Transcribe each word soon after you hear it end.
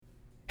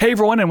Hey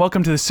everyone, and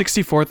welcome to the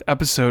 64th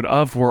episode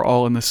of We're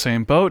All in the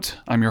Same Boat.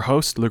 I'm your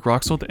host, Luke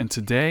Roxold, and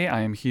today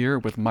I am here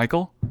with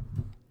Michael.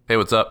 Hey,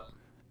 what's up?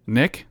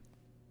 Nick.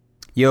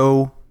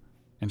 Yo.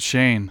 And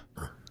Shane.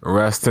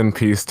 Rest in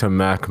peace to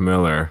Mac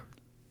Miller.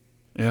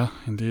 Yeah,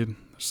 indeed.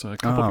 There's a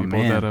couple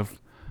people that have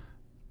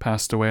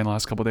passed away in the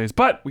last couple of days,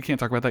 but we can't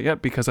talk about that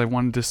yet because I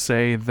wanted to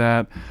say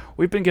that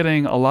we've been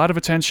getting a lot of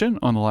attention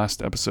on the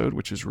last episode,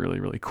 which is really,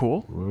 really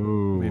cool.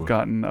 Ooh. We've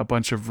gotten a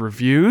bunch of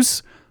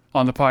reviews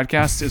on the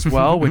podcast as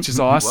well, which is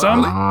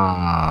awesome.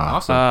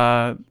 Wow.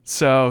 Awesome.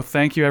 So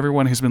thank you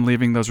everyone who's been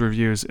leaving those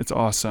reviews. It's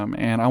awesome.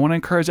 And I want to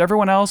encourage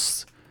everyone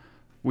else.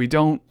 We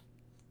don't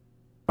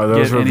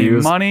get any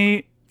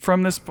money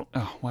from this.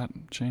 Oh, what,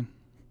 Shane?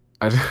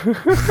 I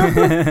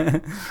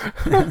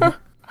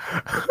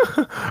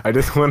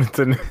just wanted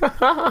to know.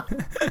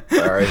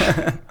 Sorry.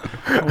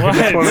 What?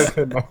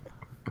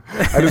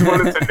 I just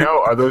wanted to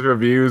know, are those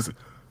reviews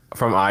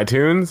from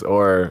iTunes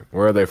or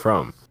where are they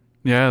from?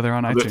 Yeah, they're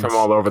on Are iTunes. they from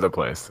all over the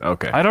place?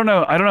 Okay. I don't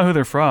know who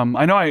they're from.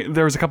 I know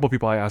there was a couple of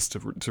people I asked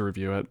to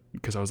review it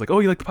because I was like, oh,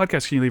 you like the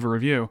podcast? Can you leave a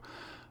review?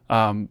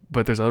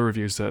 But there's other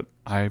reviews that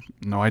I have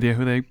no idea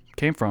who they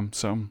came from.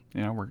 So,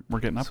 we're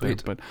getting up there.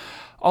 But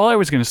all I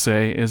was going to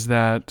say is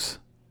that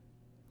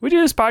we do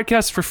this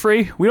podcast for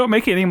free. We don't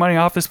make any money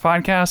off this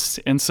podcast.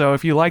 And so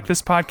if you like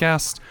this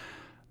podcast,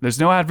 there's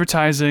no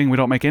advertising. We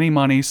don't make any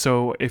money.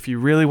 So if you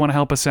really want to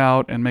help us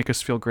out and make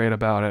us feel great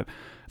about it,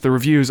 the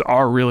reviews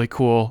are really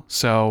cool.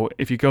 So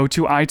if you go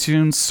to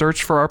iTunes,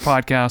 search for our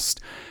podcast,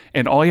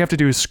 and all you have to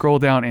do is scroll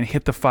down and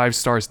hit the 5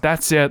 stars.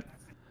 That's it.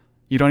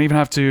 You don't even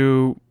have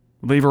to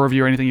leave a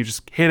review or anything. You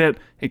just hit it.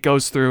 It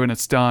goes through and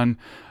it's done.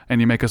 And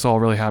you make us all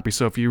really happy.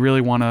 So if you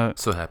really want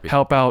to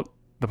help out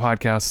the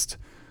podcast,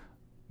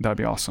 that'd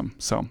be awesome.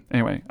 So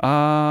anyway,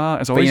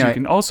 as always, you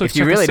can also if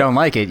you really don't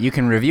like it, you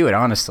can review it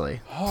honestly.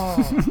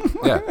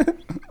 Yeah.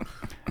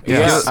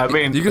 Yeah, I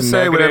mean, you can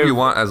say whatever you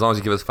want as long as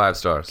you give us 5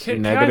 stars.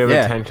 Negative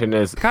attention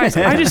is... Guys,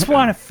 I just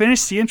want to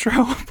finish the intro,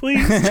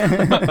 please.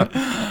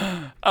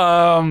 I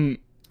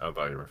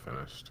thought you were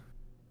finished.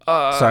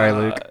 Sorry,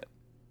 Luke.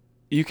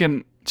 You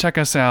can check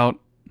us out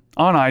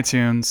on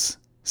iTunes,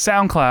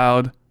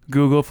 SoundCloud,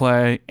 Google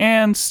Play,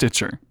 and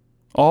Stitcher.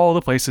 All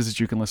the places that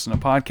you can listen to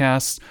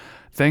podcasts.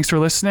 Thanks for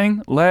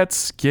listening.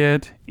 Let's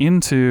get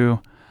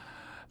into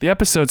the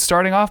episode,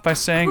 starting off by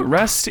saying,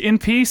 rest in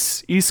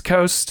peace, East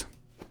Coast.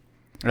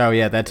 Oh,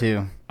 yeah, that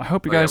too. I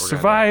hope you guys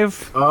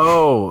survive.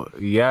 Oh,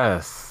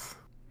 yes.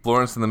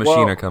 Florence and the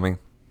Machine are coming.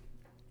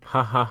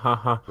 Ha ha ha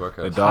ha.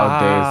 The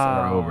dog days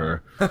are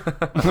over.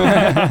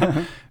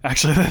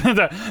 Actually,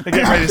 they're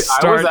getting ready to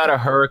start. I was at a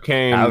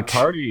hurricane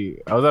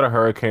party. I was at a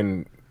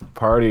hurricane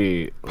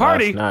party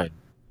last night.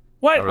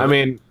 What? I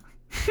mean,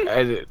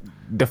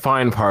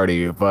 define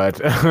party, but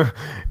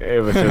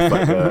it was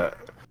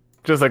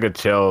just like a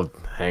chill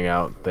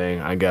hangout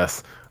thing, I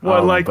guess.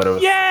 But it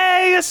was,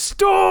 yay, a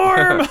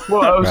storm!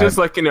 Well, it was just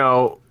like,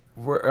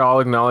 we're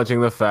all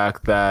acknowledging the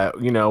fact that,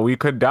 we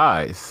could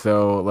die.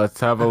 So let's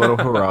have a little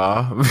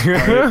hurrah.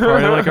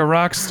 Party like a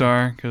rock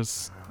star,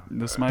 because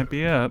this might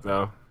be it.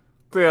 So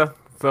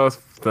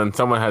then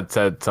someone had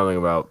said something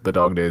about the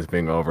dog days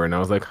being over, and I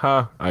was like,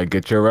 I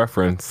get your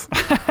reference.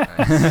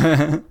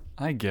 I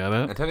get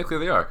it. And technically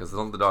they are, because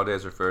the dog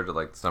days refer to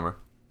like summer,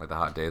 like the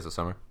hot days of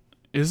summer.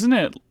 Isn't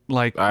it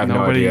like I have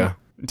no idea.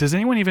 Does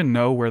anyone even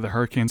know where the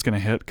hurricane's going to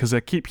hit? Because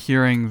I keep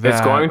hearing that... It's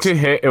going to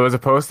hit... It was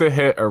supposed to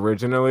hit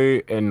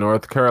originally in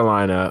North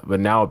Carolina, but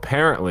now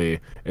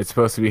apparently it's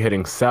supposed to be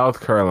hitting South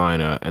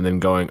Carolina and then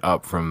going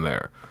up from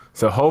there.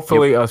 So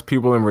hopefully us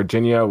people in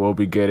Virginia will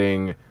be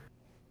getting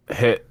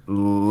hit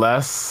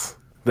less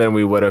than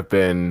we would have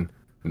been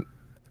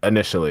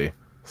initially.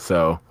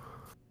 So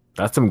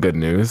that's some good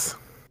news.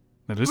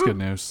 That is good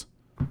news.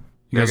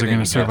 You guys are going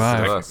to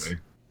survive.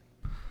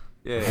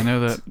 Yeah. I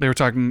know that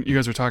you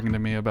guys were talking to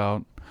me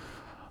about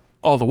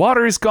all the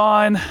water is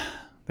gone.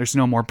 There's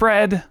no more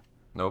bread.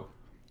 Nope.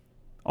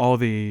 All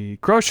the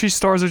grocery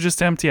stores are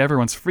just empty.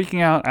 Everyone's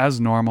freaking out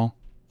as normal.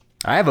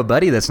 I have a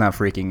buddy that's not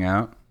freaking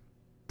out.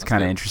 It's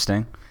kind of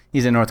interesting.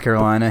 He's in North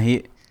Carolina.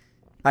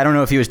 I don't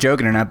know if he was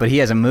joking or not, but he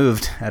hasn't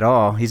moved at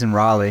all. He's in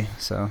Raleigh,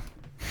 so.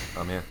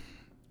 Oh, man.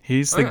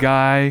 He's the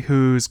guy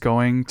who's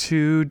going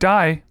to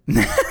die.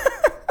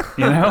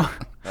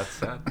 That's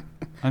sad.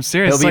 I'm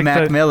serious. He'll be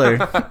Mac Miller.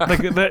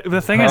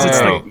 The thing is,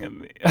 it's like...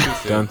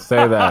 Don't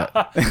say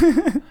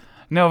that.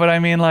 No, but I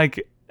mean,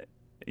 like,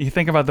 you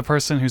think about the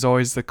person who's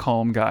always the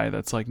calm guy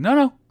that's like,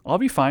 no, I'll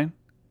be fine.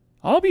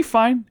 I'll be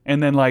fine.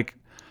 And then like,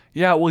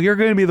 yeah, well, you're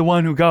going to be the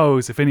one who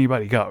goes if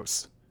anybody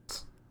goes.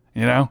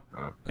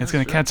 It's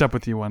going to catch up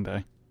with you one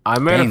day. I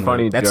made a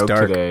funny joke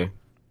dark. today.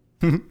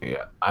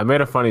 Yeah, I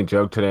made a funny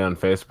joke today on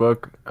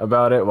Facebook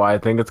about it. Why I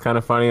think it's kind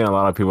of funny, and a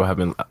lot of people have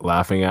been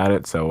laughing at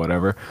it, so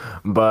whatever.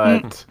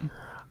 But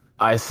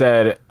I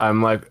said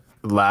I'm like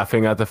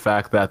laughing at the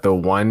fact that the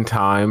one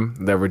time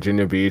that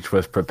Virginia Beach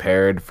was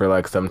prepared for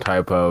like some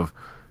type of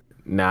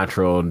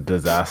natural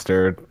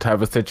disaster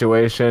type of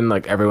situation,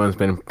 like everyone's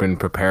been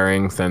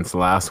preparing since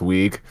last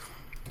week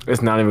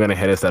It's not even gonna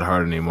hit us that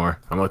hard anymore.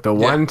 I'm like, the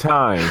one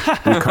time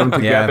we come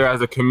together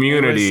as a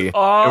community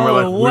and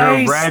we're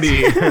like, we're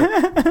ready.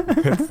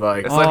 It's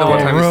like It's like the one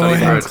time you study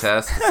for a romance.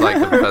 test. It's like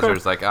the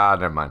professor's like,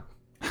 never mind.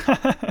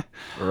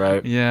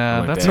 right. Yeah,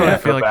 I'm like, that's damn, what I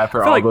feel like.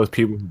 After I feel all like- those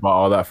people who bought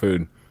all that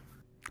food.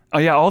 Oh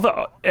yeah,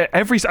 I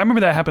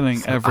remember that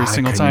happening every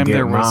single time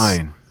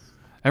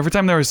every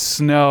time there was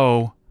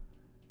snow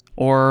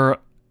or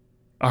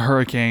a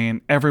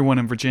hurricane, everyone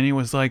in Virginia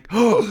was like,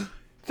 "Oh,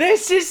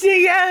 this is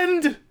the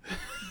end."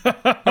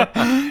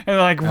 And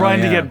like run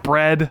to yeah. get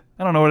bread.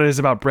 I don't know what it is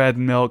about bread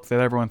and milk that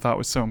everyone thought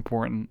was so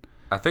important.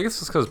 I think it's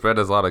just because bread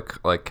has a lot of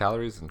like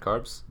calories and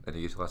carbs, and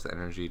you use lots of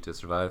energy to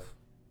survive.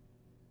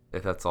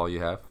 If that's all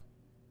you have.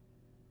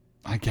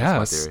 I my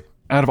guess. theory.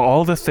 Out of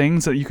all the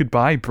things that you could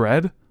buy,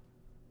 bread?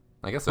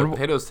 I guess the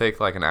potatoes take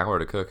like an hour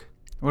to cook.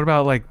 What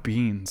about like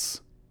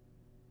beans?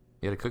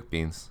 You gotta cook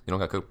beans. You don't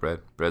gotta cook bread.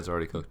 Bread's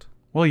already cooked.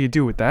 Well, you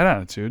do with that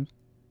attitude.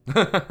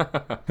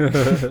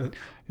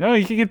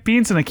 You can get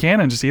beans in a can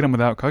and just eat them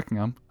without cooking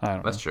them. I don't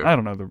know. That's true. I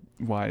don't know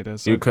why it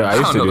is. You could. I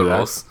used don't to know do the that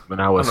rules. when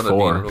I was I don't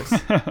know the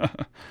 4. bean rules.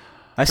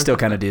 I still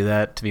kind of do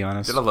that, to be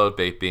honest. Gotta load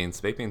baked beans.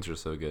 Baked beans are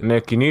so good.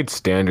 Nick, you need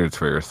standards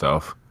for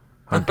yourself.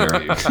 How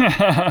dare you?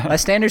 My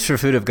standards for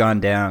food have gone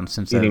down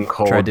since Eating I've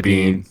cold tried to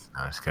beans.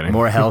 No, just be kidding.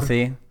 more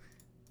healthy.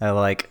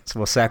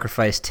 Will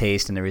sacrifice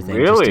taste and everything just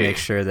Really? to make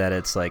sure that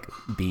it's like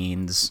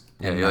beans.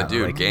 Yeah, and you're like, not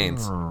dude, like-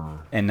 gains.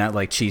 and not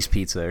like cheese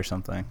pizza or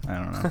something. I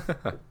don't know.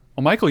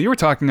 Well, Michael, you were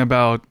talking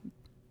about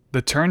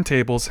the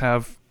turntables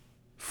have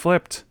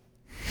flipped.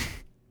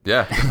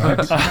 Yeah. I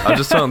was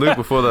just telling Luke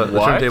before the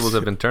What? turntables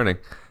have been turning.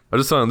 I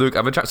was just telling Luke,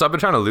 I've been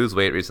trying to lose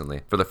weight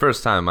recently for the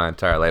first time in my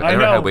entire life. I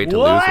never had weight to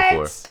lose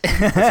before.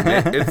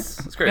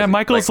 It's crazy. Yeah,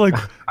 Michael's like,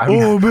 I've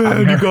oh ne-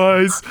 man, you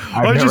guys,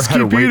 I never just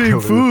had keep weight to eating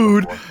lose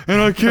food before."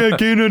 and I can't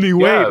gain any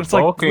weight. Yeah, It's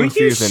like, bulking will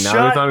you season. Now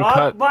shut it's on up,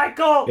 cut.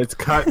 Michael? It's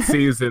cut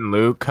season,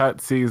 Luke.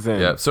 Cut season.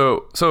 Yeah.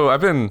 So I've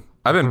been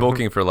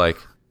bulking for like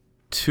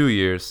 2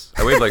 years.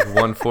 I weighed like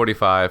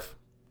 145,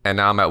 and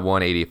now I'm at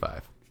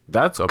 185.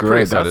 That's pretty great.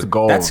 That's excited.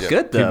 gold. That's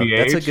good though.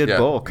 That's a TBH? good Yeah.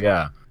 bulk.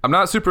 Yeah. I'm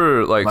not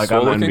super like Like,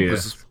 swole I'm looking, which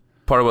envious. is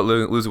part of what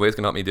losing weight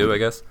can help me do, I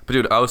guess. But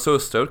dude, I was so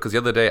stoked because the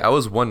other day I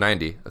was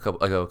 190 a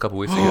couple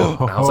weeks ago.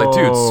 And I was like,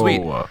 dude,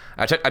 sweet.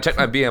 I checked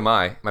my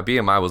BMI. My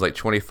BMI was like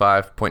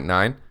 25.9,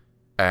 and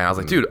I was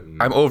like, dude,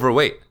 I'm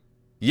overweight.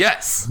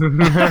 Yes.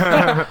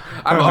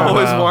 I've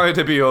always wanted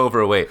to be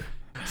overweight,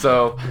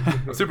 so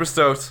I'm super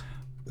stoked.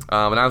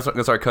 And I'm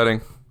gonna start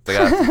cutting. So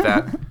I got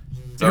fat.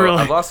 So Really?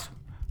 I've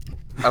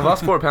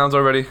lost 4 pounds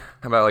already.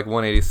 I'm about like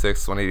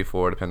 186,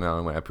 184, depending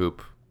on when I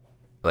poop,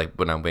 like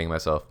when I'm weighing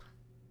myself.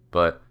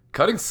 But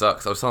cutting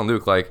sucks. I was telling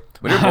Luke, like,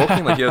 when you're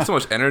bulking, like, you have so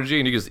much energy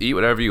and you just eat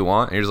whatever you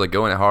want and you're just like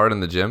going hard in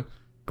the gym.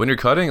 But when you're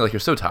cutting, like, you're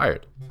so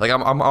tired. Like,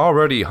 I'm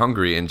already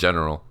hungry in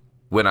general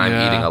when I'm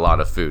Yeah. eating a lot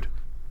of food.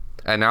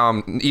 And now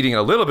I'm eating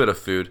a little bit of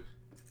food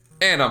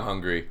and I'm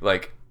hungry,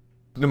 like,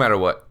 no matter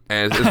what.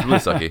 And it's really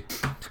sucky.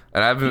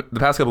 And the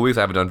past couple weeks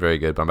I haven't done very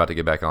good, but I'm about to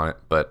get back on it.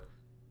 But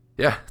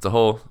yeah, it's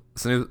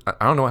a new,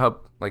 I don't know how,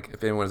 like,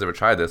 if anyone's ever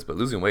tried this, but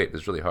losing weight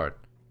is really hard.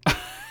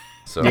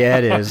 So Yeah,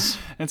 it is.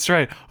 That's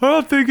right. I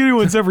don't think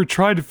anyone's ever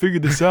tried to figure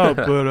this out,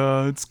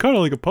 but it's kind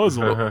of like a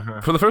puzzle.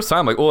 for the first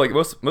time, like,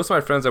 most of my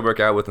friends I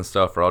work out with and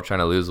stuff are all trying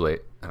to lose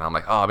weight, and I'm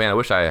like, oh man, I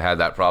wish I had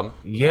that problem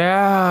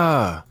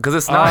Yeah. because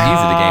it's not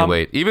easy to gain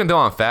weight. Even though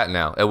I'm fat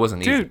now, it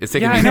wasn't easy. Dude, It's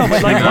taken yeah, me I know,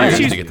 but like 9 once years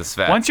you to get this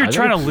fat. once you're I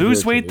trying to think it's lose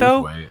easier to weight lose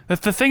though,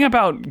 weight. the thing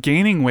about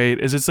gaining weight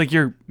is it's like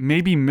you're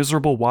maybe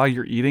miserable while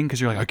you're eating because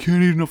you're like, I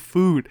can't eat enough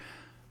food.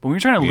 But when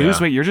you're trying to lose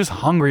Yeah. weight, you're just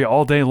hungry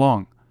all day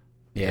long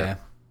Yeah.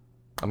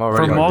 I'm already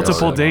for hungry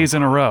multiple already. days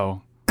in a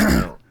row. I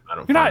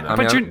don't You're not, find that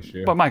but an you're,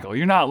 issue. but Michael,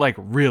 you're not like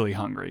really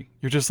hungry.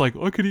 You're just like,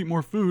 I could eat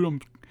more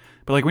food.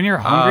 But like when you're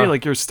hungry,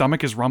 like your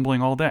stomach is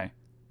rumbling all day.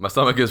 My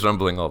stomach is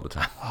rumbling all the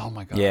time. Oh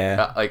my god.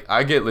 Yeah. Like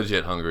I get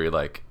legit hungry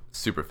like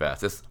super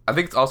fast. I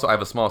think it's also I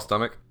have a small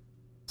stomach,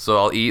 so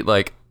I'll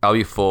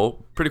be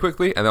full pretty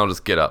quickly, and then I'll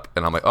just get up,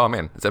 and I'm like, oh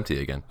man, it's empty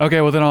again.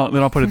 Okay, well then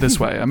I'll put it this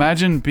way.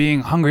 Imagine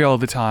being hungry all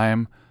the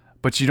time,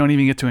 but you don't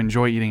even get to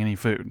enjoy eating any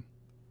food.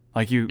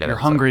 Like you're that's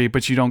hungry,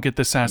 but you don't get the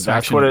That's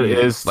satisfaction. what of it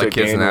eating. is. Like to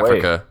kids in gain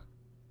weight. Africa.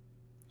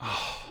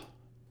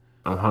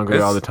 I'm hungry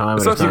It's- all the time.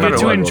 it's and not it's too You not get matter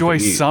to what. available enjoy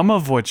eat. some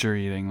of what you're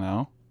eating,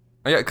 though.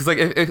 Yeah, because like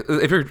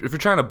if you're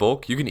trying to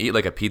bulk, you can eat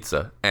like a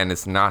pizza, and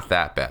it's not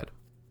that bad.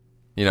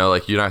 You know,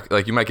 like you're not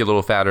like you might get a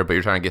little fatter, but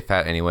you're trying to get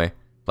fat anyway.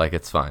 Like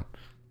it's fine.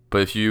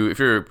 But if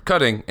you're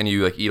cutting and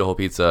you like eat a whole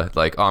pizza,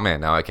 like oh man,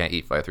 now I can't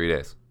eat for like 3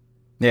 days.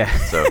 Yeah.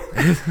 So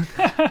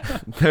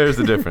there's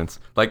the difference.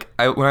 Like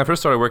when I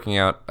first started working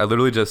out, I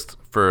literally just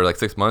for like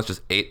 6 months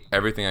just ate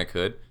everything I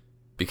could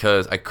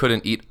because I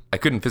couldn't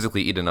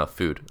physically eat enough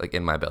food like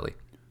in my belly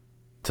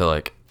to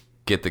like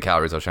get the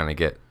calories I was trying to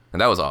get,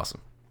 and that was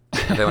awesome.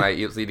 And then when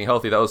I was eating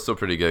healthy, that was still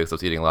pretty good because I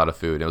was eating a lot of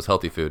food. It was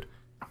healthy food,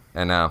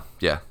 and now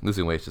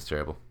losing weight is just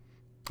terrible.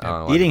 I don't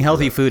know why I Eating do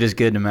healthy that. food is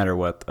good no matter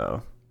what,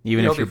 though.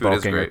 Even if Healthy you're food is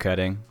bulking or great.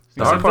 cutting.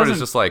 The hard Except it part is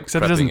doesn't- just like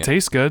except it prepping doesn't it.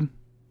 taste good.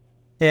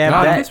 Yeah, No,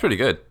 but it that, tastes pretty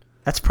good.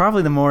 that's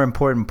probably the more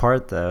important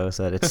part, though, is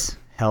that it's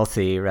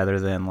healthy rather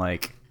than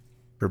like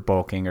or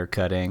bulking or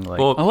cutting. Like,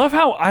 Well,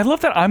 I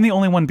love that I'm the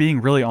only one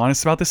being really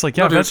honest about this. Like,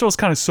 yeah, No, dude. vegetables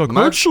kind of suck.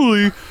 My-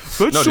 Actually,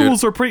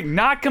 vegetables dude. are pretty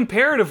not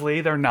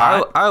comparatively. They're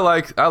not. I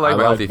like my like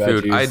healthy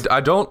food.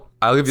 veggies.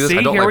 I'll give you this. See,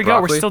 I don't here like we go.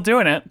 broccoli. We're still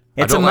doing it.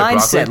 it's I a don't like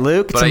mindset, broccoli,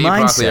 Luke. It's but a I eat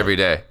broccoli mindset. every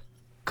day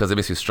because it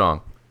makes me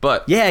strong.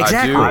 But Yeah,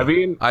 exactly. I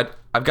mean,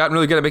 I've gotten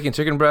really good at making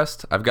chicken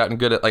breast. I've gotten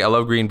good at I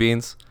love green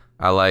beans.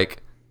 I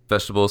like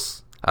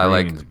vegetables. I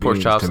Greens, like pork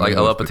beans, chops. I tomatoes,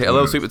 love potato. I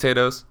love sweet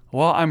potatoes. potatoes.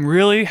 Well, I'm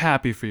really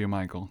happy for you,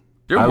 Michael.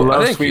 I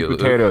love thank sweet you.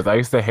 potatoes. I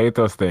used to hate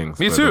those things.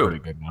 Me but they're too.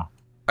 pretty good now.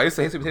 I used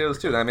to hate sweet potatoes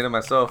too, and I made them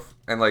myself.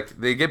 And like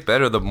they get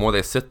better the more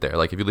they sit there.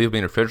 Like if you leave them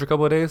in your fridge for a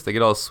couple of days, they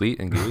get all sweet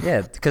and gooey.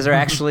 Yeah, because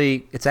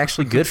it's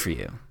actually good for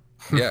you.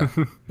 Yeah.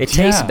 It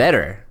tastes Yeah.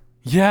 better.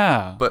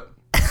 Yeah. But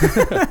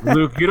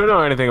Luke, you don't know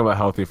anything about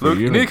healthy food. Luke,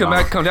 you need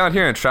to come down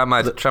here and try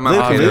my Luke,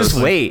 potatoes.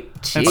 lose weight.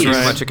 That's Jeez. I'll give you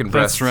right. my chicken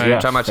That's breasts.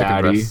 right. Try my chicken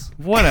Fatty. breasts.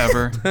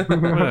 Whatever.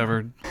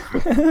 Whatever.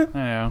 I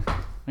know.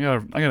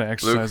 I gotta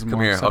exercise Luke, more.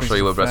 come here. Stop I'll being show you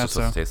so what breast fat, is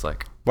supposed so- to taste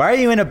like. Why are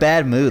you in a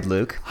bad mood,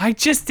 Luke? I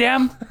just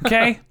am.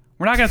 Okay,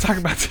 we're not gonna talk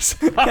about this.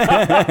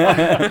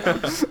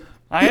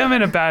 I am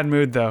in a bad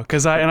mood though,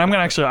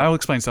 I'll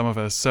explain some of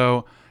this.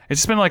 So it's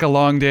just been like a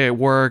long day at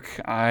work.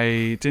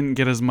 I didn't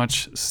get as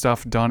much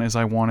stuff done as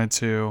I wanted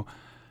to,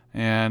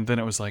 and then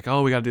it was like,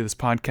 oh, we gotta do this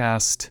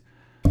podcast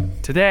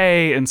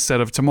today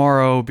instead of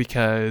tomorrow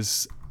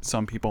because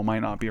some people might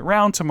not be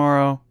around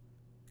tomorrow.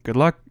 Good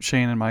luck,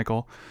 Shane and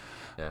Michael.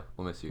 Yeah,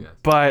 we'll miss you guys.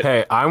 But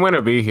Hey, I'm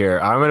gonna be here.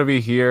 I'm gonna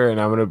be here, and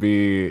I'm gonna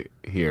be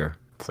here.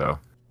 So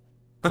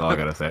that's all I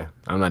gotta say.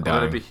 I'm not I'm gonna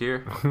dying. be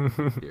here.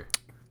 Here.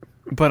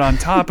 But on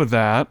top of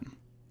that,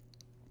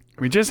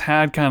 we just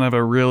had kind of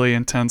a really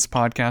intense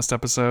podcast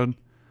episode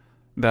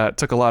that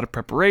took a lot of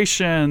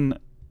preparation.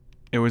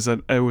 It was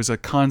a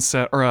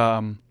concept or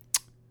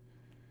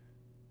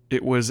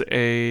it was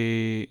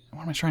a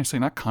what am I trying to say?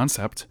 Not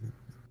concept.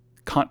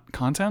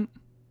 Content?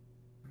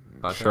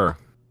 Sure.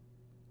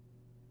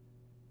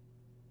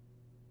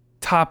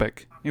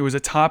 Topic. It was a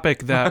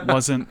topic that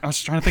wasn't I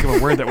was trying to think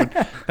of a word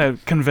that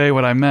would convey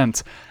what I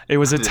meant. It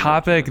was a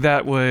topic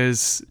that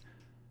was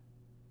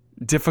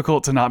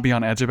difficult to not be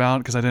on edge about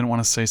because I didn't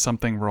want to say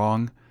something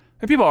wrong.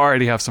 And people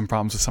already have some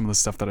problems with some of the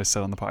stuff that I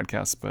said on the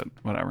podcast, but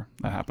whatever,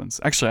 that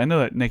happens. Actually, I know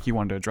that Nick, you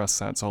wanted to address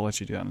that, so I'll let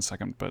you do that in a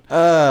second. But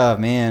Oh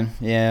man,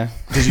 yeah,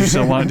 did you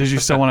still want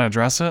to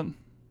address it?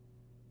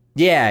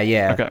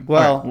 yeah. Okay.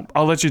 Well, all right,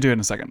 I'll let you do it in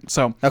a second.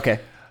 okay.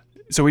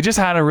 So we just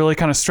had a really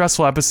kind of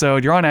stressful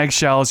episode. You're on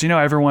eggshells. You know,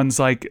 everyone's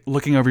like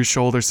looking over your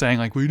shoulder saying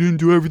like, we didn't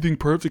do everything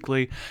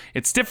perfectly.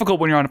 It's difficult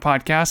when you're on a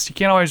podcast. You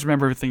can't always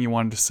remember everything you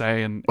wanted to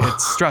say, and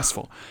it's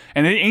stressful.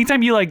 And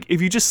anytime you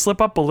if you just slip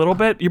up a little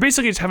bit, you're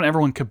basically just having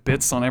everyone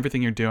kibitz on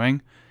everything you're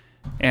doing,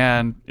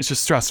 and it's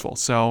just stressful.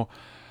 So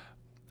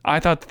I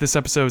thought that this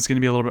episode was going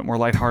to be a little bit more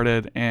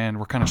lighthearted, and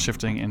we're kind of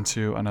shifting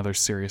into another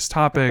serious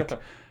topic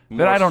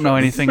that I don't know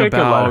anything Make it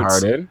about.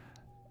 lighthearted.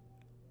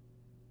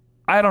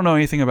 I don't know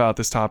anything about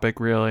this topic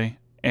really,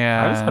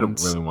 and I just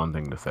had really one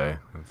thing to say.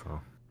 That's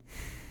all.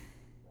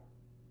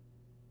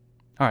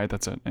 all right,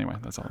 that's it. Anyway,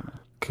 that's all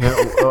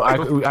I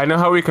know. I know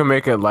how we can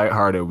make it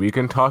lighthearted. We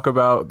can talk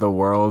about the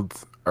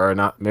world's, or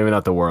not, maybe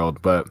not the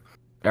world, but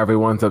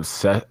everyone's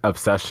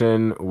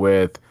obsession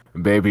with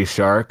Baby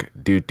Shark,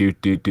 do do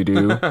do do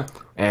do,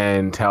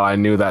 and how I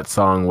knew that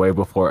song way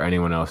before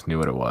anyone else knew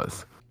what it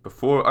was.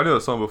 Before I knew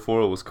the song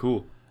before it was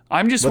cool.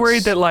 I'm just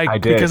worried that I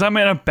did. because I'm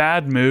in a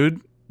bad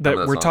mood that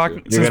that we're song,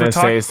 talking. too. You're Since we're gonna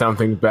say talking.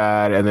 something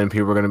bad, and then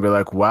people are gonna be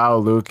like, "Wow,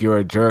 Luke, you're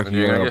a jerk." And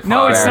you're gonna get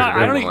No, it's fired. not. I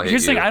don't. Everyone will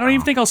Here's the hate thing. you. I don't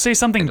even think I'll say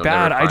something And you'll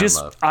bad. never find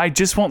love. I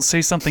just won't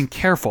say something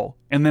careful,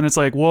 and then it's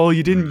like, well,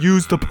 you didn't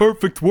use the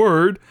perfect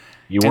word.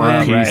 You And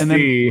weren't then- PC. and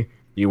then-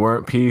 You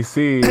weren't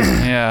PC.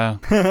 Yeah.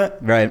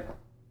 Right.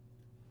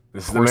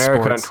 This is Or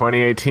America sports. in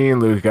 2018,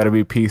 Luke. You got to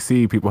be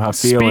PC. People have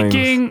feelings.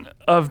 Speaking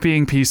of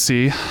being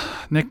PC,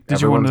 Nick, did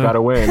Everyone's got to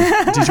you win.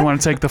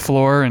 want to take the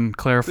floor and Speaking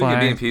clarify? of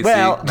being PC,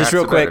 Well, Macs just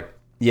real are quick. better.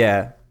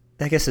 Yeah.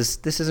 I guess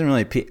this isn't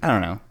really I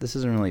don't know. This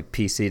isn't really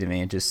PC to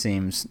me. It just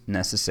seems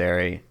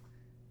necessary.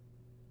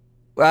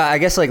 Well, I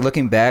guess like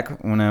looking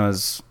back when I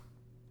was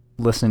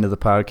listening to the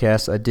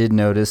podcast, I did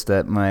notice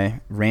that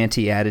my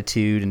ranty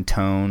attitude and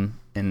tone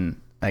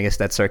and I guess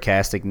that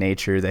sarcastic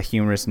nature, that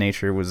humorous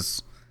nature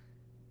was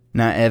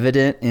not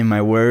evident in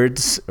my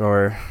words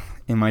or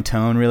in my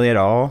tone really at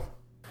all.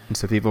 And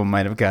so people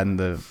might have gotten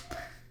the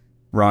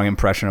wrong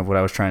impression of what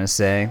I was trying to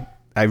say.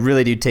 I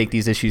really do take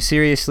these issues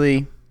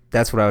seriously.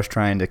 That's what I was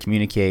trying to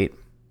communicate.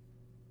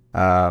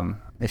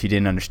 If you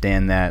didn't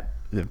understand that,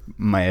 it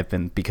might have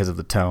been because of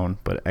the tone,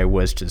 but I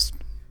was just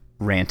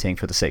ranting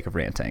for the sake of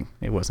ranting.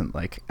 It wasn't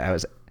like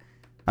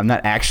I'm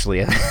not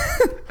actually,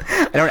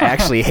 I don't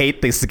actually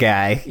hate this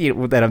guy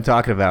that I'm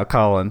talking about,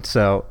 Colin.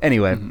 So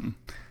anyway,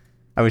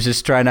 I was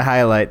just trying to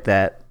highlight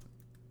that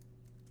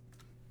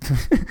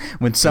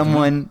when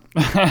someone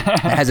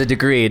has a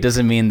degree, it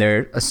doesn't mean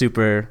they're a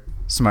super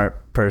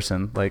smart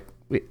person. Like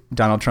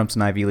Donald Trump's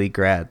an Ivy League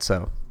grad.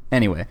 So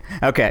anyway,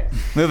 okay,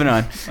 moving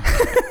on.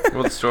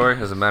 Well, the story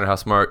doesn't matter how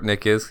smart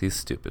Nick is; he's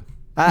stupid.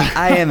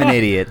 I am an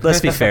idiot. Let's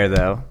be fair,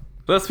 though.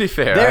 Let's be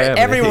fair. I am an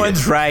Everyone's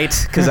idiot.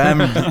 right because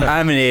I'm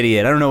an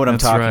idiot. I don't know what I'm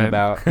That's talking right.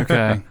 about.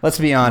 Okay. Let's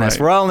be honest.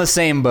 Right. We're all in the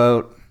same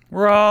boat.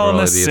 We're all We're in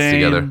all the idiots same.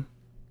 together.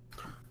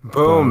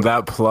 Boom,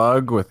 that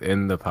plug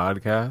within the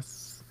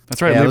podcast.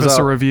 That's right. Yeah, it Leave was us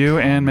a all- review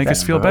and make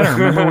us feel better.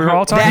 Remember, we were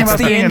all talking That's about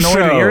the being annoyed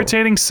and intro.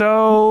 irritating.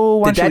 So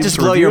why Did don't you that leave just us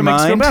a blow review your and make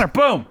us feel mind?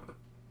 better?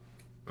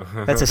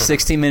 Boom. That's a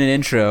 60-minute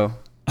intro.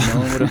 No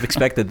one would have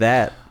expected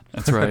that.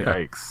 That's right.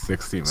 Like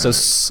 60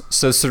 minutes.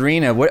 So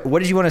Serena, what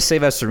did you want to say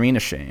about Serena,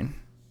 Shane?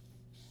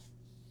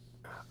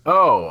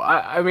 Oh,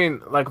 I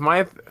mean, like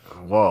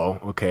whoa,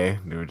 okay,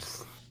 dude.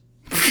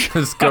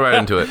 Just go right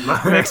into it.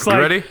 Nick's You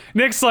like, ready?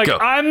 Nick's like, Go.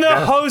 I'm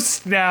the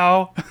host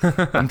now.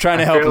 I'm trying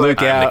to help feel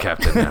like Luke I'm the out.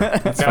 captain now.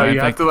 No, fine. you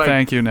have to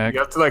Thank you, Nick. You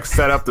have to like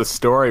set up the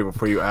story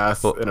before you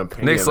ask an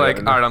opinion. Nick's like,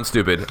 all right, I'm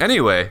stupid.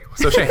 Anyway,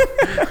 so Shane,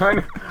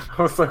 I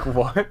was like,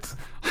 what?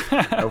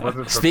 I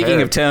wasn't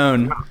Speaking of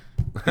prepared. tone,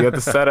 you have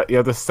to set up. You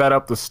have to set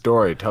up the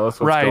story. Tell us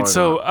what's going Right. on.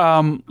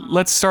 So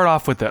let's start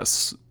off with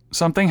this.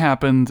 Something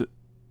happened.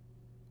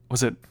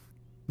 Was it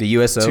the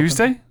U.S. Open.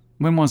 Tuesday?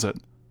 When was it?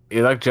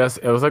 It was like just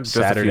a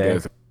Saturday. few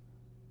days.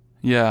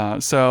 Yeah.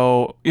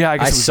 So yeah, I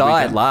guess I it was saw it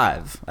weekend.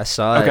 live. I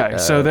saw it. Okay,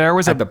 so there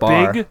was at a the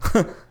bar. big.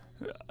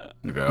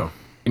 ago,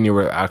 and you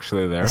were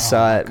actually there. I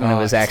saw it when it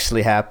was God.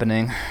 actually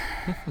happening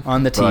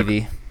on the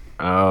TV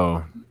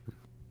Oh,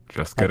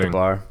 just at the kidding.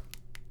 bar.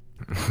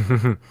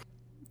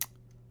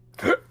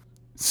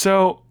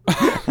 So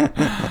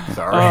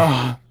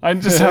Sorry. I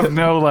just have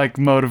no like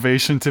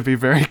motivation to be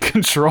very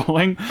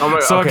controlling. So I'm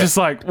okay. just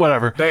like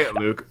whatever. Say it,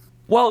 Luke.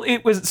 Well,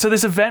 it was so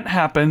this event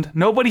happened.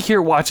 Nobody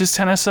here watches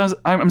tennis,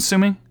 I'm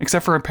assuming,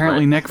 except for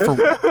apparently Nick. For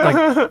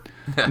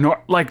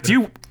like, do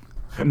you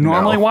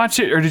normally No. watch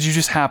it, or did you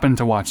just happen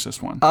to watch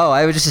this one? Oh,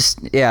 I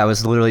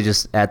was literally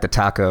just at the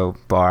taco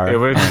bar. It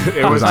was. and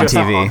It was on just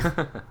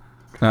TV.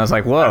 And I was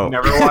like, whoa.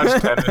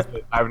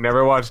 I've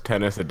never watched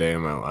tennis a day in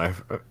my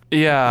life.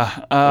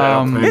 Yeah.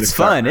 don't play It's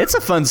fun. It's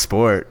a fun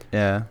sport.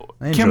 Yeah.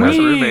 I Can enjoy As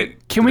a it.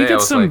 roommate Can we today, I get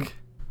was some? like,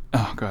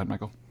 Oh, go ahead,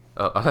 Michael.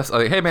 I was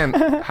like, hey man,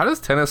 how does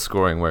tennis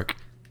scoring work?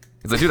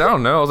 He's like, dude, I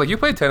don't know. I was like, you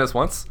played tennis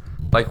once?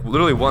 Like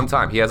literally one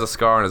time. He has a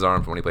scar on his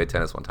arm from when he played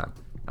tennis one time.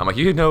 I'm like,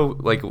 you know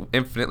like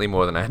infinitely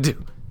more than I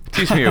do.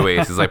 Teach me your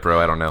ways. He's like, bro,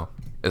 I don't know.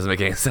 Doesn't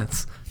make any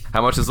sense.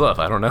 How much is love?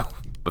 I don't know.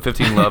 But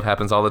 15 love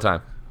happens all the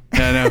time.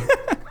 Yeah, I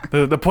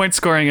know. the point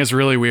scoring is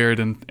really weird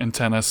in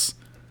tennis.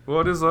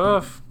 What is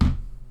love?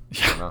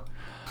 Yeah.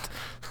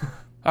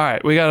 All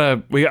right, I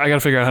gotta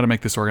figure out how to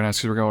make this organized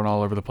because we're going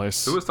all over the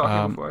place. Who was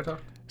talking before I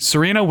talked?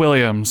 Serena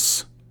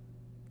Williams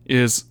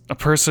is a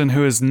person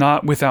who is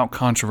not without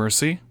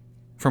controversy,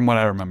 from what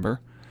I remember.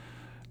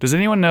 Does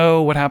anyone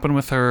know what happened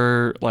with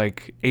her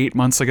like 8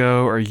 months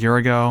ago or a year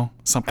ago?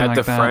 Something At like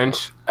the that.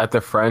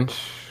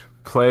 French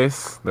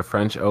place, the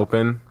French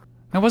Open.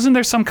 Now, wasn't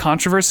there some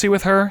controversy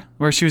with her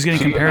where she was getting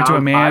compared to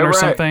a man I or read-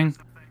 something?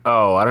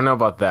 Oh, I don't know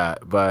about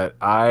that, but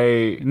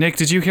Nick,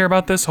 did you hear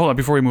about this? Hold on,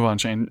 before we move on,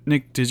 Shane.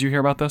 Nick, did you hear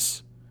about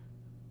this?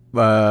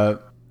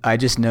 I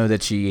just know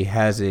that she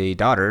has a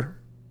daughter.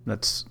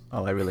 That's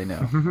all I really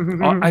know.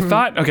 I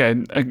thought, okay,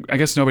 I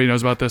guess nobody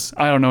knows about this.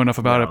 I don't know enough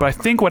about it, but I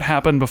think what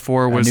happened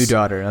before A was new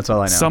daughter. That's all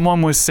I know.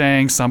 someone was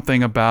saying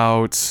something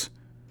about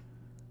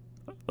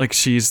like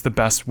she's the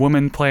best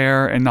woman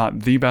player and not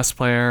the best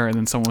player, and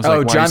then someone was like,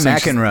 "Why are John you saying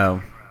she's-"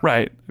 McEnroe.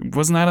 Right?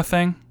 Wasn't that a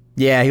thing?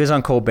 Yeah, he was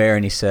on Colbert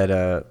and he said,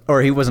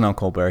 or he wasn't on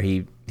Colbert.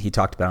 He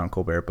talked about it on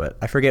Colbert, but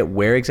I forget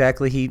where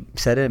exactly he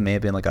said it. It may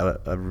have been like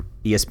a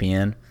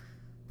ESPN,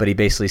 but he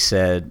basically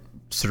said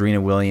Serena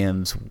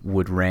Williams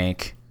would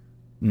rank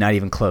not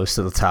even close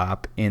to the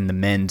top in the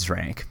men's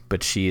rank,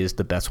 but she is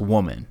the best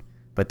woman.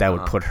 But that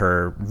would put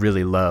her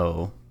really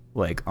low,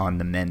 like on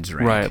the men's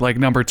rank. Right, like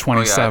number Oh, yeah,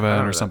 27 I or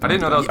remember something. I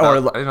didn't know like that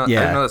was. Or- I didn't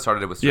yeah. know that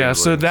started with. Yeah, Serena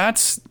so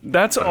Williams.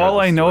 that's I heard all the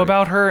I know story.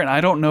 about her, and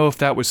I don't know if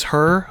that was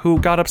her who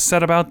got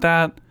upset about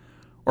that,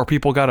 or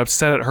people got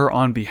upset at her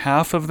on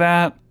behalf of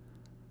that.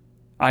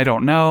 I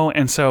don't know,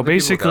 and so People got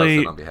basically,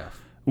 upset on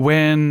behalf.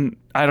 when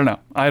I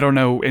don't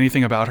know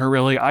anything about her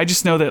really. I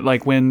just know that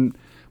like when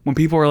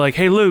people were like,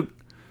 "Hey, Luke,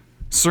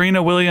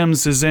 Serena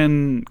Williams is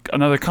in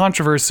another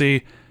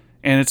controversy,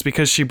 and it's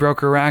because she broke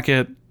her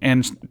racket."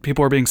 And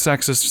people are being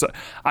sexist. So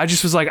I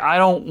just was like, I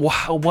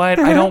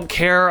don't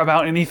care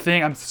about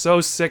anything. I'm so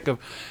sick of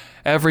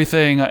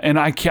everything, and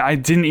I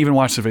didn't even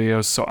watch the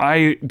videos, so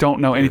I don't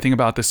know anything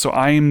about this. So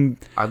I'm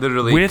I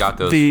literally with got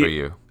those the for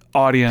you.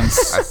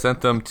 audience, I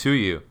sent them to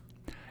you,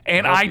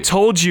 and I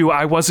told you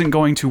I wasn't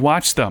going to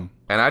watch them,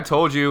 and I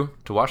told you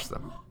to watch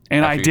them.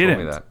 and after I you told me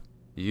didn't. that.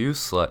 You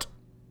slut.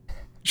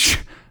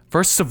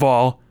 First of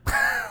all,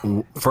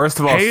 Haley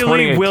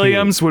Haley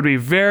Williams would be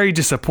very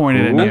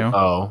disappointed in you.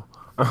 Oh,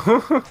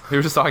 We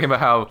were just talking about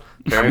how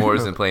Paramore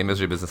isn't playing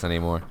Misery Business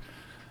anymore.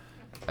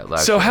 at live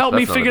So shows. help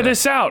me That's another figure day.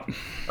 this out,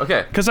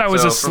 Okay. because I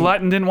was so a from- slut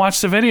and didn't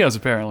watch the videos.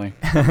 Apparently,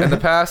 In the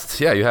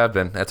past, yeah, you have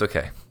been. That's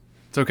okay.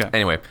 it's okay.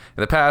 Anyway,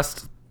 in the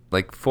past,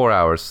 like 4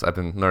 hours, I've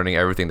been learning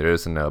everything there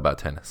is to know about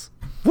tennis.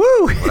 Woo!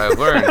 What I've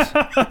learned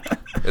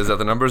is that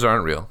the numbers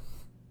aren't real.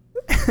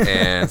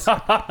 And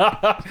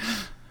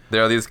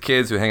there are these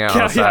kids who hang out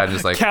on the side and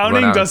just like run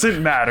counting out.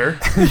 doesn't matter.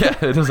 Yeah,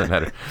 it doesn't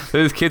matter.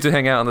 There's kids who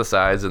hang out on the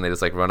sides and they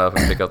just like run up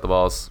and pick up the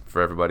balls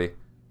for everybody.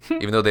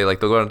 Even though they'll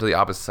go onto the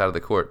opposite side of the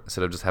court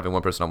instead of just having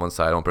one person on one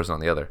side, one person on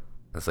the other.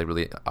 It's like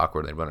really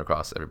awkward. They run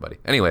across everybody.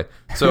 Anyway,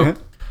 so from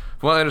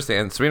what I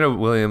understand, Serena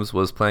Williams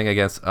was playing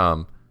against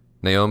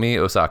Naomi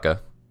Osaka,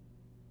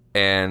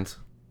 and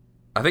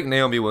I think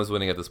Naomi was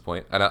winning at this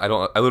point. And I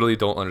literally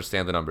don't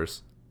understand the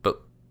numbers, but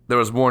there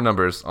was more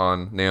numbers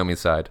on Naomi's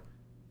side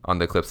on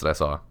the clips that I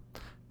saw,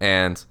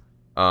 and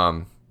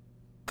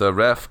the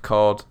ref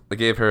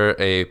gave her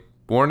a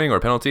warning or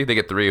penalty. They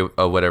get 3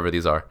 of whatever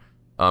these are.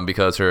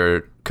 Because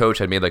her coach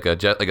had made like a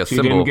symbol. She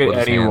didn't get with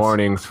his any hands.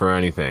 warnings for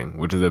anything,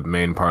 which is the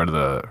main part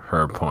of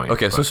her point.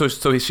 Okay, but.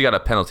 so she got a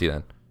penalty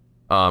then,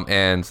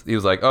 and he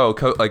was like, "Oh,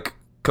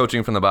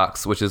 coaching from the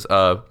box, which is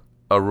a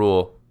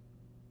rule,"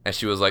 and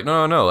she was like,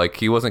 "No, like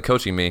he wasn't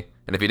coaching me,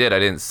 and if he did, I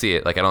didn't see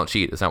it. Like I don't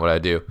cheat. It's not what I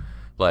do.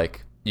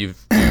 Like you've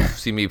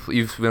seen me,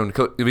 you've been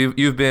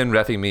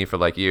reffing me for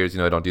like years.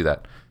 I don't do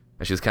that."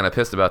 And she was kind of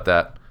pissed about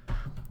that,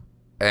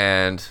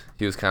 and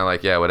he was kind of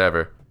like, "Yeah,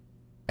 whatever."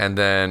 And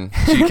then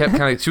she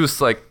kept she was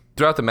like,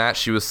 throughout the match,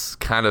 she was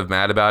kind of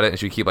mad about it, and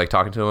she would keep like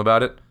talking to him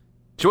about it.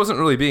 She wasn't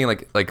really being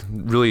like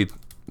really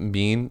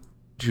mean.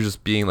 She was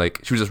just being like,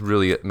 she was just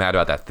really mad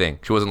about that thing.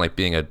 She wasn't like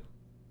being a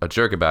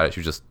jerk about it. She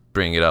was just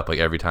bringing it up like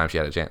every time she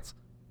had a chance.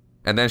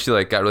 And then she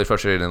like got really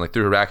frustrated and like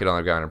threw her racket on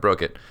the ground and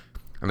broke it.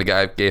 And the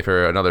guy gave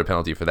her another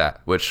penalty for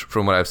that, which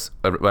from what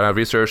I've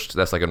researched,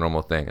 that's like a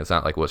normal thing. It's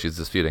not like what she's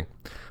disputing.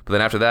 But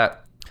then after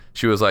that,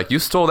 she was like, "You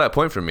stole that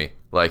point from me.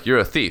 Like you're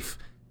a thief."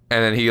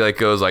 And then he like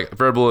goes like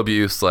verbal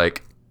abuse,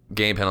 like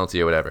game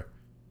penalty or whatever.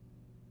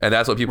 And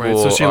that's what people Right,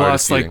 so she are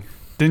lost disputing.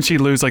 like, didn't she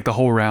lose like the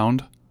whole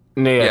round?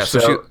 Yeah,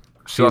 so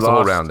she lost the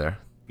whole round there.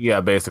 Yeah,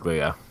 basically,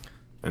 yeah.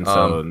 And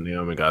so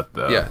Naomi got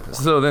the... Yeah,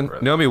 so then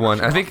Naomi won.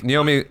 I think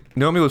Naomi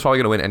was probably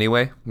going to win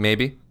anyway,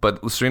 maybe.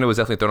 But Serena was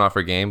definitely thrown off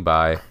her game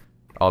by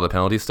all the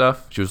penalty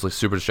stuff. She was like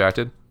super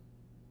distracted.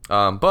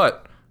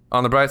 But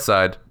on the bright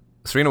side,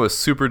 Serena was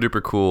super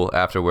duper cool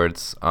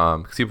afterwards.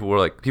 Because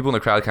people in the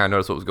crowd kind of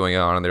noticed what was going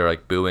on and they were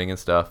like booing and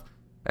stuff.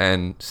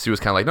 And she was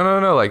kind of like,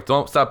 no, like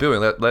don't stop booing.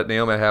 Let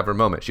Naomi have her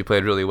moment. She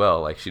played really well.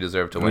 Like she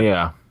deserved to win.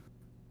 Yeah.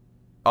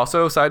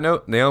 Also, side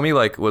note, Naomi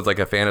like was like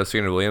a fan of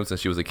Serena Williams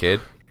since she was a kid.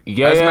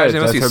 Yeah, I just imagine it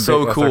that's must be her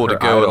so big- cool that's to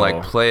like her go and idol.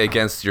 like play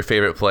against your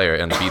favorite player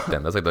and beat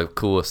them. That's like the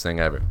coolest thing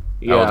ever. I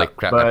Yeah, would like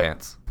crap my but-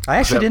 pants. I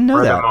actually didn't know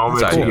for that. The moment,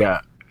 That's cool.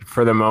 Yeah,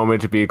 for the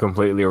moment to be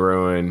completely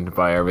ruined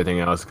by everything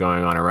else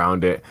going on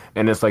around it,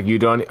 and it's like you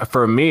don't.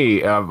 For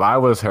me, if I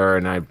was her,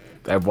 and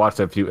I've watched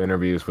a few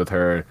interviews with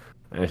her,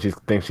 and she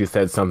thinks she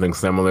said something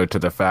similar to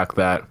the fact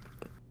that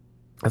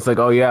it's like,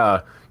 oh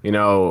yeah,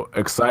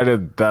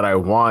 excited that I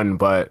won,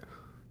 but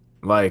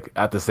like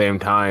at the same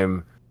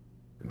time,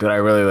 did I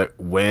really like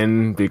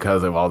win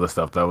because of all the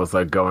stuff that was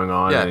like going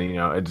on? Yeah.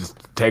 And it just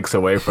takes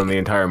away from the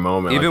entire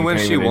moment. Even like, you when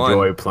can't she even won.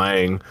 enjoy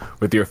playing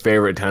with your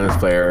favorite tennis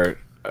player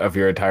of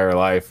your entire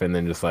life, and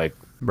then just like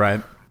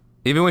Right.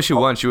 Even when she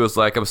won, she was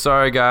like, "I'm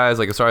sorry, guys.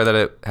 Like, I'm sorry that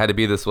it had to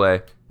be this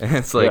way." And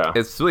it's like, Yeah.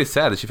 it's really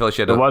sad that she felt like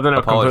she had it to wasn't a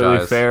apologize.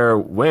 completely fair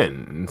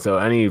win. And so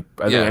I think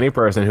Yeah. any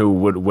person who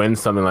would win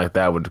something like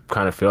that would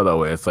kind of feel that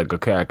way. It's like,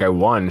 okay, like I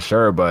won,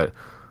 sure, but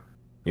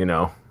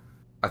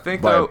I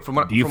think by though, from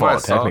what I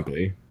saw,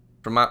 technically.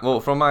 from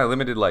my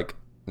limited like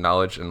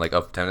knowledge and like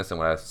of tennis and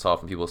what I saw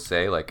from people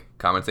say, like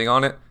commenting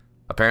on it,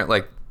 apparently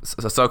like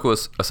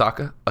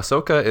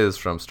Ahsoka is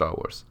from Star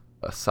Wars.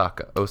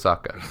 Osaka. I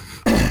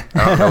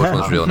don't know which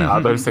one's real I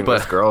now. thought you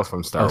this girl's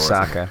from Star Wars.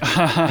 Osaka.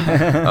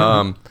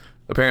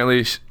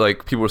 Apparently,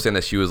 like people were saying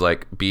that she was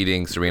like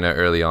beating Serena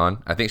early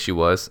on. I think she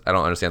was. I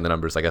don't understand the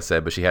numbers, like I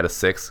said, but she had a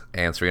 6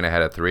 and Serena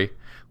had a 3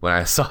 when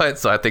I saw it.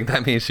 So I think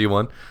that means she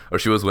won or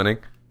she was winning.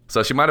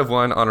 So she might have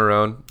won on her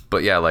own,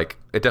 but yeah, like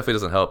it definitely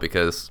doesn't help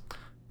because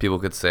people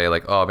could say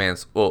like, oh man,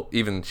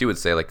 even she would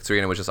say like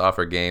Serena was just off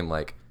her game,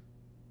 like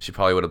she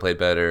probably would have played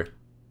better.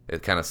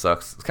 It kind of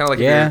sucks. It's kind of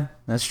like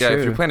That's if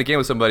true. you're playing a game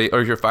with somebody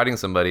or if you're fighting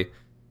somebody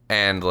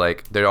and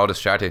like they're all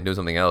distracted and doing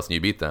something else and you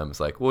beat them,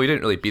 it's like, well, you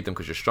didn't really beat them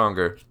because you're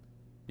stronger.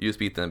 You just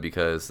beat them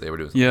because they were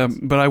doing something else.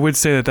 But I would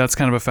say that that's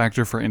kind of a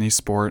factor for any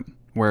sport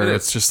where It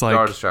it's is. just There are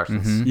like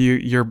distractions.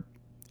 you're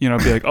be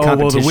like, oh well,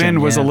 the Competition,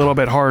 win was a yeah. little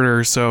bit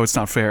harder, so it's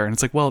not fair. And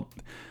it's like, well,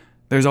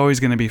 there's always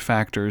going to be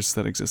factors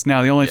that exist.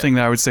 Now, the only thing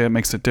that I would say that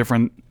makes it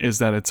different is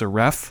that it's a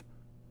ref.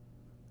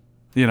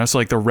 So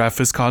like the ref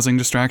is causing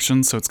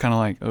distractions, so it's kind of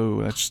like,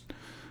 oh,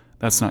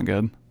 that's not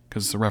good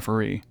because it's a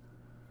referee.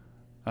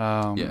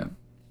 Yeah.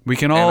 We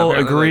can And all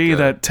apparently, agree like,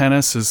 that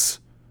tennis is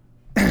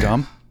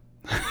dumb.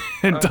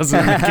 It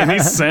doesn't make any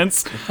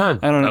sense. I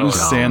don't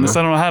understand this.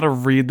 I don't know how to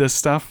read this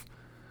stuff.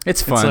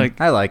 It's fun.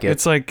 I like it.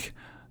 It's like,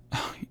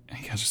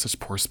 you guys are such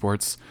poor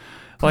sports.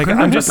 Like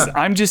I'm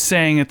just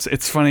saying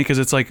it's funny because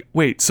it's like,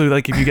 wait, so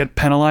like if you get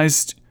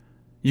penalized,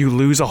 you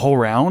lose a whole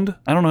round?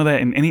 I don't know that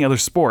in any other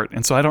sport,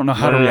 and so I don't know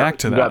how to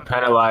react to you that. got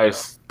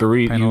penalized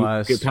three.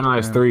 Penalized, you get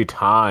penalized 3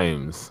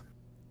 times.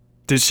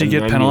 Did she and get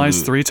then penalized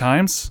you- 3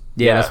 times?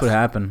 yeah, that's Yes. what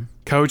happened.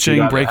 coaching,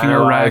 got breaking a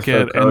analyzed for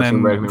racket, and coaching,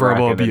 then breaking a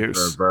verbal racket, and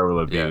abuse. for verbal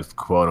abuse,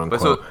 quote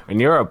unquote. so- And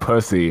you're a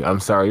pussy. I'm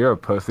sorry, you're a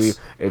pussy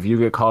if you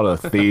get called a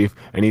thief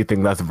and you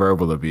think that's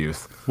verbal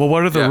abuse. Well,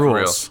 what are the Yeah, for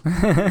rules?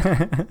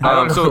 I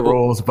don't know so- the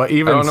rules, but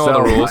even I don't know so,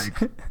 all the rules.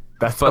 like,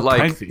 that's But, a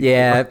like, pussy.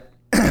 Yeah.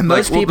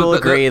 Most well, people the-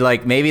 agree,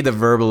 like, maybe the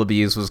verbal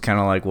abuse was kind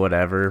of like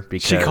whatever.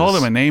 Because, She called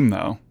him a name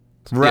though.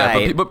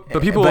 Right. Yeah, but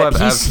people have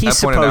he's pointed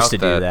supposed out to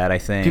do that- that, I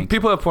think.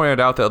 People have pointed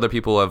out that other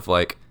people have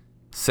like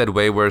said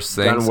way worse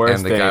things, worse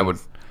and the guy would,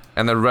 things.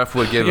 and the ref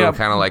would give Yeah. him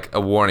kind of like a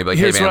warning, like,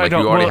 "Hey Here's man, what I like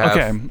don't. you already Well,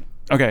 have."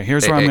 okay.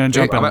 Here's where Hey, I'm going to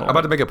jump in. I'm a little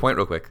about to bit. make a point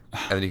real quick,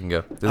 and then you can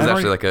go. This is I've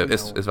actually already- like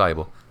it's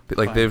valuable. But,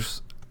 like Fine.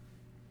 there's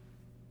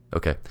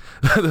okay,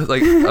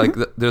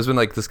 there's been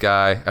like this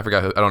guy, I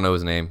forgot who, I don't know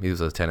his name. He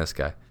was a tennis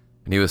guy,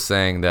 and he was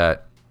saying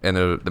that in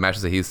the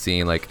matches that he's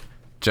seen, like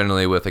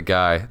generally with a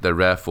guy, the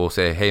ref will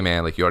say, "Hey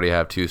man, like you already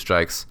have 2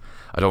 strikes.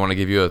 I don't want to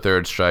give you a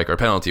 3rd strike or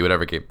penalty,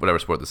 whatever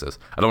sport this is.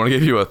 I don't want to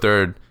give you a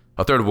third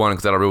one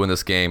because that'll ruin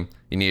this game.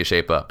 You need to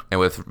shape up." And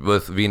with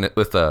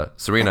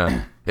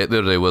Serena, it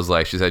literally was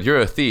like she said, "You're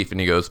a thief," and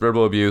he goes,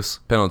 "Verbal abuse,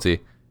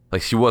 penalty."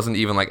 Like she wasn't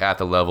even like at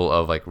the level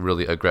of like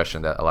really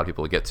aggression that a lot of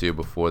people get to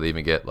before they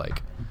even get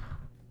like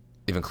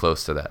even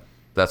close to that.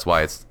 That's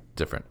why it's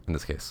different in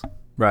this case.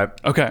 Right.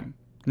 Okay.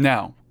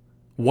 Now,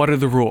 what are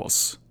the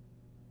rules?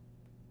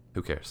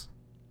 Who cares?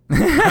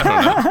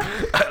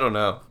 I don't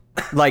know.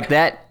 Like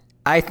that,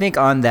 I think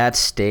on that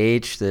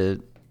stage,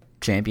 the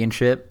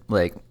championship,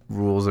 like,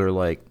 rules are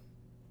like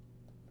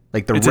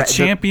the It's a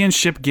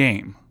championship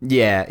game.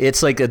 yeah,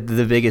 it's like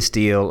the biggest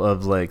deal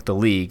of like the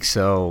league,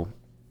 so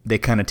they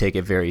kind of take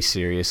it very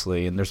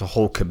seriously, and there's a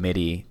whole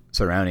committee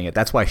surrounding it.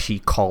 That's why she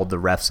called the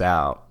refs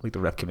out, like the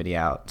ref committee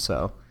out.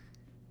 So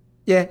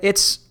yeah,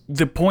 it's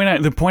The point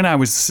I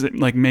was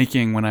like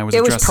making when I was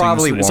It was addressing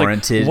probably this, it's like,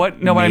 warranted,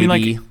 what? No, but I mean,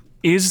 maybe. like,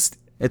 is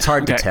it's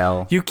hard to okay,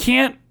 tell. You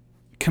can't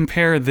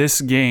compare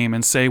this game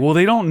and say, well,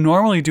 they don't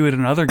normally do it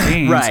in other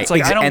games. Right, It's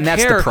like I don't and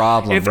that's the care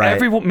problem, if right?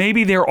 everyone,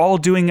 maybe they're all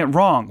doing it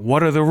wrong.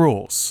 What are the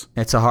rules?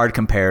 It's a hard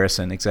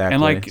comparison, exactly.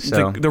 And like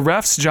so. the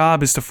ref's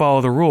job is to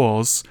follow the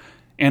rules,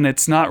 and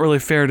it's not really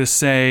fair to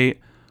say,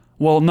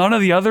 well, none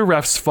of the other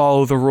refs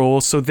follow the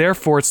rules, so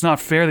therefore it's not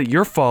fair that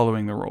you're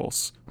following the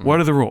rules.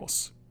 What are the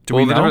rules? Do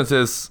Well, we the know? difference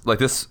is like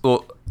this.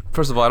 Well,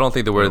 first of all, I don't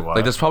think the word what?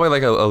 like there's probably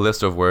like a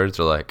list of words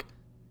or like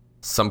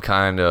some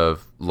kind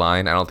of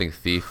line. I don't think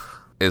thief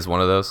is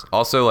one of those.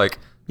 Also, like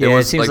yeah,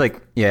 it seems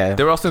like yeah.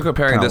 they were also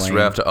comparing kinda this lame.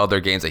 ref to other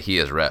games that he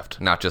has refed,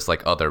 not just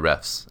like other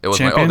refs. It was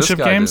like, oh, this Championship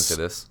guy games? didn't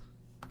say this.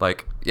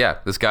 Like, yeah,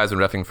 this guy's been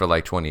refing for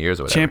like 20 years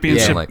or whatever.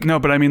 Championship? And, like, No,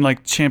 but I mean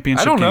like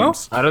championship I don't know.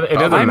 games. It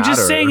doesn't I'm matter.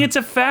 just saying it's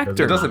a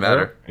factor. It doesn't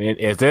matter.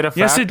 Is it a factor?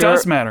 Yes, it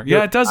does matter.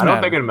 Yeah, it does I don't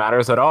matter. think it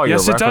matters at all.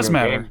 Yes, You're it does reffing a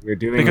matter game. You're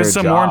doing because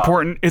your it's a more job.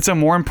 important. It's a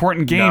more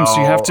important game, so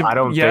you have to. No, I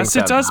don't yes,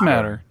 think it that does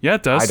matter. matters. Yeah,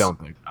 it does.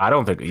 I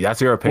don't think that's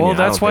your opinion. Well, I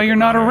that's don't why think you're it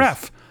not a matters.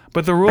 ref.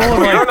 But the rule of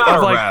like, You're not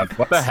of a like ref.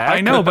 What the heck? I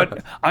know,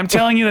 but I'm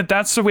telling you that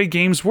that's the way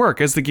games work.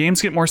 As the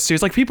games get more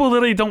serious, like people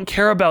literally don't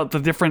care about the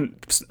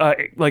different, what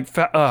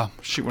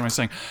am I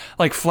saying?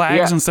 Like flags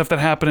Yeah. and stuff that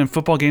happen in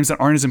football games that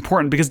aren't as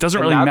important because it doesn't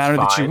And really that's matter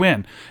that you fine.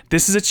 win.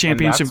 This is a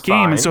championship that's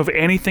game, and fine. so if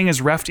anything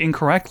is reffed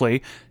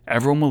incorrectly,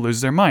 everyone will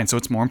lose their mind. So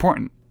it's more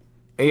important.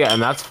 Yeah, and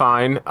that's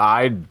fine.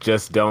 I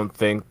just don't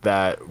think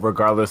that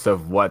regardless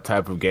of what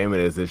type of game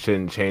it is, it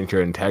shouldn't change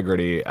your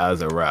integrity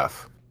as a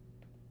ref.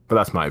 But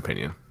that's my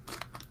opinion.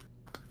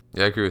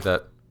 Yeah, I agree with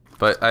that.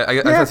 But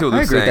I can see what I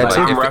Luke's agree with saying. that Like,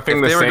 too. I'm if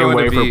reffing the they were same going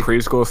way to be, for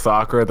preschool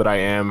soccer that I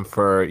am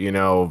for,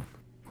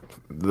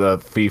 the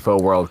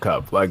FIFA World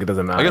Cup. Like, it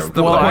doesn't matter. I guess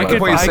the Well, point- I the could,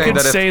 point is I saying could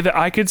that if- say that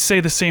I could say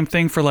the same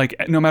thing for like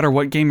no matter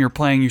what game you're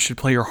playing, you should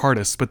play your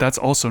hardest. But that's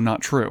also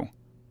not true.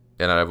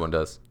 Yeah, not everyone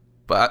does.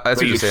 But I see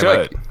what you you're saying.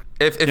 Like, should.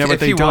 if Yeah, but if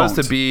they he was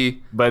don't. to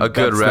be But a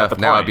good that's not ref, the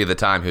now would point. be the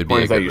time he would The be a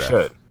point is that good you ref.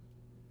 should.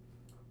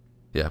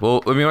 Yeah,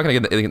 well, I mean, we're not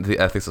going to get into the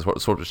ethics of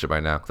sportsmanship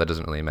right now because that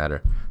doesn't really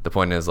matter. The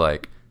point is,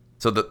 like,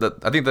 so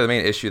I think the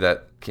main issue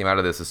that came out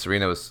of this is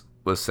Serena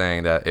was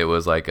saying that it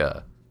was like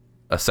a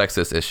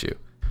sexist issue,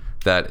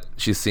 that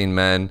she's seen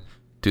men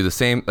do the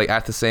same, like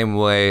act the same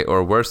way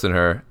or worse than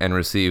her and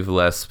receive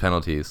less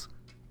penalties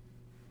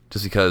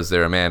just because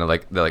they're a man. And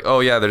like they're like,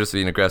 oh yeah, they're just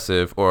being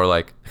aggressive, or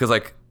like because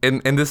like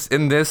in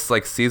this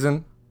like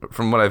season,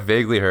 from what I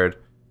vaguely heard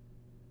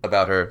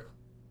about her,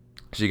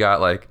 she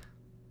got like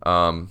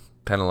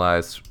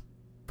penalized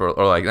for,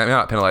 or like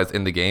not penalized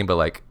in the game, but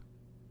like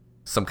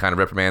some kind of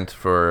reprimand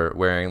for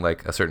wearing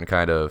like a certain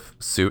kind of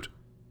suit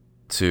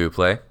to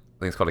play. I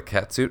think it's called a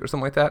cat suit or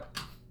something like that.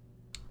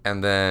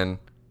 And then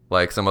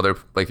like some other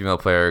like female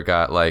player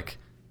got like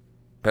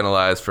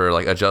penalized for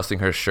like adjusting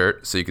her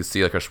shirt so you could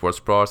see like her sports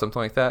bra or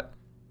something like that.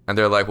 And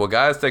they're like, well,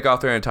 guys take off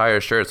their entire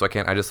shirt, so I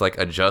can't I just like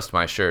adjust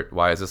my shirt?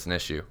 Why is this an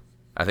issue?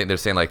 I think they're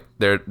saying like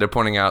they're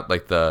pointing out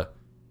like the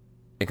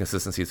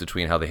inconsistencies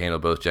between how they handle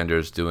both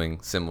genders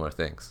doing similar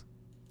things.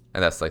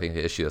 And that's, I think,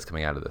 the issue that's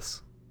coming out of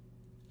this.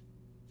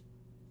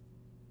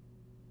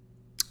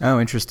 Oh,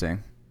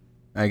 interesting.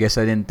 I guess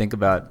I didn't think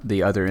about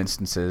the other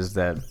instances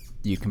that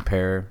you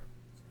compare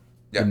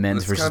the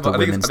men's it's versus kind the of-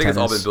 women's I think it's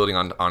all tennis. been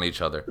building on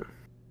each other.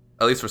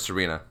 At least for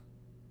Serena.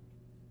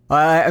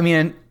 I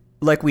mean,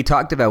 like we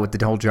talked about with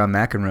the whole John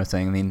McEnroe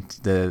thing, I mean,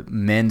 the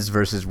men's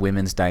versus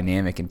women's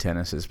dynamic in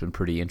tennis has been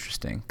pretty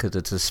interesting because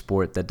it's a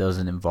sport that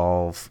doesn't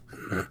involve.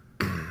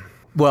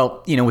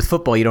 Well, with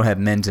football, you don't have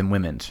men's and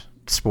women's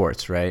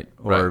sports, right?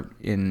 Or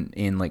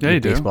in like Yeah, you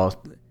do. baseball.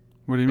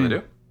 What do you They mean?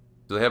 do?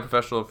 Do they have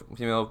professional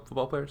female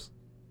football players?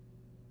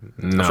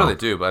 No. I'm sure they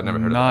do, but I've never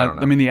heard of it. I Not. don't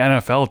know. I mean, the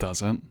NFL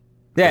doesn't.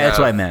 Yeah, that's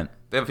Yeah. what I meant.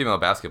 They have female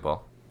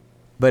basketball.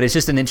 But it's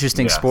just an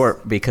interesting Yes.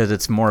 sport because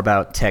it's more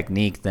about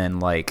technique than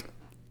like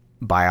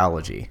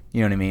biology.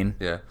 You know what I mean?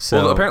 Yeah. So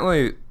Well,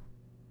 apparently,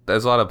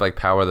 there's a lot of like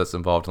power that's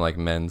involved in like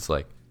men's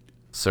like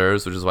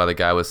serves, which is why the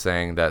guy was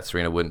saying that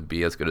Serena wouldn't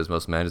be as good as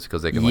most men, just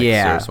because they can like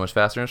Yeah. serve so much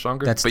faster and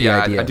stronger. That's but the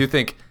yeah, idea. I do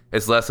think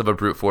it's less of a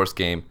brute force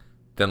game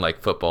than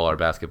like football or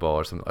basketball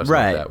or something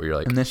right, like that, where you're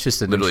like and that's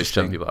just an literally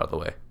interesting. shoving people out of the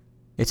way.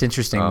 It's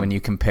interesting when you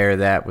compare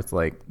that with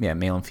like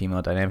male and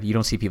female dynamic. You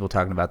don't see people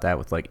talking about that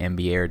with like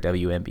NBA or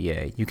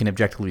WNBA. You can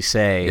objectively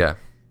say Yeah.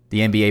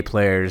 the NBA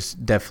players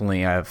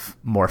definitely have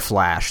more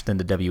flash than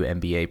the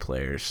WNBA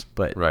players,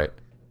 but Right.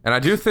 And I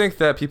do think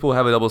that people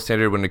have a double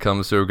standard when it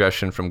comes to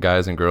aggression from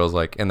guys and girls,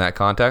 like in that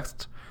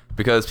context,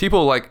 because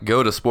people like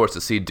go to sports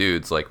to see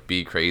dudes like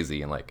be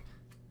crazy and like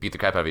beat the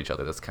crap out of each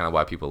other. That's kind of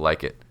why people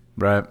like it.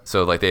 right.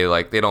 So like they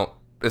don't.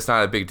 It's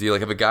not a big deal.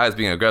 Like if a guy's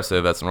being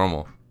aggressive, that's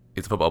normal.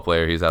 He's a football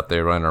player. He's out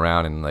there running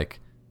around and like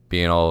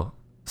being all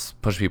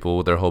pushing people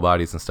with their whole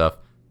bodies and stuff.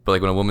 But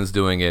like when a woman's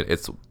doing it,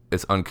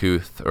 it's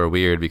uncouth or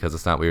weird because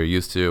it's not what you're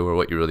used to or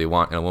what you really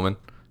want in a woman,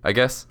 I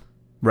guess.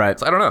 Right.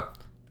 So I don't know.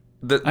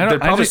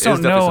 I just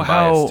don't know some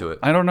bias to how. it.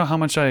 I don't know how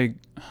much I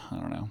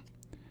don't know.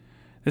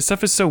 This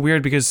stuff is so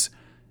weird because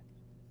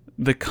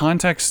the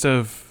context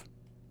of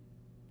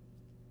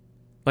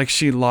like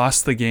she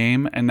lost the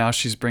game and now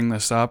she's bringing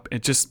this up.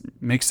 It just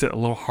makes it a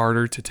little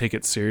harder to take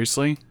it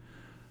seriously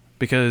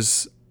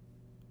because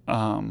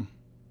I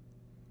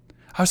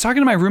was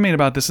talking to my roommate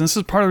about this, and this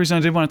is part of the reason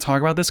I did want to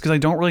talk about this because I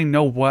don't really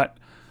know what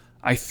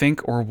I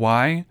think or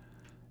why.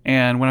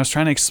 And when I was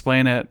trying to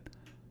explain it,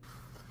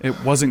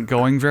 it wasn't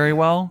going very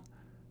well.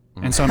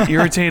 And so I'm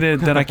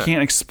irritated that I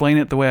can't explain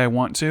it the way I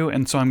want to,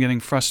 and so I'm getting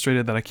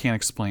frustrated that I can't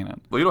explain it.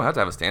 Well, you don't have to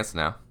have a stance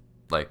now.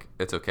 Like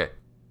it's okay.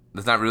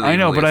 It's not really. I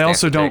know, really but a I stance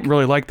also to don't take.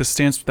 really like the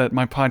stance that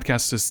my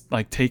podcast is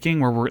like taking,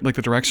 where we're like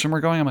the direction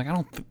we're going. I'm like, I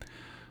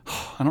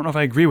don't know if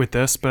I agree with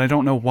this, but I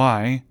don't know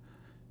why,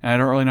 and I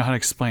don't really know how to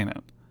explain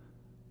it.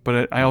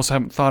 But I also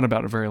haven't thought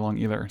about it very long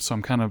either, so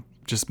I'm kind of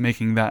just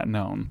making that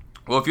known.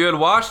 Well, if you had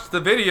watched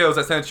the videos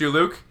I sent you,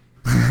 Luke,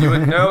 you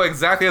would know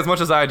exactly as much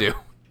as I do.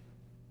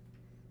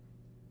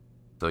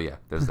 So yeah,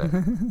 there's that. I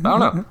don't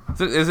know.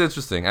 It's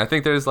interesting. I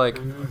think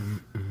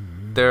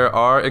there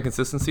are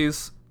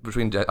inconsistencies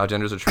between how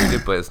genders are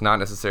treated, but it's not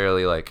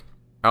necessarily like.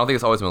 I don't think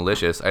it's always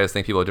malicious. I just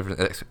think people have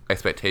different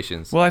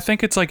expectations. Well, I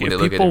think it's like When if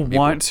they look at people people.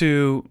 want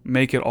to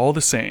make it all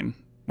the same,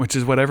 which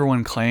is what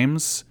everyone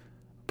claims,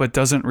 but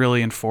doesn't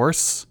really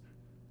enforce,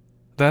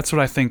 that's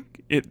what I think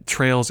it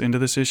trails into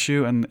this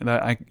issue, and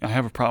that I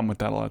have a problem with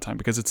that a lot of time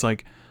because it's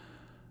like,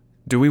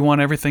 do we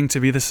want everything to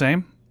be the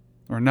same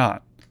or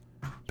not?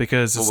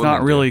 Because it's What not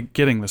women really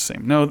getting the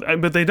same. No,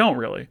 but they don't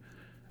really.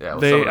 Yeah,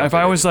 well, some of them If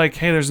I do. was like,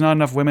 hey, there's not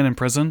enough women in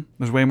prison,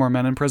 there's way more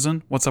men in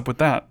prison, what's up with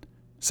that?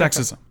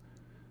 Sexism.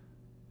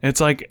 It's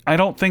like, I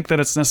don't think that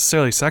it's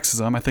necessarily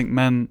sexism. I think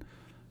men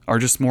are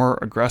just more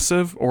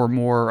aggressive or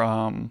more,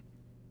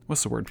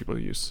 what's the word people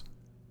use?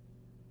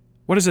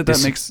 What is it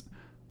that makes...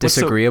 what's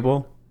the-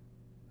 Disagreeable.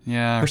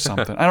 yeah, or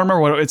something. I don't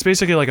remember what it's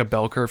basically like a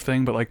bell curve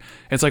thing, but like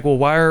it's like, well,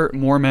 why are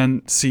more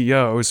men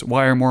CEOs?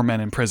 Why are more men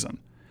in prison?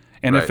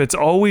 And if Right. it's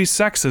always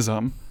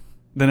sexism,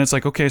 then it's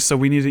like, okay, so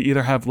we need to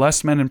either have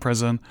less men in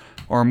prison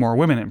or more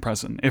women in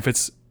prison if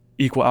it's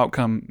equal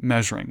outcome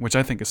measuring, which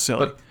I think is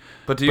silly.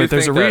 But do you But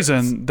there's a think that's-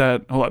 reason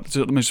that hold up,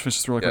 so let me just finish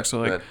this really Yeah, quick. So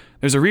go like ahead.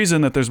 there's a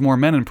reason that there's more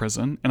men in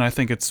prison, and I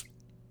think it's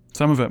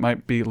some of it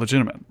might be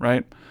legitimate,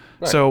 right?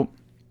 So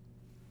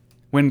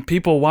when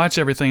people watch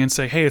everything and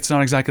say, hey, it's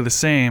not exactly the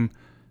same,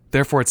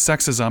 therefore it's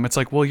sexism, it's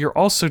like, well, you're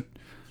also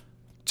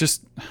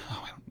just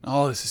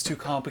oh, this is too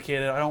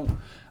complicated.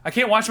 I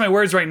can't watch my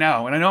words right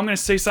now, and I know I'm going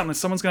to say something that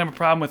someone's going to have a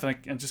problem with, and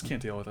I just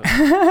can't deal with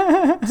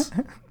it.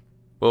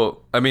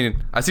 Well, I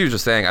mean, I see what you're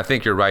saying. I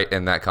think you're right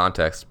in that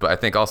context, but I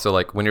think also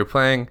like when you're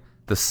playing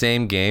the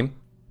same game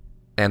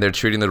and they're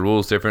treating the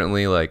rules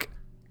differently, like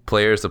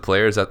players to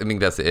players, I think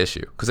that's the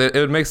issue. Because it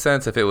would make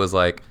sense if it was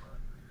like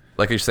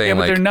you're saying, Yeah, but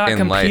like they're not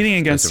in life, competing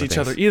there's against different each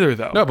things. other either,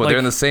 though. No, but Like, they're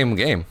in the same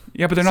game.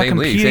 Yeah, but they're not Same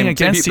league, competing same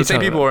against the each same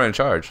other. people are in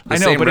charge. The I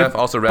know, same but ref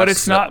also refs but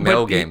it's not.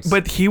 male But, games.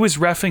 but he was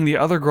reffing the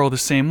other girl the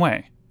same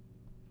way.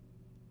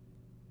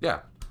 Yeah,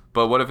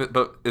 but what if it?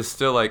 But it's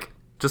still like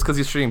just because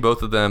he's treating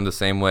both of them the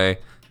same way,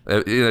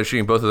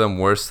 treating both of them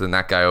worse than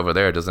that guy over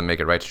there doesn't make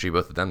it right to treat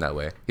both of them that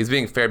way. He's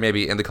being fair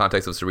maybe in the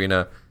context of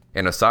Serena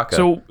and Osaka.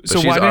 So but why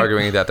she's didn't-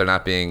 arguing that they're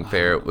not being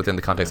fair within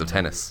the context of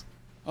tennis.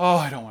 Oh,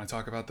 I don't want to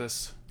talk about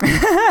this.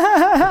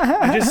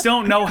 I just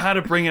don't know how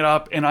to bring it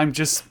up, and I'm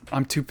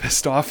too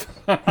pissed off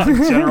in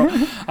general.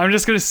 I'm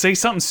just going to say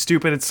something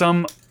stupid, and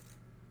some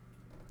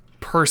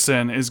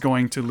person is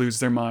going to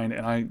lose their mind,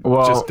 and I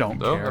Well, just don't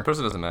No, care. that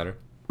person doesn't matter.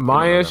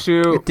 My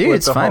issue, Dude, with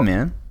it's the fine, whole-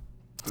 man.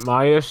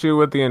 My issue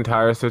with the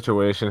entire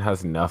situation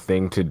has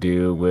nothing to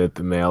do with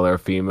male or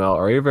female,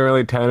 or even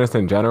really tennis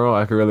in general.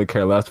 I could really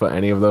care less about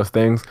any of those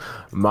things.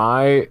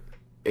 My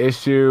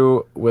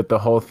issue with the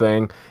whole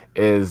thing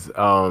is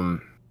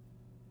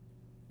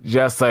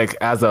just like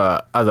as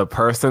a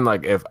person,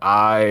 like if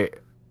I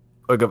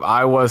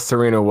was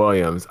Serena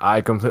Williams,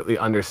 I completely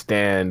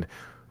understand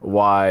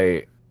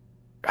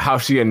how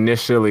she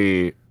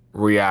initially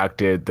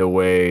reacted the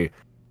way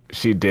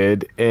she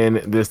did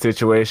in this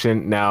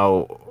situation.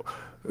 Now,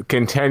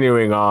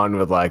 continuing on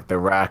with like the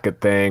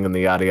racket thing and the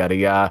yada yada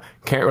yada,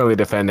 can't really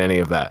defend any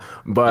of that.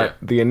 But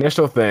the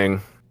initial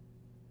thing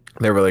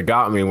that really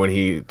got me when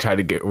he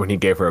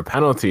gave her a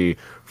penalty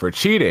for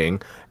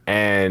cheating,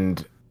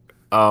 and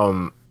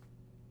I'm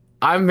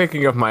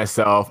thinking of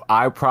myself,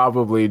 I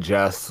probably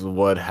just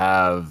would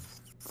have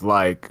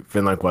like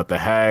been like, what the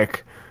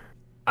heck?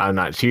 I'm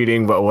not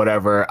cheating, but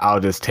whatever, I'll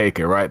just take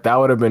it, right? That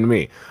would have been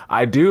me.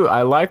 I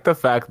like the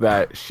fact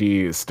that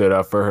she stood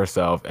up for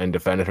herself and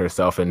defended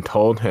herself and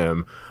told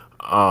him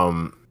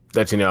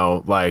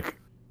that, like,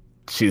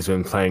 she's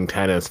been playing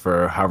tennis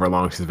for however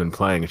long she's been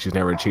playing, and she's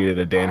never cheated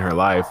a day in her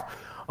life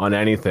on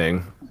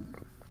anything.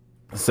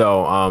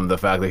 So the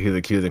fact that he's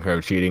accusing her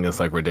of cheating is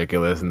like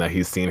ridiculous, and that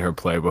he's seen her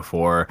play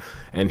before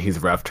and he's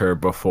reffed her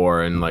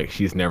before, and like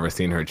she's never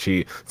seen her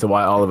cheat. So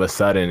why all of a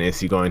sudden is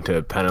he going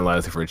to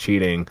penalize her for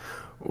cheating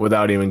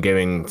without even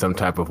giving some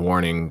type of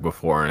warning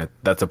before? And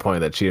that's a point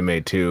that she had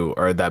made too,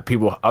 or that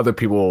other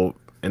people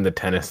in the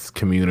tennis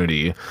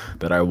community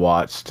that I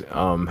watched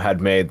had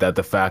made, that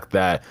the fact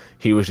that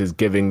he was just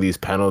giving these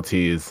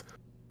penalties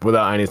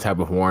without any type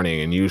of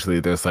warning. And usually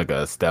there's like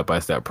a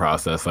step-by-step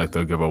process, like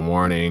they'll give a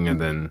warning and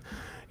then,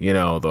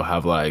 they'll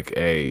have like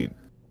a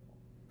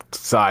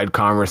side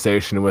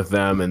conversation with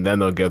them and then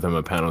they'll give them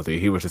a penalty.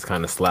 He was just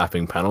kind of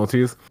slapping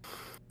penalties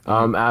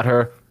at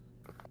her.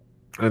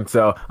 And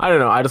so, I don't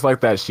know, I just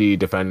like that she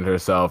defended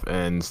herself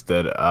and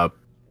stood up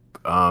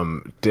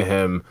to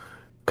him.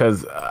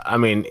 Because, I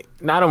mean,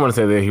 I don't want to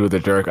say that he was a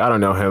jerk. I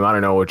don't know him. I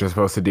don't know what you're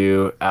supposed to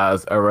do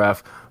as a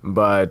ref.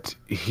 But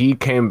he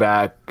came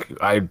back.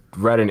 I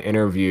read an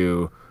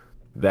interview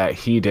that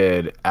he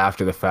did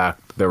after the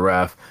fact, the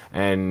ref,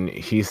 and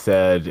he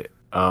said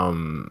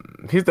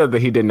that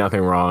he did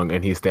nothing wrong,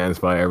 and he stands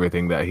by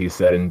everything that he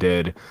said and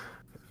did,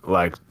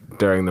 like,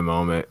 during the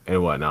moment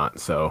and whatnot.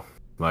 So,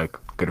 like,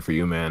 good for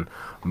you, man.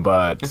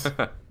 But,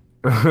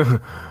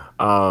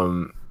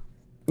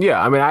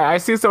 yeah, I mean, I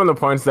see some of the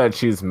points that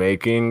she's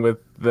making with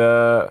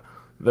the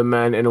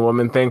men and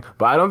woman thing,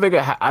 but I don't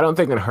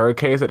think in her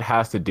case it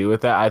has to do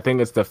with that. I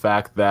think it's the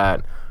fact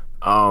that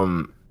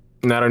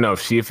and I don't know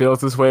if she feels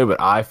this way, but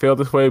I feel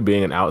this way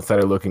being an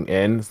outsider looking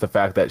in. It's the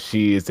fact that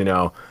she's,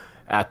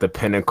 at the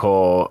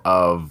pinnacle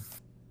of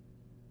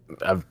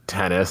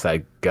tennis,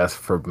 I guess,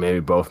 for maybe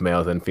both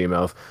males and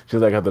females.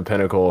 She's like at the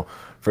pinnacle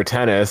for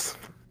tennis.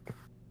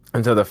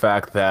 And so the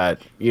fact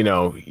that,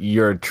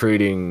 you're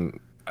treating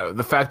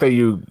the fact that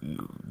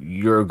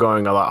you're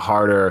going a lot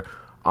harder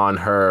on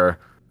her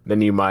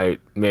than you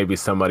might maybe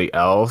somebody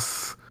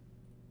else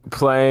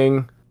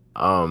playing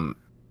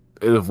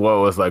is what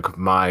was like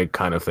my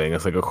kind of thing.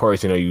 It's like, of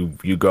course,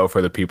 you go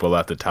for the people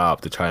at the top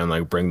to try and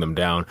like bring them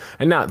down,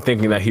 and not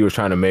thinking that he was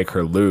trying to make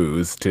her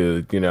lose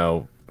to,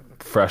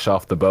 fresh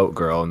off the boat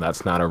girl, and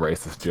that's not a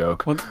racist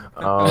joke.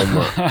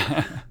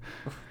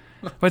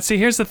 But see,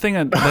 here's the thing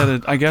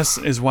that I guess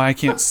is why I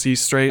can't see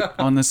straight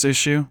on this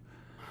issue.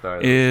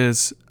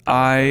 Is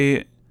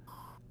I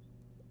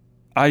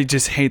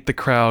just hate the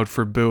crowd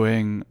for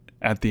booing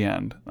at the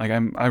end. Like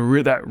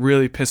that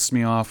really pissed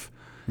me off.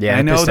 Yeah,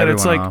 I know that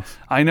it's like off.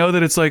 I know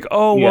that it's like,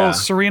 oh Yeah. well,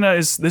 Serena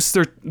is this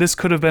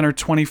could have been her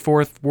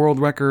 24th world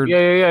record.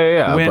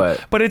 Yeah. Win.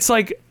 But it's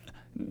like,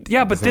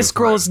 yeah, but this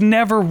girl has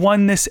never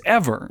won this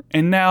ever,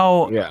 and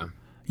now Yeah.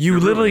 you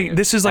literally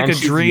this is like And a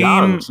she's dream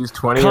young. She's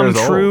 20 come years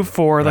old. true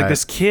for like Right.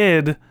 this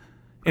kid.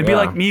 It'd be Yeah.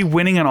 like me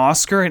winning an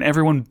Oscar and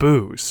everyone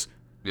boos.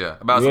 Yeah,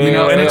 about Yeah, something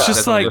else. and that it's has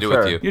just nothing like- to do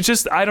with Sure. you. It's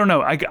just I don't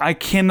know. I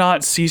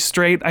cannot see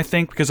straight. I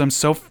think because I'm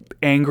so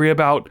angry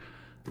about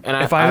And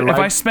if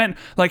I spent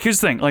like here's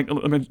the thing. Like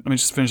let me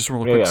just finish this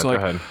real quick. Yeah, So go like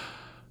ahead.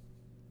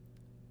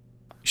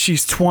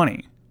 she's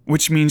 20,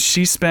 which means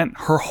she spent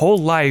her whole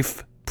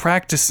life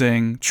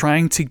practicing,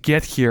 trying to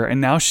get here, and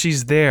now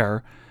she's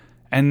there,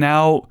 and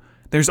now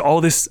there's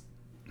all this.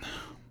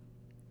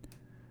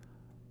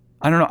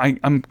 I don't know.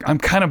 I'm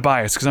kind of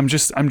biased because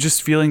I'm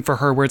just feeling for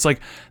her where it's like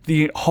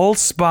the whole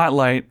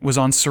spotlight was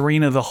on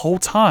Serena the whole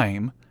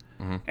time,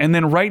 and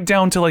then right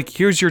down to like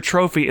here's your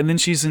trophy, and then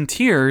she's in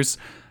tears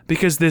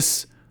because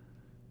this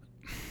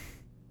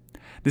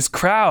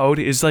crowd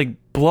is like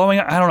blowing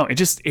up. I don't know.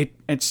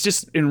 It's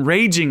just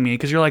enraging me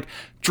because you're like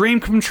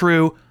dream come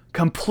true,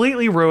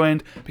 completely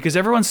ruined because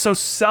everyone's so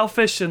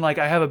selfish, and like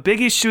I have a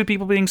big issue with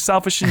people being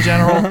selfish in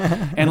general,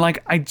 and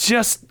like I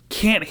just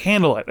can't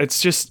handle it. It's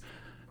just.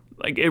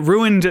 Like it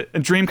ruined a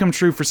dream come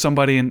true for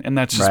somebody, and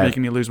that's just Right.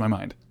 making me lose my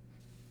mind.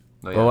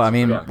 No, yeah, Well, I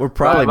mean, Yeah. we're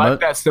probably But I like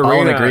that all in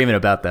Serena- agreement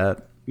about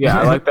that. Yeah,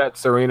 I like that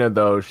Serena,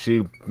 though,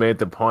 she made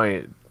the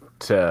point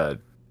to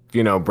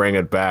bring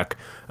it back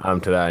to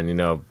that,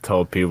 and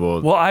told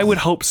people Well, I would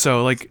hope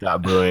so. Like,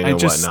 stop booing I and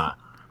just- whatnot.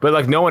 But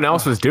like no one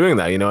else was doing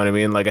that, you know what I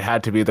mean? Like it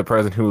had to be the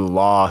person who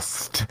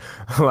lost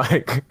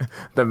like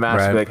the match.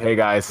 Right. Like, hey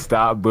guys,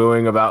 stop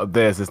booing about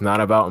this. It's not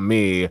about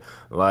me.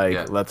 Like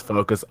Yeah. let's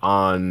focus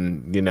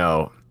on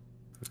yada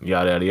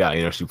yada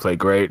yada. She played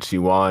great. She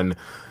won.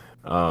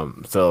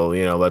 So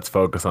let's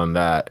focus on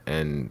that,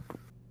 and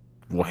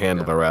we'll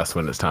handle the rest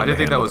when it's time. I did to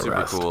think that handle was the super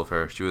rest. cool of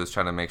her. She was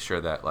trying to make sure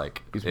that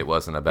like it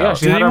wasn't about. Yeah,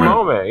 she Did had her anyone-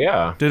 moment.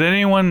 Yeah. Did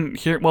anyone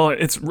hear? Well,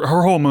 it's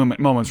her whole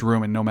moment's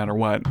ruined no matter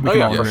what. We Oh, can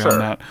yeah, all for agree sure. on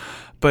that.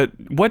 But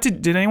what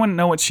did anyone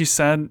know what she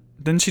said?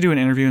 Didn't she do an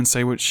interview and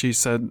say what she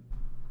said?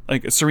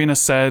 Like Serena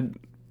said.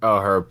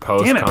 Oh, her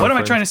post. Damn it! What am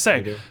I trying to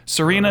say?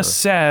 Serena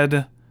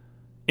said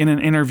in an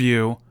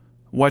interview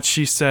what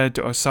she said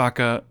to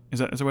Osaka. Is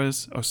that what it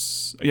is?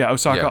 Osaka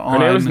Yeah. on.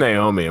 Her name is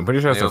Naomi. I'm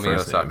pretty sure that's Naomi her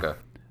first Osaka. name.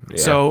 Yeah.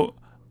 So,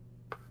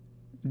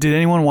 did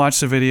anyone watch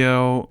the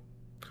video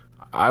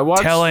I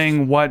watched.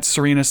 telling what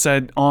Serena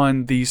said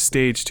on the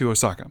stage to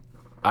Osaka?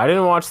 I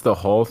didn't watch the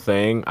whole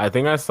thing. I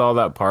think I saw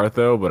that part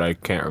though, but I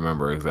can't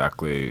remember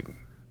exactly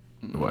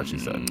what she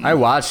said. I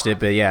watched it,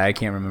 but yeah, I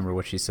can't remember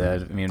what she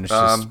said. I mean, it's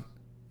just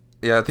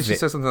Yeah, I think she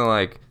said something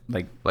like,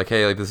 like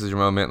hey, like this is your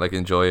moment, like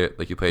enjoy it,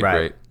 like you played Right.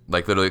 great,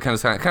 like literally kind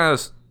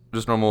of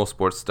just normal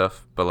sports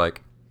stuff, but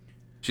like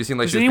she seemed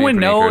like Does she was being anyone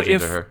pretty know encouraging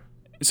if to her.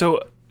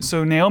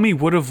 so Naomi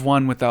would have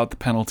won without the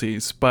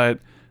penalties, but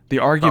the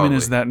argument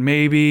is Probably. that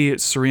maybe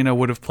Serena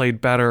would have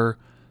played better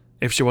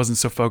if she wasn't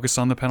so focused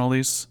on the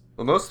penalties.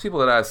 Well, most people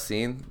that I've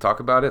seen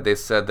talk about it, they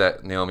said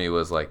that Naomi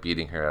was like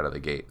beating her out of the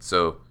gate,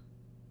 so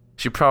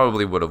she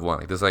probably would have won.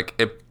 Like there's like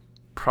it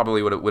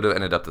probably would have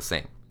ended up the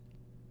same.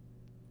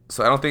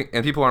 So I don't think,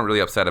 and people aren't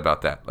really upset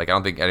about that. Like I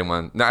don't think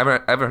anyone. No, I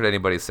haven't heard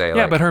anybody say.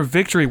 Yeah, like, but her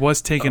victory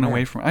was taken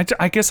away from her.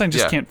 I guess I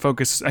just Yeah. can't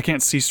focus. I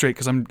can't see straight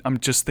because I'm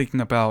just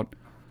thinking about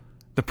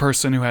the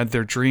person who had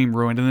their dream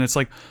ruined, and then it's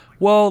like,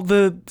 well,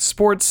 the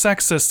sports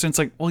sexist, and it's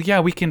like, well,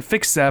 yeah, we can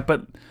fix that,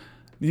 but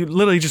you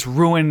literally just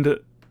ruined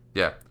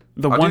yeah,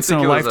 the I do once in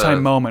think a it was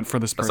lifetime moment for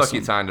this a person.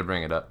 sucky time to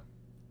bring it up.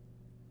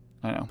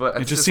 I know, But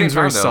at it just the same seems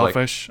very time, though,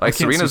 selfish. I Like can't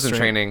see Serena's in straight.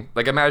 training.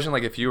 Like imagine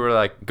like if you were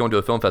like going to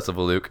a film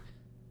festival, Luke,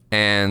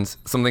 and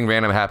something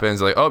random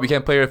happens, like oh you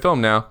can't play your film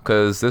now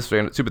because this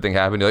random stupid thing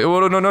happened. You're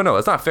like oh no,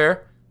 it's not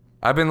fair.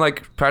 I've been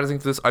like practicing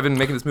for this. I've been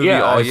making this movie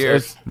all it's- year.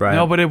 it's- right.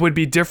 No, but it would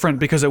be different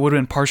because it would have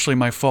been partially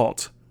my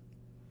fault.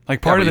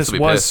 Like part but of you'd this still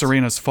be was pissed.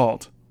 Serena's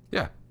fault.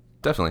 Yeah,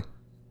 definitely.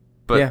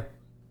 But yeah.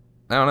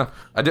 I don't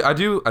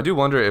know. I do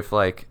wonder if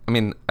like I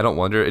mean I don't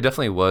wonder. It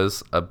definitely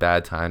was a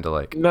bad time to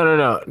like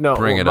No.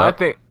 Bring it my up.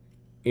 Thing,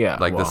 yeah.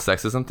 like well, the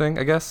sexism thing.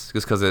 I guess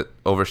just because it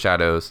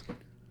overshadows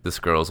this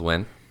girl's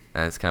win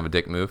and it's kind of a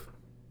dick move.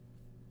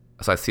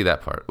 So I see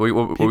that part. What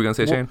were we gonna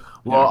say, Shane?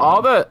 Well,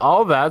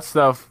 all that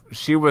stuff.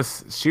 She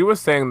was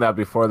saying that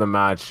before the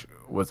match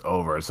was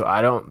over. So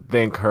I don't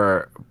think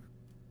her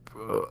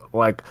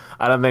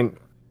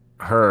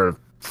her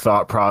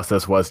thought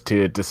process was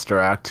to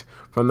distract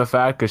from the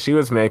fact because she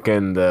was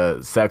making the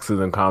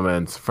sexism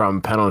comments from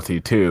penalty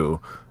two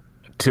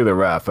to the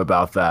ref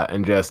about that,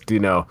 and just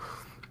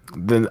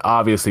then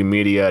obviously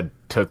media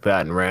took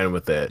that and ran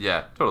with it.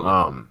 Yeah, totally.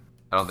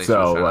 I don't think she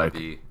was So trying like to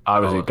be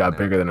obviously it relevant got there.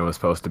 bigger than it was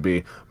supposed to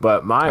be.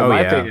 But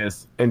my yeah. thing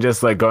is, and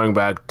just like going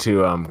back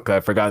to 'cause I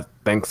forgot.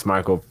 Thanks,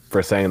 Michael,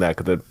 for saying that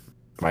because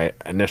my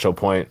initial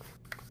point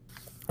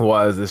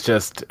was it's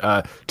just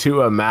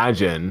to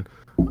imagine.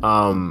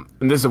 And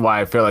this is why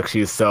I feel like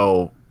she's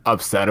so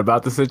upset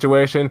about the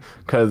situation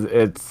because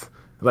it's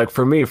like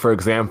for me, for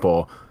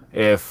example,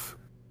 if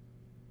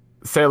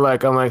say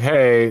like I'm like,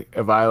 hey,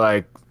 if I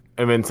like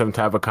am in some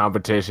type of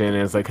competition and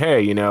it's like,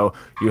 hey,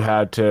 you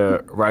had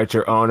to write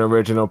your own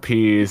original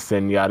piece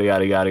and yada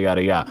yada yada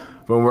yada yada.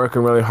 Been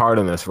working really hard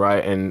on this,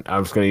 right? And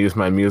I'm just gonna use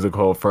my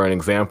musical for an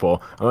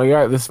example. I'm like, all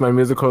right, this is my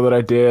musical that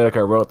I did. Like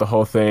I wrote the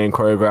whole thing,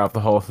 choreographed the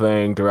whole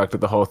thing,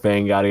 directed the whole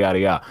thing, yada yada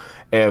yada.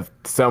 If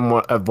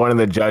one of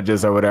the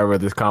judges or whatever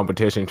this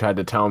competition tried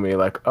to tell me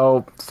like,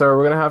 oh, sir,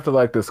 we're gonna have to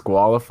like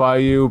disqualify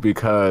you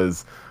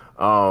because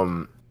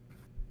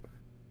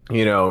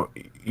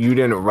you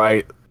didn't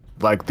write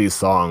like these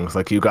songs,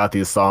 like you got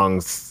these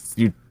songs,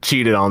 you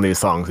cheated on these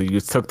songs, you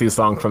took these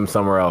songs from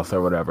somewhere else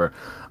or whatever.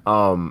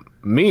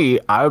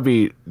 I would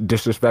be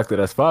disrespected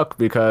as fuck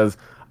because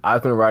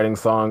I've been writing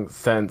songs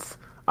since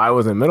I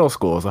was in middle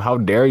school. So how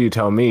dare you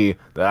tell me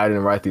that I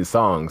didn't write these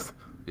songs?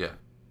 Yeah.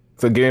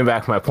 So getting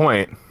back my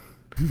point,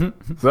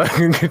 so I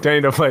can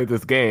continue to play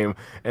this game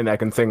and I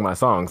can sing my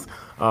songs.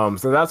 So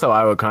that's how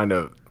I would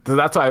so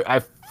that's why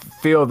I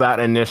feel that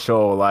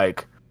initial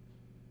like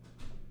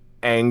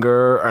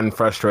anger and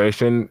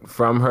frustration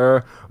from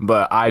her.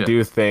 But I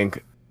do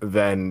think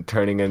then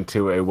turning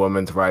into a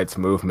women's rights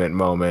movement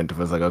moment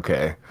was like,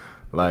 okay,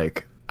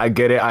 like I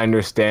get it. I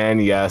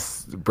understand.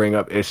 Yes. Bring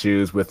up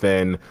issues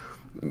within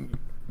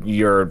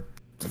your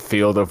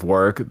field of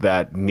work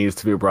that needs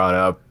to be brought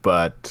up.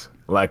 But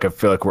like, I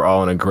feel like we're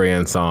all in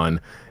agreement on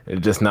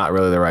it's just not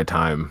really the right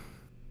time.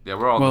 Yeah,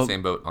 we're all in Well, the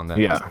same boat on that.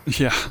 Yeah.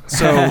 Yeah.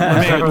 So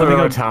let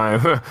me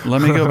Time.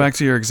 let me go back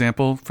to your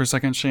example for a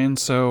second, Shane.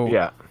 So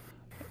Yeah.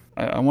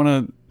 I want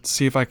to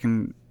see if I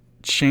can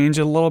change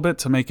it a little bit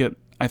to make it,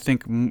 I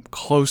think,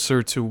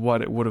 closer to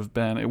what it would have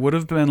been. It would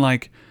have been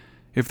like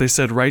if they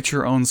said, write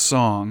your own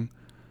song,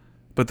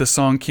 but the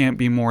song can't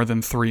be more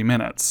than 3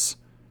 minutes.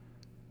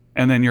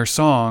 And then your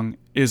song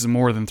is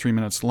more than 3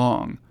 minutes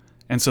long.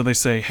 And so they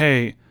say,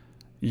 hey,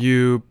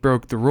 you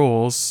broke the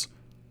rules,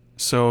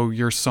 so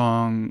your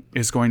song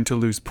is going to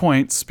lose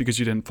points because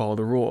you didn't follow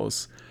the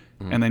rules.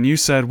 And then you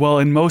said, well,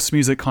 in most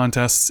music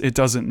contests, it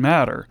doesn't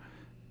matter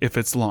if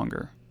it's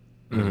longer.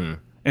 Mm-hmm.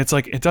 It's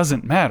like, it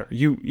doesn't matter.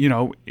 You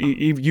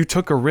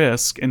took a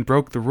risk and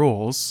broke the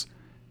rules,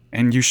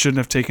 and you shouldn't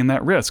have taken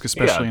that risk,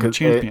 especially in a 'cause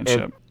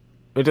championship.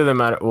 It doesn't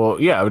matter. Well,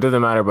 yeah, it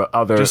doesn't matter about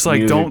other. Just like,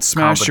 music don't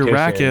smash your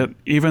competition. racket,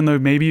 even though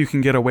maybe you can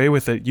get away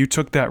with it. You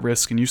took that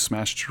risk and you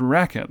smashed your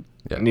racket.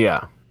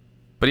 Yeah.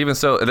 But even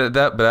so,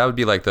 that would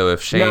be like, though,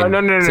 if Shane,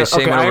 No. say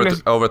Shane Okay, I went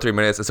understand. over 3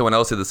 minutes and someone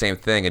else did the same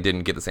thing and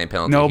didn't get the same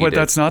penalty. No, he but did.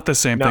 that's not the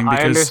same No, thing I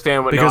because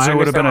understand what- no, because I it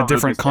would have been a understand what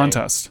different Luke is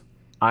saying. contest.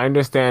 I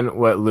understand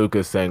what Luke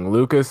is saying.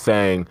 Luke is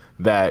saying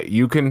that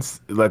you can,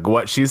 like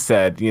what she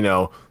said,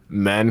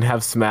 men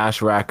have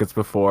smashed rackets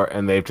before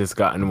and they've just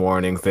gotten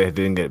warnings. They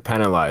didn't get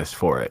penalized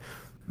for it.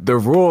 The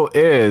rule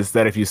is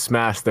that if you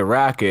smash the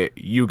racket,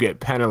 you get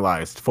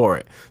penalized for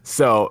it.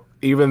 So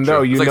even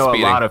though It's like a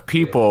speeding. lot of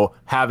people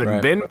haven't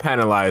Right. been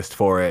penalized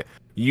for it,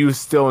 you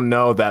still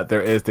know that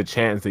there is the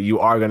chance that you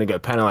are going to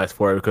get penalized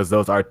for it because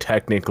those are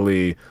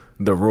technically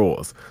the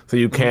rules. So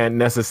you can't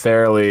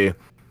necessarily...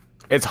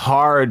 It's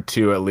hard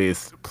to at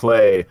least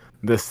play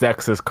the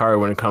sexist card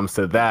when it comes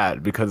to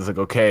that because it's like,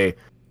 okay,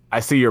 I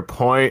see your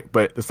point,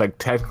 but it's like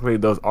technically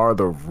those are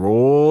the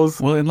rules.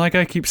 Well, and like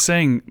I keep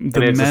saying,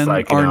 the it's just men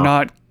like, are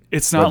not.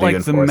 It's not whether you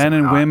like the enforce men it or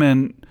and not.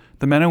 women.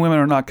 The men and women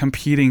are not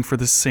competing for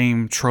the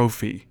same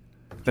trophy.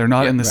 They're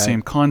not in the right.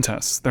 same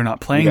contest. They're not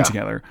playing Yeah.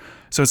 together.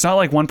 So it's not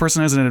like one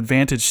person has an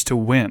advantage to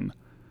win.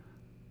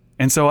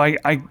 And so I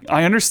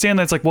understand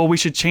that it's like, well, we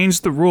should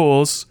change the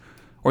rules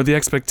or the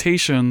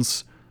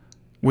expectations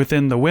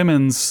within the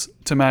women's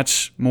to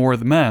match more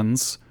the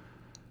men's,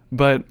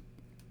 but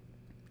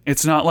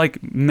it's not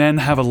like men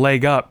have a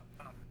leg up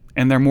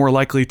and they're more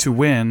likely to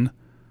win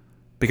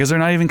because they're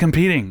not even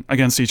competing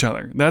against each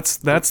other. That's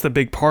the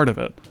big part of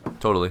it.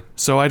 Totally.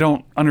 So I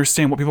don't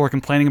understand what people are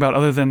complaining about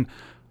other than,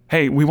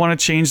 hey, we want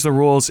to change the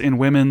rules in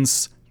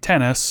women's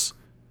tennis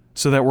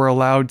so that we're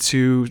allowed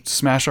to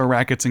smash our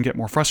rackets and get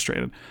more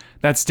frustrated.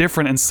 That's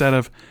different instead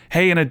of,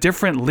 hey, in a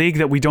different league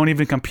that we don't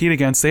even compete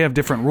against, they have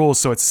different rules,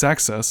 so it's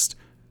sexist.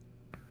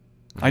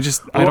 I don't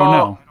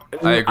know.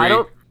 I agree.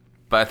 don't-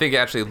 But I think it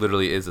actually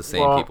literally is the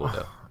same Well, people,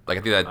 though. Like,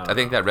 I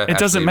think that ref It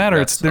doesn't actually matter.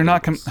 refs It's they're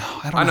not. others.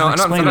 I don't I know. know. How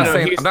to explain I'm not that.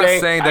 saying. I'm not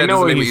saying that I know doesn't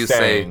what mean what he's you say.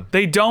 saying.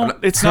 They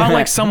don't. It's not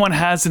like someone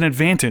has an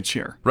advantage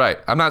here. Right.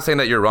 I'm not saying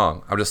that you're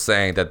wrong. I'm just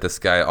saying that this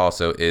guy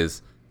also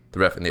is the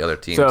ref in the other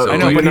team. So- I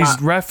know, Do but you he's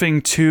not-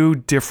 reffing two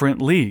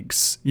different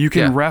leagues. You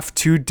can Yeah. ref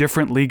two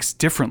different leagues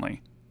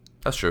differently.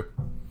 That's true.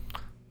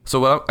 So,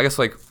 well, I guess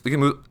like we can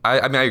move.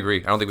 I mean, I agree.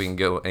 I don't think we can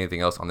go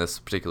anything else on this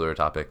particular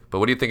topic. But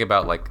what do you think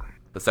about like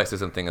the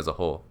sexism thing as a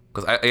whole?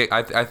 Because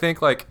I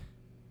think like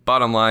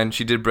bottom line,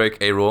 she did break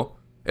a rule.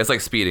 It's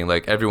like speeding.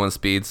 Like everyone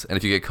speeds, and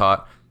if you get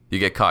caught, you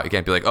get caught. You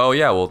can't be like, oh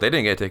yeah, well they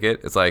didn't get a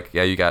ticket. It's like,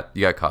 yeah, you got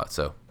caught.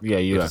 So Yeah,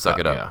 you have got to suck caught,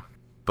 it up. yeah.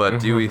 But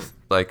do we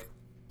like?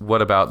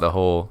 What about the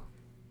whole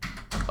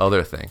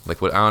other thing?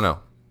 Like what? I don't know.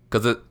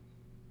 Because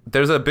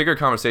there's a bigger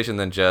conversation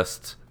than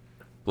just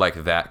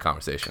like that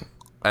conversation.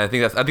 And I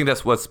think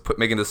that's what's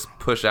making this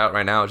push out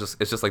right now. It's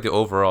just like the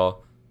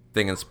overall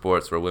thing in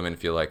sports where women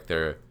feel like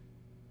they're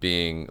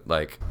being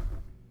like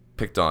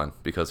picked on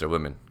because they're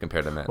women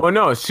compared to men. Well,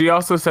 no, she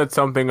also said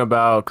something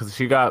about because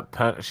she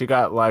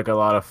got like a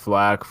lot of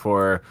flack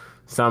for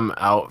some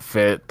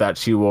outfit that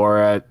she wore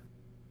at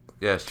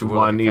Yeah, she wore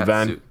one like a cat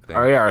event, suit thing.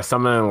 or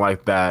something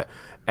like that.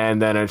 And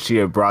then she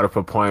had brought up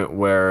a point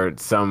where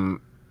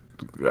some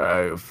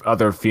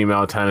other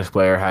female tennis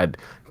player had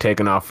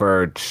taken off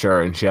her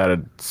shirt and she had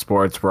a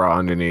sports bra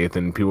underneath,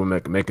 and people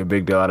make a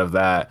big deal out of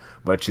that.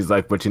 But she's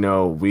like, but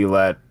we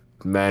let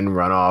men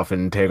run off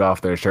and take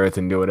off their shirts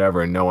and do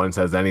whatever, and no one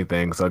says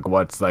anything. So like,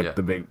 what's like Yeah.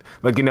 the big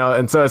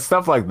and so it's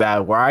stuff like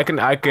that where I can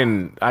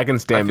stand I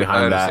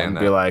behind that understand and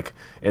that. be like,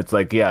 it's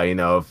like, yeah,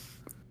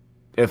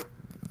 if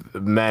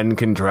men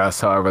can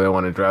dress however they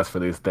want to dress for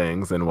these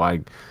things, and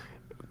why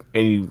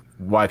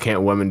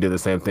can't women do the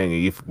same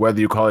thing? Whether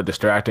you call it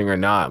distracting or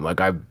not, like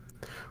I'm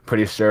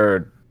pretty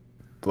sure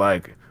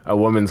like a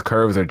woman's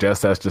curves are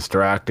just as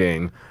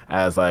distracting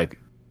as like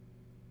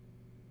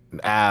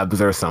abs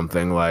or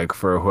something, like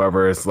for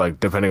whoever is like,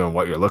 depending on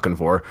what you're looking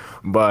for.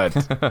 But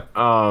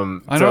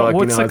I don't.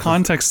 What's the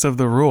context of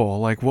the rule?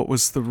 Like, what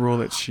was the rule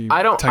that she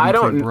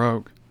technically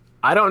broke?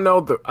 I don't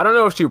know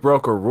if she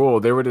broke a rule.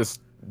 There were just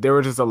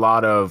a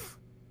lot of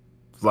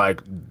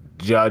like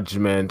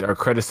judgment or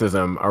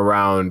criticism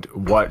around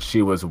what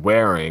she was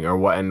wearing or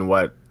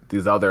what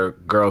these other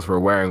girls were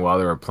wearing while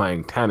they were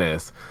playing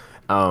tennis.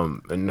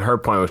 And her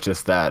point was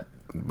just that,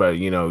 but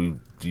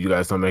you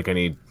guys don't make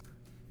any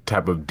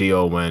type of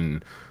deal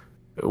when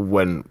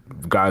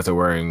guys are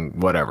wearing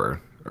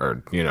whatever,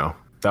 or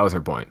that was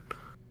her point.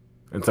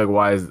 It's like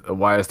why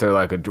is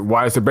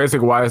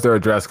there a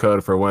dress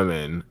code for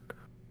women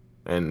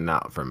and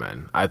not for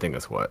men? I think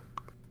it's what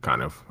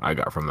kind of I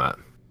got from that.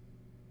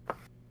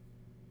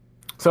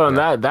 So in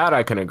that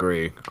I can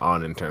agree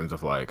on in terms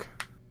of like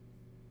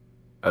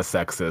a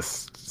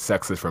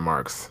sexist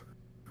remarks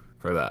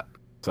for that.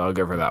 So I'll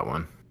give her that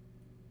one.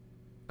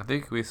 I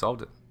think we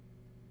solved it.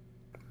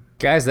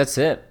 Guys, that's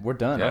it. We're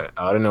done. Yeah,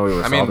 I didn't know we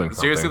were solving something.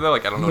 Seriously though,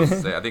 like I don't know what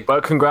to say. I think.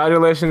 But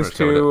congratulations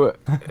to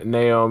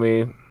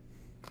Naomi.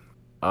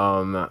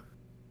 I'm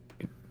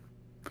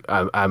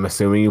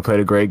assuming you played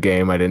a great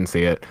game. I didn't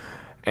see it,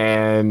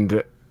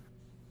 and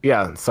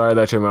yeah, sorry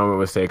that your moment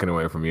was taken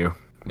away from you.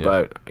 Yeah.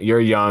 But you're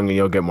young and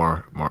you'll get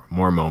more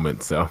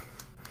moments. So,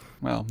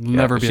 well,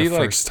 never be the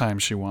first time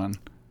she won.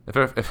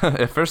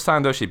 If first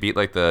time though, she beat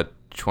like the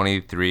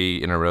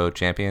 23 in a row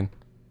champion.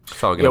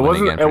 It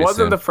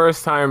wasn't the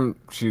first time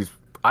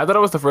I thought it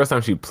was the first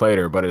time she played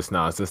her, but it's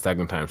not. It's the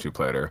second time she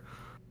played her.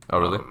 Oh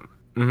really?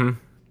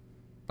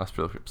 That's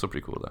still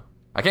pretty cool though.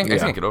 I can't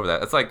get over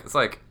that. It's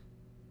like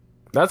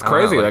that's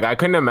crazy. Like I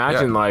couldn't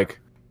imagine like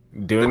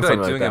doing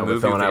something like that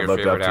with someone I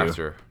looked up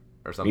to.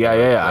 Or something.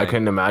 Yeah. I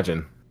couldn't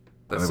imagine.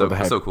 That's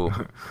so cool.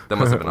 That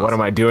must have been awesome. What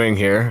am I doing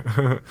here?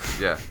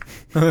 Yeah.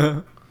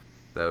 That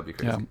would be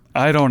crazy. Yeah,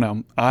 I don't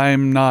know.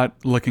 I'm not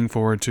looking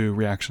forward to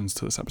reactions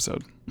to this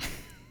episode.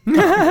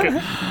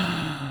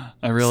 I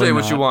really say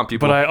what you want,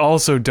 people. But I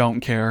also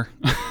don't care.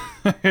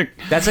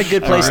 That's a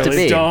good place to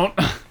be. Don't.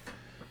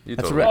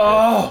 That's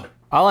right.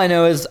 All I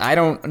know is I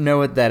don't know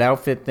what that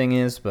outfit thing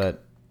is,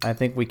 but I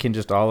think we can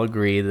just all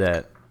agree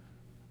that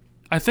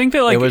I think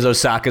that like it was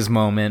Osaka's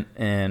moment,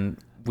 and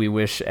we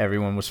wish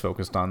everyone was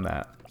focused on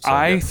that. So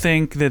I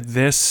think that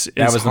this is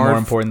that was the more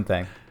important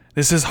thing.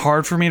 This is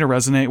hard for me to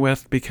resonate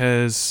with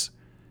because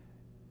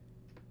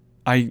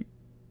I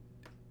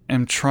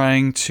am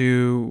trying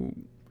to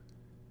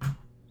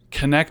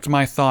connect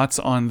my thoughts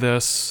on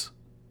this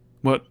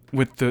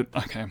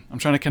I'm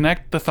trying to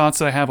connect the thoughts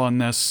that I have on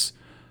this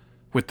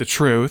with the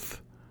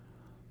truth,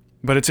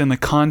 but it's in the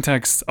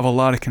context of a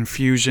lot of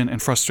confusion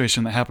and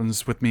frustration that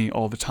happens with me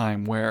all the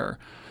time, where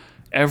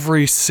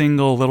every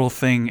single little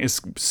thing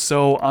is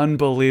so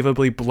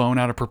unbelievably blown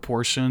out of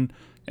proportion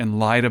and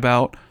lied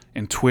about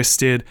and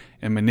twisted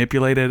and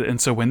manipulated. And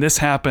so when this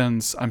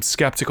happens, I'm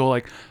skeptical,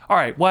 like, all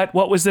right,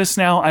 what was this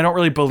now? I don't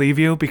really believe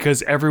you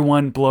because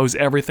everyone blows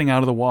everything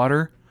out of the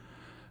water.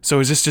 So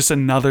is this just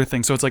another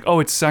thing? So it's like, oh,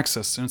 it's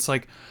sexist. And it's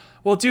like,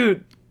 well,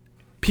 dude,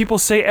 people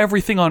say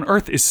everything on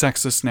Earth is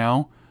sexist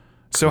now.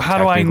 So how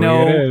do I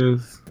know?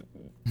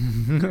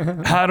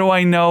 How do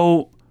I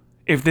know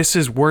if this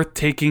is worth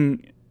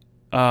taking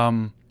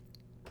a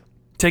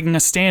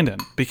stand in?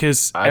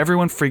 Because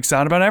everyone freaks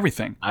out about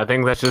everything. I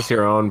think that's just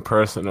your own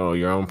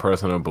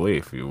personal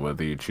belief,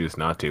 whether you choose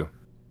not to.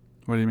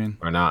 What do you mean?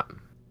 Or not.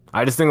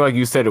 I just think, like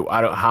you said,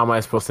 how am I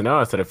supposed to know?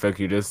 I said, I think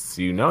you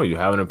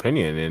have an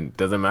opinion, and it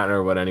doesn't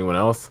matter what anyone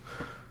else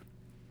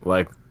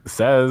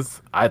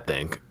says. I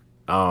think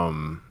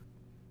about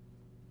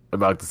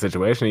the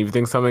situation. If you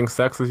think something's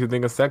sexist, you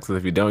think it's sexist.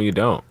 If you don't, you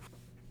don't.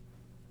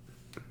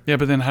 Yeah,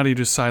 but then how do you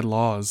decide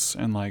laws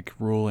and like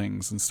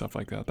rulings and stuff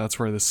like that? That's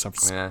where this stuff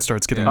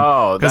starts getting.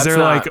 Oh, because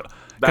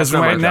because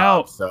right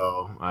now,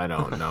 so I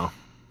don't know.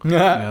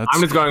 Yeah,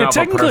 I'm just going off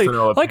of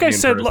personal. Like I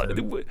said,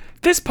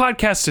 this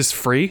podcast is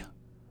free.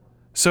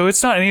 So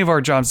it's not any of our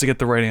jobs to get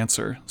the right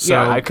answer. So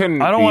yeah, I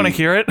don't want to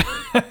hear it.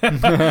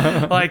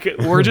 Like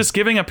we're just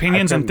giving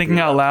opinions and thinking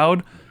out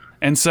loud.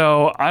 And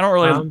so I don't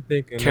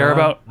really care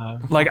about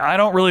I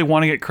don't really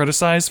want to get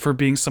criticized for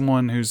being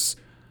someone who's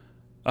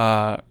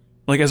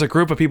as a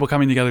group of people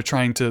coming together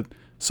trying to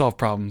solve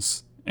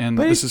problems. And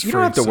but this is you free.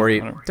 Don't have to worry.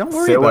 Don't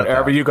worry say about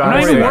whatever that. you got.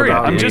 I'm not even worried.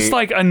 I'm just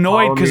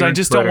annoyed because I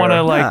just don't want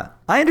to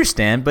I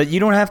understand, but you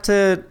don't have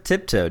to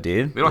tiptoe,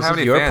 dude. We don't have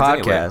any your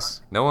fans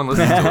podcast. Anyway. No one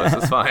listens to us.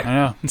 It's fine. I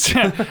know.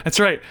 That's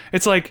right.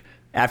 It's like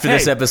after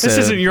this episode, this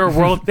isn't your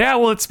world. Yeah,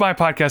 well, it's my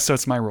podcast, so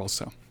it's my rules.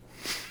 So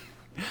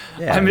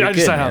yeah, I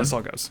decide how this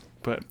all goes.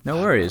 But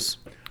no worries.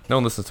 No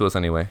one listens to us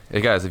anyway.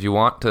 Hey guys, if you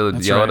want to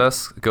yell at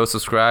us, go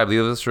subscribe,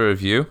 leave us a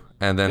review,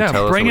 and then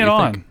tell us what you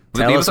think.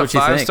 Leave us a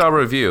 5-star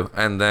review,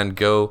 and then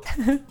go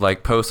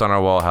post on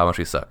our wall how much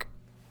we suck.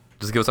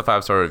 Just give us a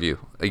 5-star review.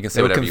 You can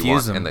say whatever you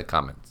want in the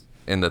comments,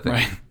 in the thing.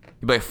 Right.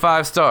 You'd be like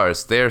 5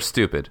 stars. They're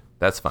stupid.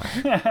 That's fine.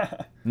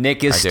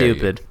 Nick is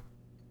stupid.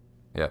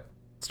 Yeah,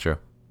 it's true.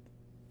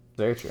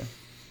 Very true.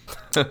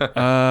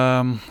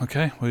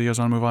 Okay. Well, you guys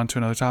want to move on to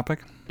another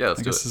topic? Yeah,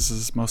 let's do it. I guess this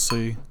is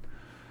mostly.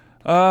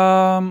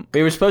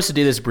 We were supposed to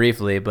do this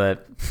briefly,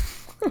 but.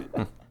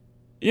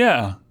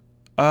 Yeah.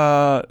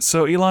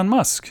 So Elon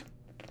Musk.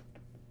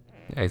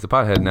 Yeah, he's a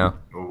pothead now.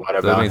 What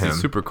about him?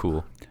 He's super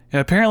cool. Yeah,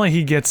 apparently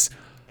he gets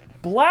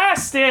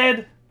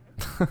blasted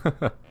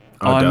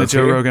on the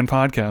Joe Rogan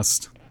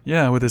podcast.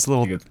 Yeah, with his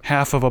little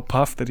half of a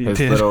puff that he did.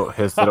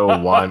 His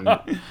little 1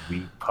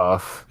 week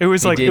puff. He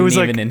didn't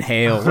even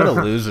inhale. What a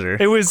loser!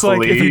 It was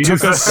like if you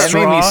took a straw. That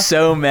made me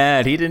so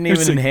mad. He didn't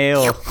even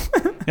inhale.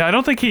 Yeah, I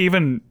don't think he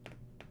even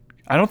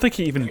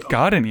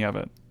got any of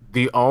it.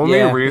 The only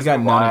Yeah, he got reason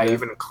none why of I it.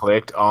 even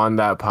clicked on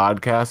that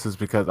podcast is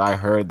because I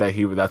heard that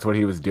that's what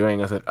he was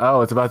doing. I said, "Oh,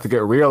 it's about to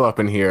get real up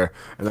in here,"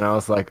 and then I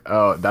was like,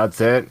 "Oh,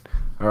 that's it.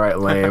 All right,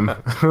 lame."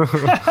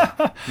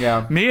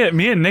 Yeah. Me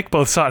and Nick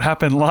both saw it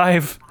happen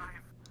live.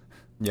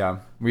 Yeah.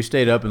 We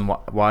stayed up and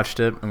watched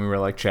it, and we were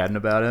like chatting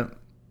about it.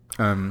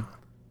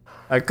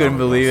 I couldn't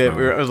believe it.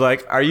 I was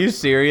like, "Are you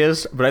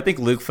serious?" But I think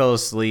Luke fell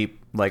asleep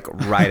like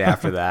right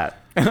after that.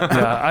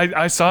 Yeah,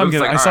 I saw him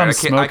Luke's get. like, I saw "All him right,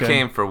 smoking. I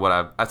came for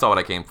what I saw what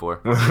I came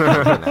for.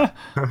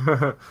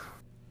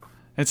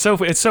 It's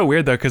so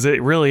weird though, because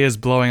it really is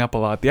blowing up a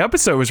lot. The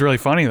episode was really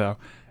funny though.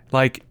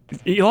 Like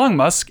Elon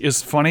Musk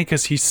is funny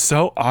because he's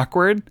so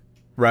awkward.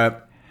 Right.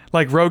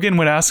 Like Rogan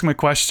would ask him a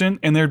question,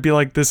 and there'd be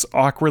like this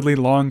awkwardly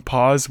long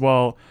pause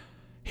while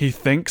he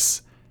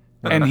thinks,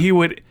 and he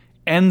would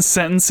end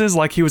sentences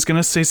like he was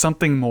gonna say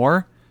something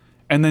more,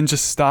 and then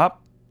just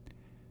stop.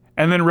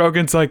 And then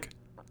Rogan's like,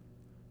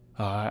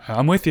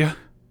 "I'm with you.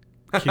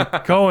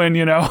 Keep going,"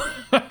 you know.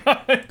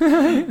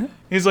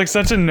 He's like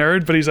such a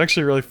nerd, but he's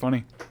actually really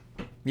funny.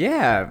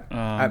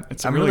 Yeah.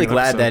 It's a I'm really really good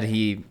glad episode. that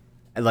he,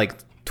 like,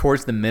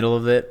 towards the middle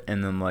of it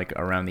and then, like,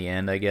 around the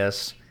end, I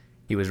guess,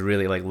 he was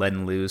really, like,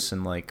 letting loose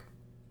and, like,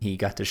 he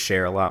got to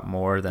share a lot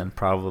more than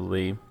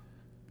probably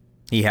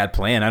he had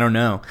planned. I don't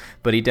know.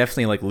 But he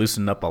definitely, like,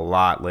 loosened up a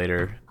lot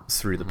later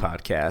through the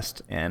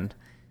podcast. And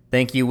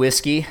thank you,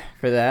 Whiskey,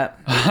 for that.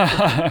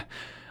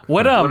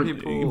 What are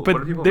people- but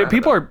what are people there-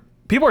 mad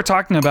people are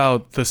talking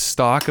about the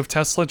stock of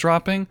Tesla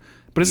dropping,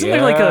 but isn't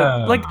there like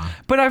Yeah.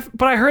 but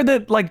I heard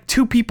that like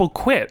 2 people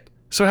quit,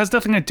 so it has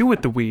nothing to do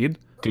with the weed.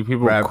 Do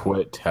people Right.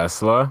 quit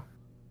Tesla?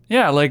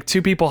 Yeah, like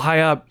 2 people high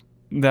up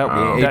that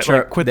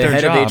like, quit the their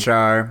head job. of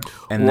HR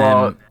and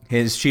Well- then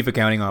his chief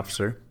accounting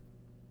officer.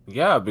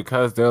 Yeah,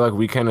 because they're like,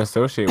 we can't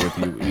associate with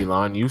you,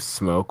 Elon. You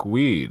smoke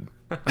weed.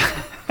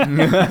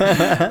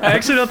 I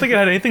actually don't think it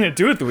had anything to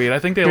do with the weed. I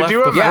think they Could left. you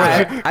before.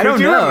 imagine? Yeah, I don't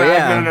could you know,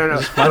 Imagine, yeah. no.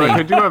 It's funny. Like,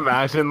 could you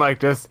imagine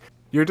like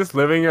you're just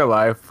living your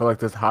life for like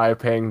this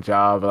high-paying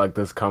job at like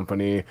this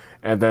company,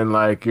 and then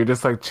like you're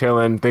just like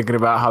chilling, thinking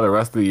about how the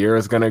rest of the year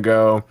is gonna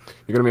go.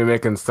 You're gonna be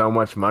making so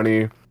much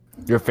money.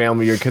 Your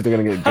family, your kids are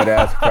gonna get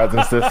good-ass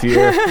presents this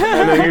year,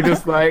 and then you're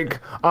just like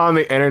on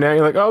the internet.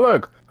 You're like, oh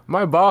look,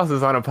 my boss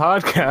is on a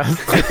podcast.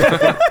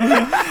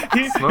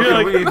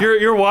 You're like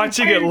you're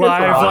watching it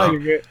live.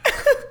 Like,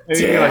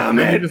 Damn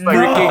it! Just like,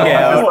 Freaking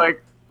out. just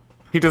like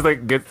he just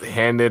like gets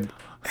handed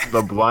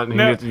the blunt. And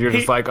No, you're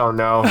just like, oh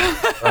no,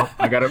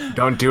 I gotta,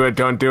 don't do it.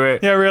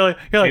 yeah, really.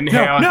 You're like,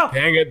 Inhale. no.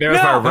 Dang it! There's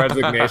No. my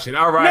resignation.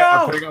 All right, No.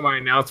 I'm putting out my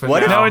announcement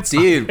What if, now. it's-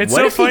 dude? it's what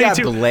so if he funny got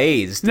too.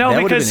 blazed? No,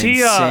 that because been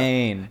he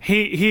insane.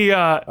 he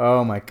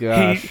Oh my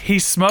gosh. he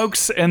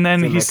smokes and then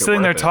Doesn't he's make it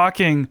sitting there worth it.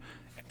 talking,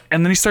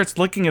 and then he starts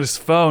looking at his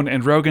phone,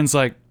 and Rogan's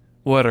like,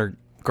 "What, are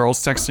girls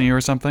texting you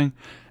or something?"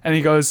 And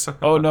he goes,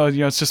 "Oh no,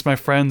 it's just my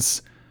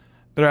friends.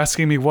 They're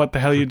asking me what the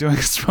hell are you doing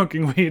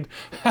smoking weed."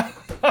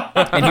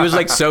 And he was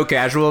like so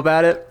casual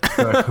about it.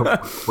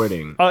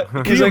 Quitting.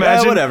 Can He's you like,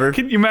 imagine? whatever.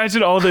 Can you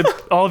imagine all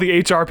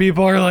the HR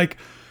people are like,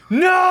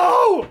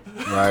 "No!"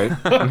 Right.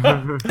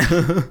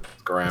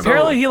 Grandma.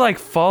 Apparently, he like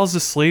falls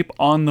asleep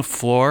on the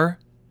floor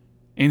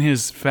in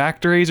his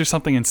factories or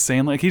something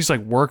insane. Like he just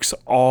like works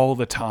all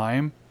the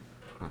time.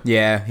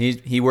 Yeah,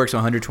 he works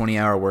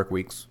 120-hour work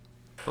weeks.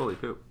 Holy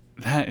poop.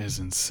 That is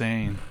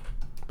insane.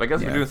 But I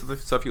guess if Yeah. you're doing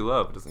stuff you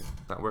love, it doesn't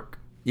not work.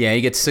 Yeah,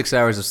 he gets 6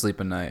 hours of sleep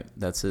a night.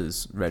 That's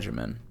his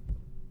regimen.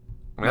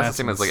 I mean, that's That's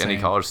the same as like any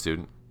insane. college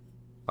student.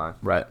 Fine.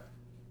 Right.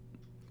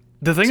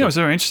 The thing that was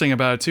so interesting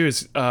about it too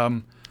is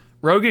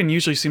Rogan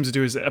usually seems to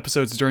do his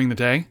episodes during the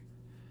day,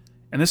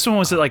 and this one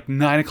was at like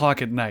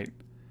 9:00 at night.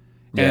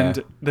 Yeah.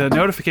 And the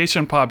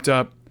notification popped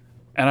up,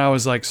 and I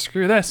was like,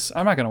 "Screw this!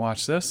 I'm not gonna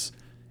watch this."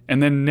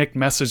 And then Nick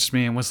messaged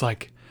me and was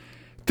like,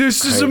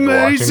 "This is Are you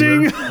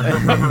watching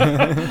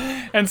amazing!"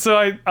 And so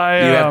I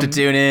You have to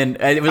tune in.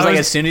 It was I like was-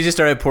 as soon as you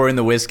started pouring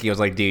the whiskey, I was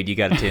like, dude, you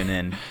got to tune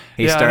in.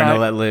 He's Yeah, starting and to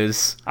I- let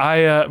loose.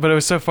 but it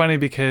was so funny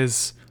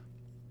because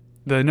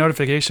the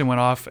notification went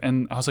off,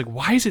 and I was like,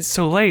 "Why is it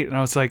so late?" And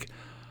I was like,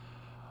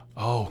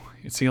 "Oh,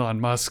 it's Elon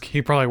Musk.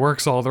 He probably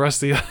works all the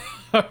rest of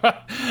the.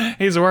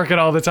 He's working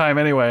all the time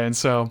anyway, and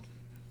so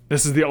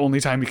this is the only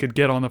time he could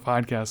get on the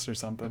podcast or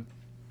something."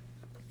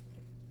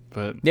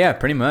 But Yeah,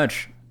 pretty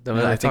much. they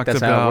I think talked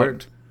that's how it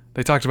worked.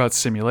 They talked about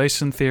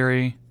simulation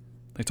theory.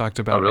 They talked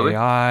about really?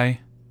 AI.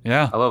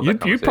 Yeah, I love that you'd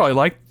conversation. probably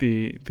like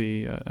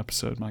the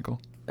episode, Michael.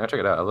 Yeah, check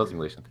it out. I love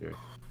simulation theory.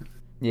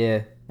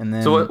 Yeah, and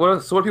then So what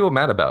are people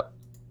mad about?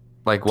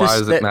 Like, why Just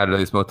does it that- matter that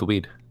they smoke the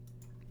weed?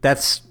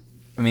 that's,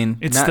 I mean,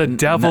 It's not- the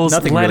devil's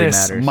nothing really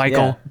lettuce, matters.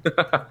 Michael.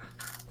 Yeah.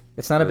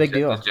 It's not a big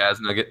deal. The jazz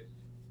nugget.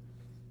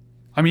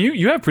 I mean,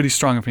 you have pretty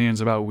strong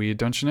opinions about weed,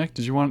 don't you, Nick?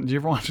 Do you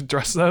ever want to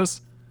address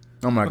those?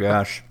 Oh my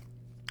gosh.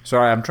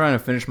 Sorry, I'm trying to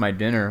finish my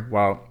dinner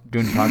while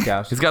doing the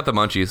podcast. He's got the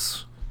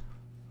munchies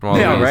from all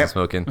Yeah, the weed right. he's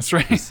smoking. That's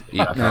right.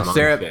 Eat. No,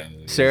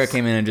 Sarah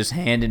came in and just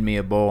handed me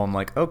a bowl. I'm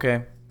like,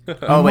 okay.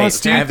 Oh wait,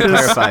 must I have to eat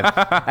this.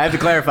 clarify. I have to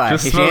clarify.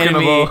 Just She smoking handed a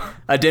me bowl.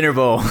 a dinner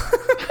bowl.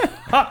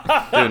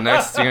 Dude,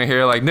 next you're gonna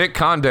hear like Nick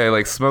Conde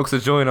like smokes a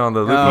joint on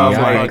the Luke Oh Mouse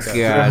my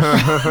podcast.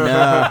 gosh.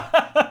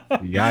 No.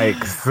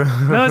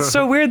 Yikes. No, it's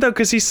so weird though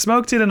because he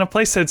smoked it in a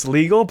place that's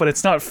legal, but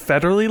it's not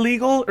federally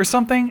legal or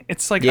something.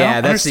 It's like Yeah, I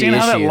don't that's the understand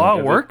how that issue. law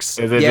works.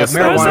 Is it Yeah, just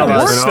How does marijuana that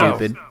law's work, though?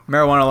 stupid.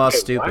 Marijuana law's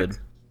stupid.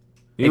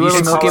 You If live you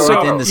in smoke it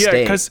Colorado. within the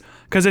state.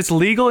 because it's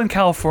legal in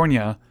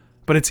California,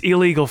 but it's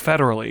illegal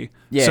federally.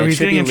 Yeah, so it he's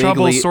should getting be in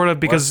trouble legally- sort of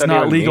because What's it's that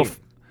not even legal. mean?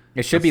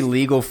 It should be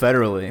legal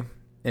federally.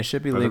 It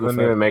should be That legal doesn't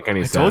even federally. make any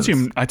I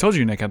sense. told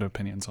you Nick had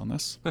opinions on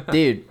this.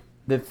 Dude,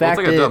 the Well, it's fact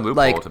like a dumb that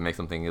loophole to make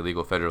something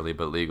illegal federally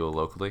but legal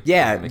locally.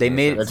 yeah, Doesn't make they any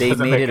made sense. they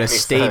doesn't made make it a any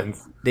state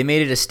sense. they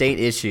made it a state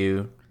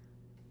issue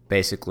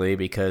basically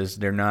because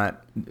they're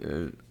not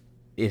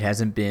it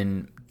hasn't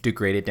been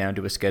degraded down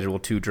to a Schedule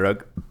 2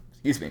 drug.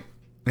 Excuse me.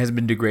 It hasn't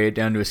been degraded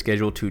down to a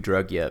Schedule 2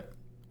 drug yet.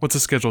 What's a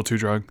Schedule 2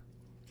 drug?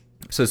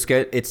 So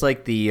it's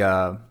like the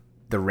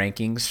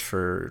rankings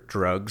for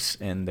drugs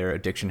and their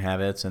addiction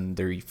habits and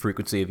their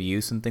frequency of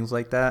use and things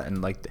like that,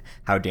 and like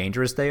how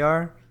dangerous they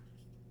are.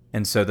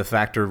 And so the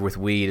factor with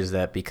weed is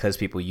that because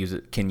people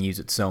can use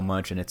it so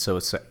much and it's so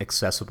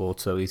accessible,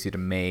 it's so easy to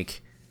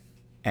make,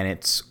 and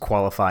it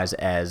qualifies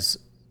as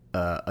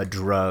a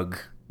drug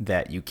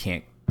that you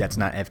can't, that's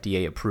not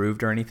FDA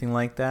approved or anything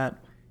like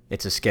that.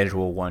 It's a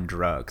Schedule 1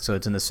 drug, so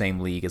it's in the same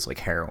league as like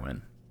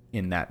heroin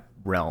in that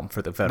realm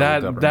for the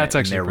federal government. That's in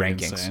actually their pretty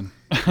rankings. insane.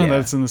 Yeah.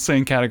 That's in the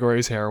same category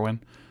as heroin.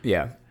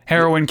 Yeah.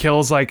 Heroin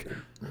kills like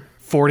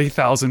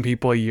 40,000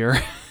 people a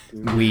year.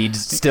 Weed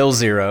still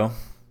zero,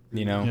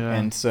 you know, Yeah.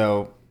 and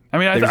so I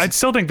mean, There's- I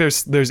still think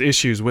there's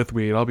issues with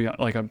weed. I'll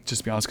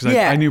just be honest because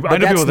Yeah, I know but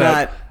people that's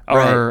that not-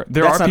 are right.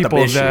 there That's are not the people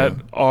issue. that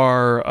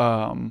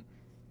are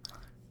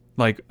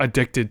like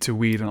addicted to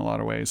weed in a lot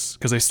of ways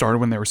because they started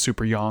when they were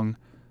super young,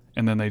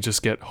 and then they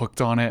just get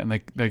hooked on it and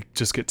they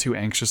just get too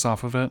anxious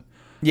off of it.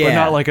 But Yeah.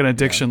 not like an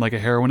addiction, like a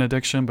heroin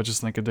addiction, but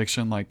just like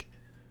addiction, like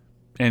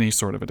any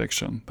sort of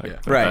addiction.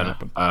 That Right. can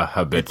happen. A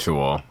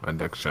habitual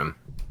addiction.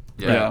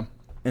 Yeah.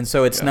 and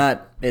so it's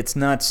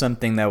not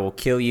something that will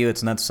kill you.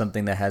 It's not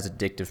something that has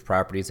addictive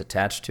properties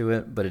attached to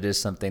it, but it is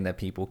something that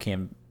people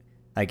can,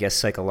 I guess,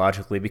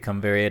 psychologically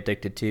become very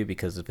addicted to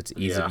because of its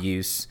ease of Yeah.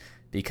 use,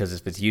 because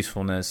of its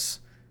usefulness,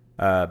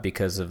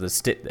 because of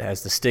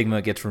as the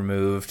stigma gets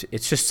removed.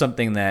 It's just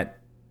something that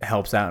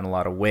helps out in a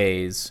lot of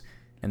ways.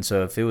 And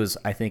so if it was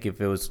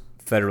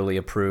federally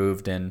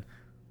approved and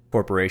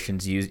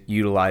corporations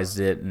utilized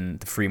it and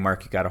the free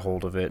market got a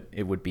hold of it,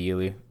 it would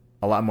be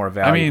a lot more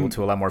valuable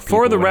to a lot more people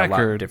for the in a lot of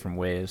record, different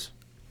ways.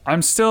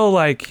 I'm still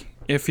like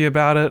iffy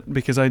about it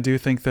because I do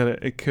think that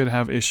it could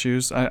have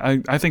issues.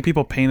 I think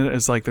people paint it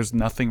as like there's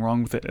nothing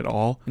wrong with it at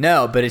all.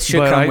 No, but it should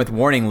But come with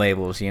warning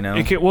labels, you know?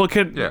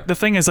 Yeah. The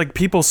thing is, like,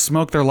 people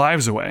smoke their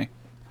lives away,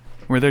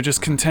 where they're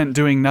just content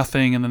doing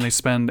nothing, and then they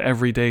spend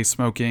every day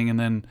smoking, and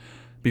then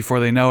before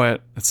they know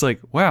it, it's like,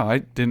 wow, I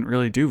didn't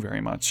really do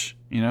very much,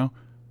 you know?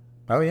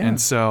 Oh, yeah. And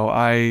so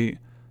I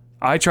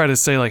try to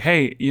say like,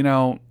 hey, you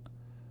know,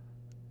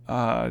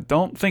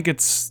 don't think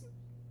it's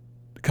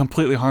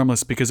completely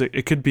harmless because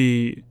it could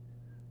be,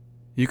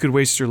 you could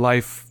waste your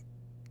life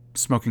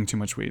smoking too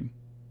much weed.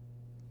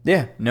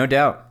 Yeah, no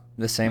doubt.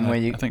 The same way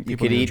you I think you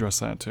people could need to eat. address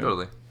that too.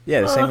 Totally.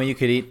 Yeah, the same way you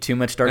could eat too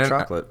much dark And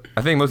chocolate.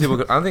 I think most people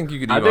could. I don't think you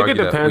could even I think it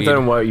argue that depends weed-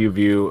 on what you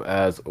view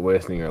as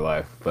wasting your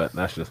life, but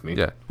that's just me.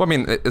 Yeah. Well, I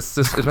mean, it's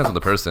just it depends on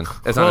the person.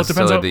 It's Well, not it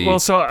depends necessarily on- the, well,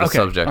 so, the okay.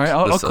 subject. All right,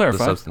 I'll the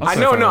clarify. substance. I'll I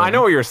know, clarify. I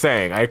know what you're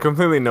saying. I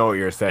completely know what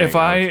you're saying.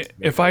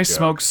 If I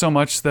smoke so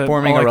much that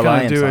Forming all a I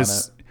kind of reliance do on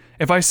is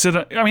if I sit.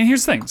 I mean,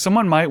 here's the thing: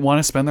 someone might want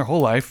to spend their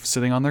whole life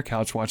sitting on their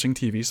couch watching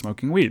TV,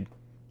 smoking weed,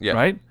 Yeah.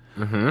 right?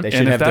 They And should if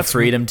have the that's-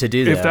 freedom to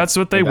do that. If that's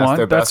what they their want,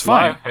 that's best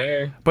fine. life,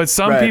 hey. But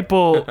some Right.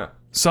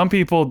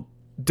 people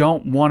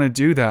don't want to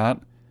do that,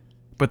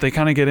 but they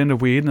kind of get into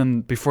weed, and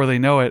then before they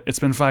know it, it's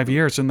been 5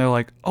 years, and they're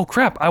like, "Oh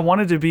crap! I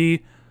wanted to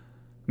be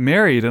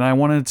married, and I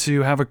wanted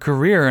to have a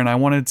career, and I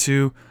wanted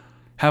to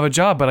have a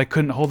job, but I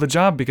couldn't hold the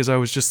job because I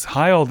was just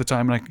high all the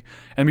time."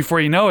 And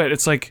before you know it,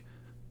 it's like,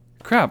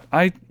 crap!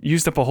 I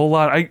used up a whole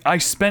lot. I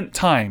spent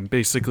time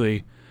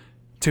basically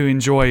to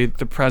enjoy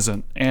the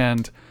present,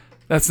 and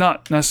that's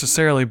not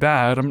necessarily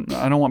bad.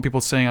 I don't want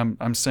people saying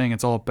I'm saying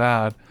it's all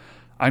bad.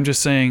 I'm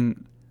just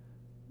saying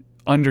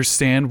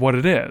understand what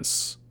it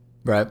is.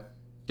 right.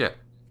 Yeah.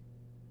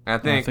 And I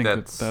And think, I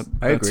think that's I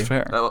that's agree.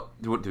 fair. do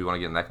we want to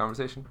get in that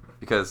conversation?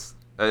 Because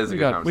that is a We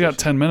good got conversation.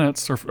 10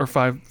 minutes or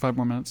five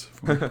more minutes.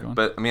 If we want to keep going.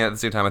 But I mean, at the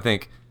same time, I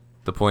think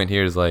the point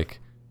here is like,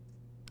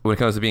 when it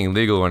comes to being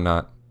legal or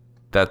not,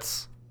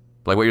 that's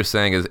like what you're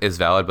saying is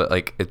valid. But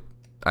like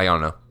I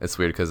don't know. It's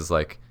weird because it's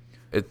like,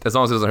 as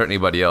long as it doesn't hurt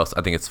anybody else,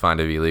 I think it's fine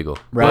to be legal.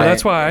 Right. Well,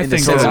 that's why I In the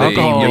think sense that of it being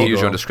alcohol- You have to legal. use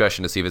your own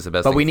discretion to see if it's the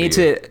best. But thing we for need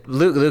you. to.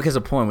 Luke has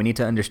a point. We need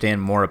to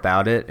understand more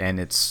about it and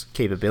its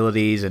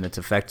capabilities and its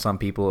effects on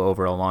people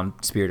over a long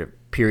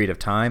period of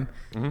time.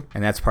 Mm-hmm.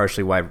 And that's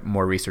partially why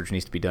more research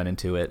needs to be done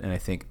into it. And I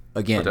think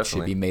again, it should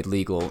definitely. be made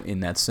legal in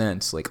that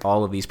sense. Like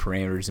all of these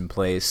parameters in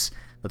place.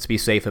 Let's be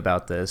safe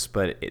about this.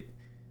 But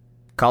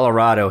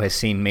Colorado has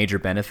seen major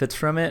benefits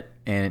from it,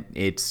 and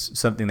it's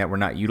something that we're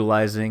not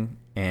utilizing,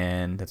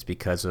 and that's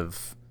because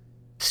of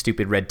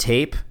stupid red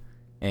tape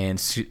and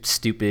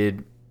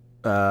stupid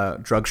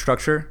drug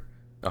structure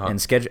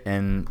and schedule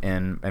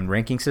and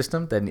ranking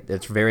system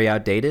that's very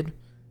outdated.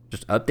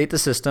 Just update the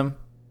system.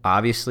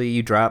 Obviously,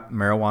 you drop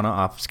marijuana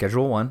off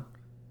Schedule 1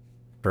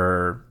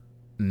 for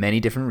many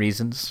different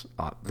reasons.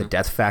 The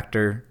death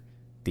factor,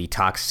 the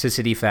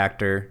toxicity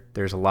factor.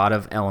 There's a lot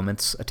of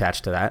elements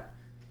attached to that.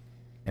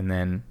 And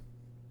then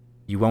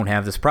you won't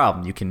have this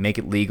problem. You can make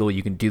it legal.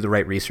 You can do the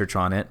right research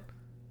on it.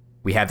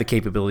 We have the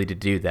capability to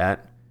do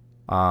that.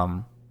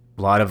 A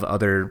lot of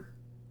other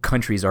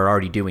countries are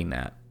already doing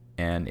that,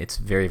 and it's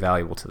very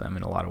valuable to them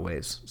in a lot of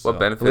ways. So. What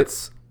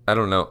benefits? I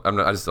don't know.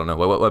 I just don't know.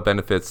 What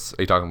benefits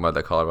are you talking about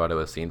that Colorado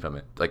has seen from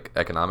it? Like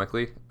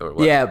economically, or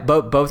what? Yeah,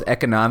 both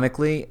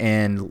economically,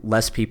 and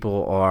less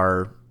people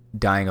are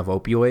dying of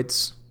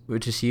opioids,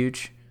 which is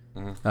huge.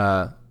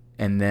 Mm-hmm.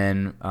 And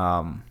then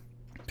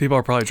people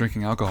are probably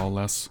drinking alcohol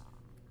less.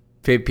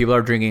 People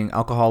are drinking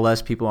alcohol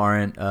less. People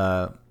aren't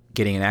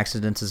getting in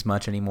accidents as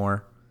much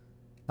anymore.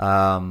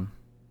 I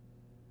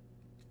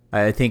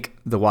think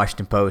the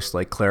Washington Post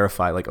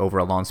clarified over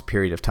a long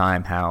period of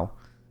time how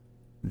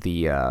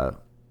the car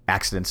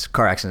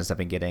accidents have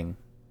been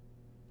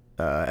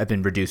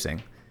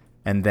reducing,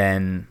 and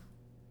then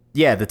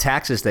the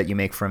taxes that you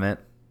make from it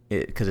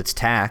because it's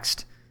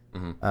taxed,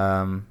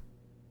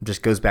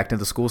 just goes back to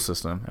the school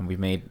system, and we've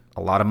made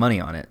a lot of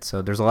money on it.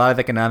 So there's a lot of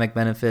economic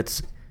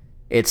benefits.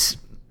 It's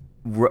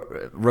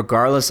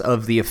regardless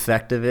of the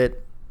effect of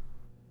it,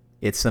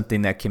 it's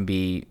something that can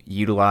be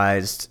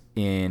utilized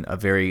in a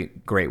very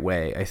great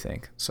way, I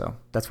think. So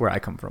that's where I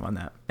come from on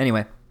that.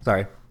 Anyway,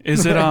 sorry.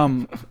 Is it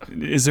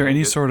is there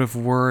any sort of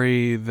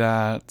worry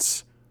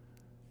that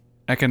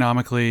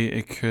economically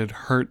it could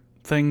hurt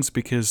things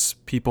because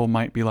people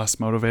might be less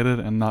motivated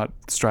and not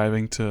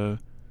striving to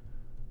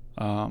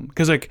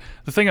because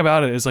the thing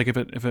about it is if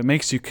it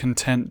makes you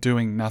content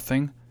doing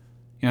nothing,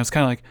 it's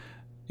kind of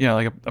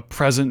like a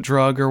present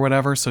drug or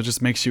whatever, so it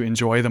just makes you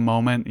enjoy the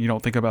moment. You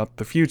don't think about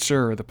the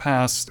future or the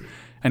past,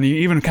 and you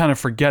even kind of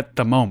forget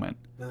the moment,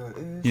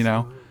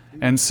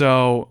 and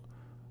so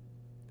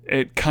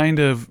it kind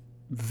of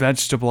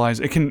vegetabilize.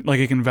 It can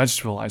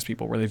vegetabilize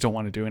people where they don't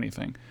want to do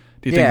anything.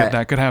 Do you think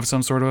that could have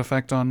some sort of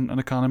effect on an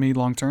economy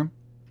long term?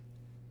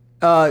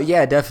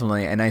 Yeah,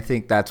 definitely, and I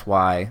think that's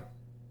why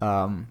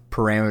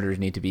parameters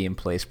need to be in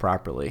place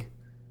properly.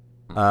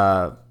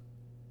 So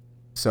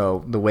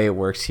the way it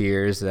works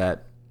here is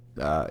that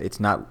it's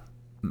not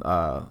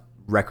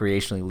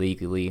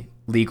recreationally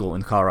legal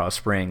in Colorado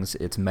Springs.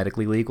 It's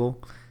medically legal.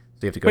 So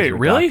you have to go to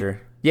a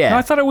doctor. Yeah. No,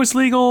 I thought it was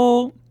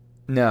legal.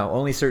 No,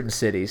 only certain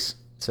cities.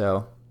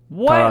 So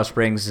what? Colorado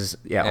Springs is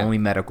only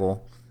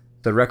medical.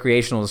 The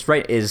recreational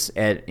is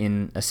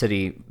in a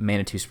city,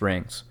 Manitou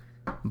Springs.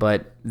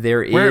 But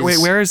there is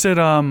where is it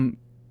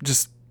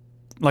just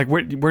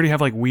where do you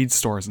have weed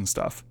stores and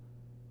stuff?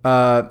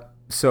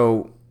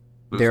 So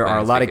there are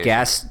a lot of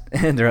gas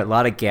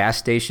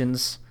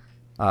stations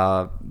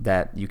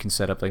that you can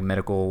set up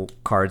medical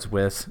cards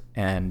with,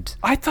 and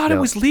I thought it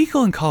was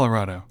legal in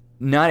Colorado.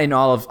 Not in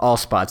all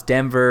spots.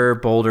 Denver,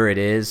 Boulder, it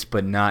is,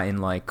 but not in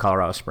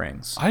Colorado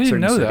Springs. I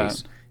didn't know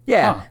that.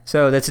 Yeah, huh.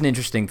 So that's an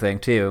interesting thing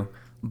too.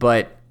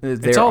 But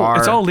it's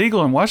all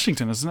legal in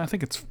Washington, isn't it? I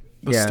think it's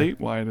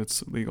statewide.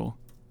 It's legal.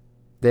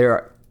 There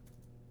are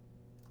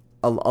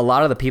a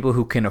lot of the people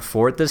who can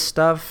afford this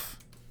stuff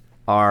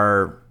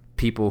are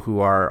people who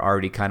are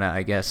already kind of,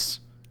 I guess,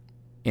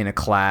 in a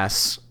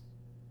class.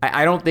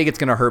 I don't think it's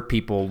going to hurt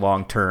people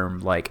long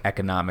term,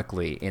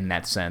 economically, in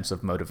that sense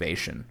of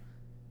motivation,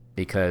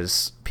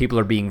 because people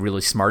are being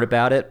really smart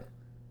about it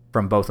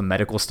from both a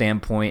medical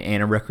standpoint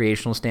and a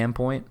recreational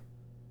standpoint.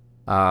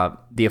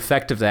 The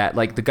effect of that,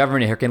 the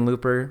governor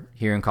Hickenlooper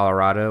here in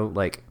Colorado,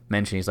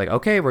 mentioned, he's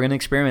okay, we're going to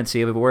experiment,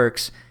 see if it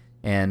works.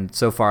 And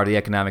so far, the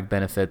economic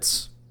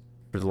benefits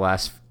for the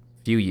last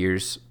few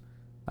years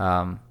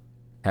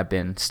have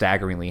been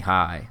staggeringly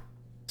high.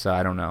 So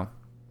I don't know.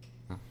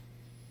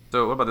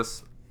 So what about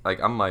this?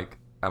 I might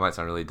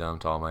sound really dumb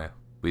to all my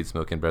weed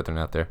smoking brethren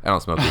out there. I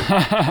don't smoke weed,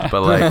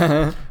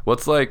 but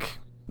what's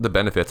the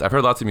benefits? I've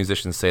heard lots of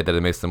musicians say that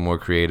it makes them more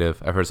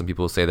creative. I've heard some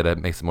people say that it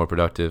makes them more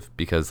productive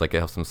because it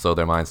helps them slow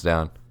their minds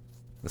down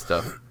and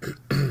stuff.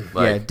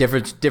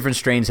 Different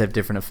strains have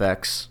different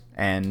effects,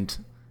 and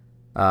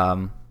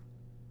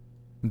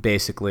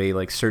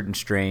basically certain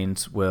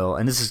strains will.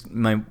 And this is,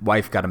 my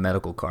wife got a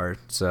medical card,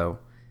 so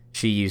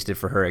she used it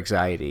for her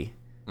anxiety,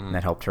 and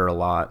that helped her a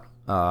lot.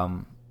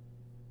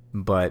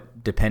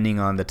 But depending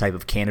on the type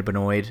of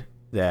cannabinoid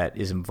that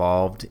is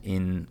involved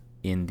in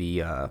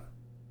the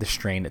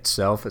strain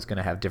itself, it's going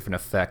to have different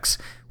effects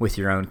with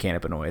your own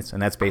cannabinoids,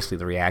 and that's basically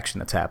the reaction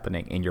that's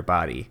happening in your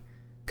body,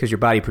 because your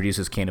body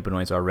produces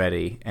cannabinoids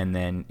already, and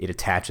then it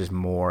attaches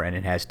more, and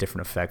it has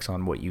different effects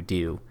on what you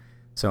do.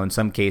 So in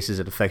some cases,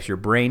 it affects your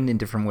brain in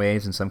different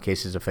ways. In some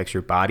cases, it affects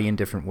your body in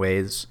different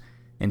ways,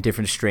 and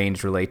different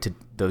strains relate to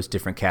those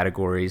different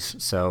categories.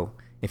 So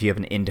if you have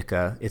an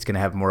indica, it's going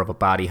to have more of a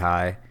body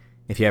high.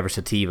 If you have a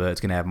sativa, it's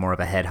going to have more of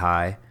a head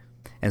high.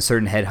 And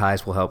certain head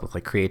highs will help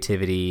with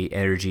creativity,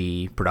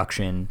 energy,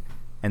 production,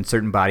 and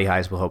certain body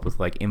highs will help with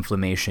like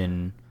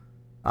inflammation,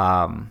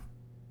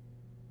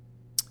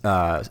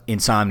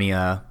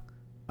 insomnia,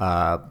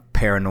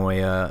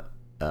 paranoia,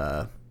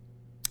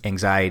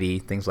 anxiety,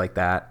 things like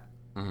that.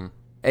 Mm-hmm.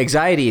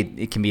 Anxiety,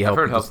 it can be helped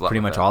helps with a lot pretty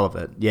with much that. all of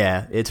it.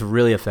 Yeah, it's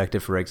really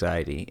effective for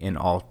anxiety in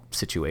all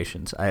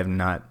situations. I have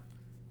not.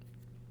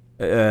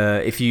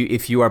 If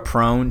you are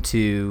prone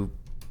to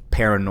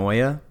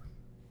paranoia,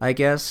 I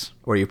guess,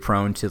 or you're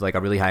prone to like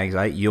a really high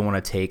anxiety, you don't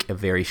want to take a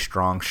very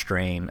strong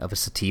strain of a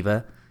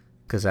sativa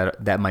because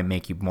that might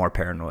make you more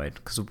paranoid.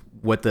 Because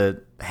what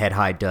the head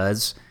high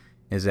does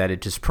is that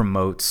it just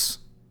promotes,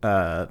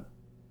 I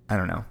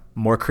don't know,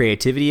 more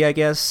creativity, I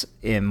guess,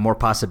 and more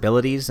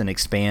possibilities, and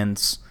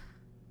expands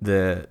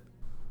the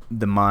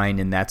mind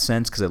in that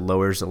sense because it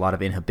lowers a lot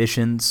of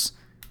inhibitions,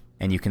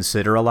 and you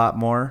consider a lot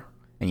more,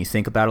 and you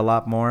think about a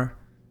lot more,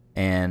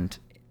 and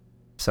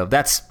so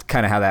that's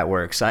kind of how that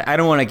works. I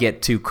don't want to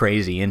get too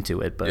crazy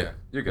into it, but Yeah,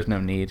 you're good. there's no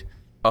need.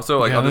 Also,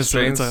 like other it's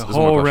strains, a this is one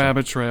whole question.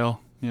 rabbit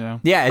trail. Yeah.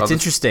 Yeah, it's Other-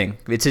 interesting.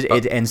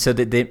 And so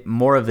that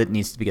more of it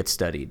needs to get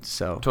studied.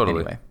 So Totally.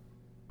 anyway,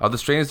 Are the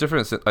strains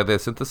different? Are they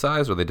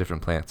synthesized or are they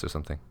different plants or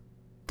something?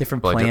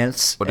 different Well, like,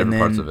 plants, what and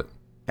different then parts of it?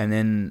 and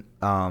then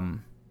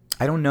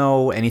I don't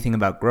know anything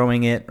about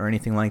growing it or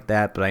anything like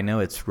that, but I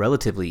know it's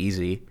relatively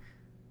easy.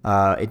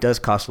 It does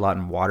cost a lot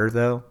in water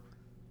though,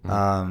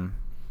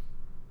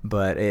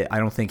 but I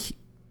don't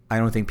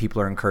think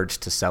people are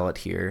encouraged to sell it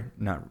here.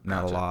 Not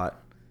Gotcha. a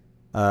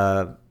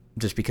lot,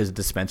 just because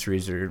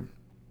dispensaries are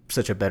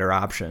such a better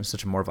option,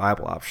 such a more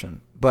viable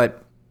option.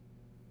 But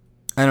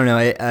I don't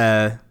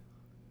know.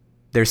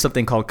 There's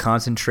something called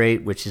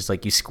concentrate, which is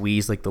like you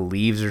squeeze like the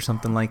leaves or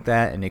something like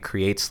that, and it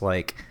creates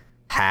like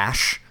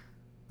hash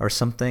or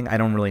something. I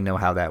don't really know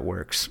how that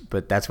works,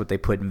 but that's what they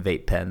put in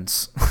vape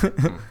pens.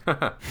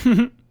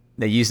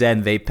 They use that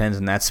in vape pens,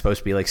 and that's supposed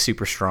to be like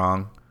super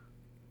strong.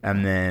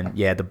 And then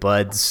yeah, the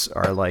buds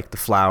are like the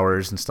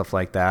flowers and stuff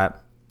like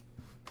that.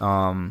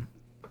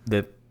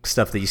 The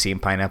stuff that you see in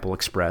Pineapple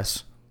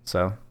Express.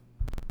 So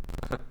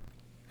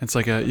It's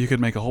like you could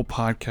make a whole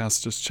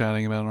podcast just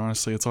chatting about it.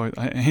 Honestly, it's always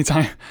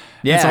anytime.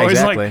 Yeah, it's always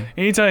exactly. Like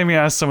anytime you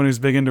ask someone who's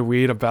big into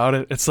weed about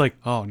it, it's like,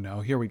 oh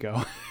no, here we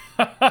go.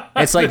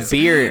 it's like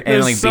beer and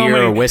There's like so beer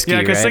many, or whiskey, Yeah,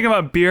 because right? think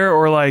about beer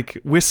or like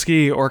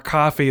whiskey or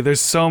coffee.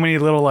 There's so many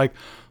little like,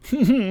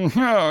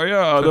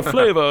 yeah, the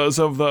flavors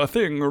of the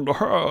thing,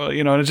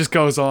 you know, and it just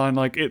goes on.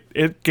 Like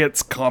it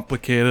gets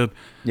complicated.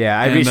 Yeah,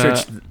 I And,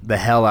 researched the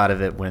hell out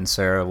of it when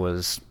Sarah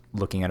was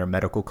looking at her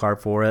medical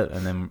card for it,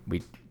 and then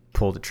we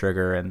pulled the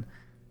trigger. And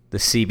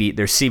there's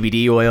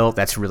CBD oil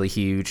that's really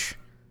huge.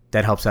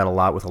 That helps out a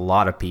lot with a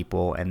lot of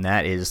people, and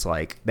that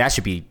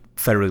should be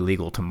federally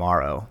legal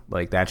tomorrow.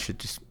 Like that's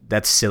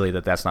silly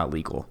that that's not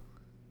legal,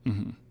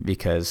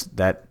 because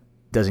that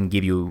doesn't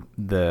give you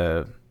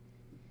the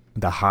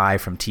high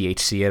from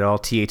THC at all.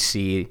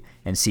 THC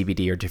and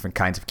CBD are different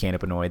kinds of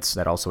cannabinoids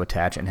that also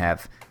attach and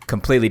have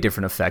completely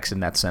different effects in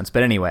that sense.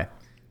 But anyway,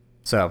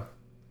 so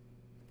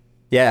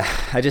yeah,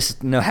 I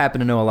just happen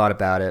to know a lot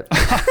about it.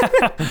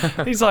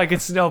 He's like,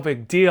 it's no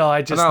big deal. I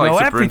I'm just not know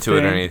like super everything.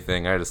 into it or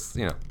anything. I just,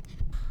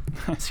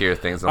 just hear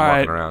things and All I'm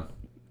walking right. around.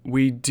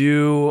 We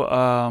do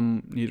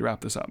need to wrap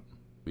this up.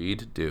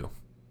 We'd do.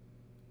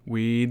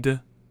 We'd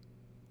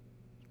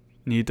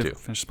need to Do.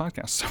 finish the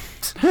podcast.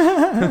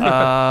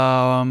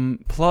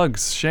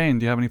 Plugs. Shane,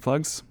 do you have any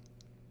plugs?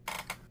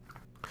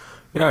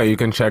 Yeah, you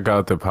can check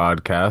out the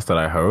podcast that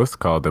I host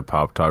called the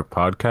Pop Talk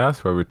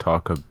Podcast, where we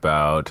talk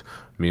about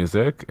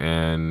music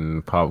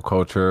and pop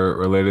culture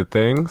related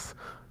things.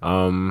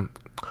 I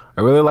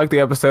really like the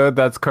episode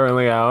that's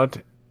currently out.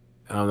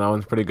 That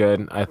one's pretty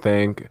good, I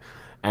think.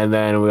 And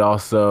then we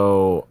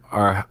also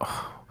are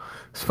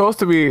supposed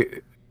to be,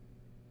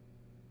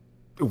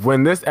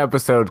 when this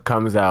episode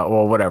comes out,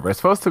 well, whatever, it's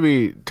supposed to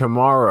be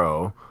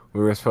tomorrow. We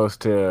were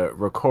supposed to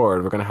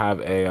record. We're going to have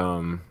a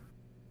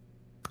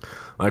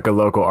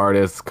local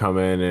artist come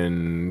in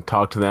and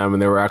talk to them,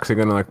 and they were actually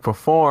going to like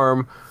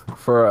perform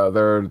for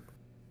their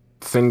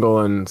single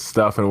and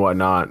stuff and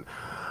whatnot.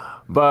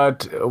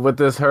 But with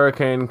this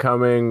hurricane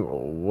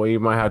coming, we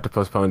might have to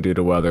postpone due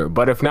to weather.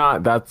 But if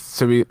not, that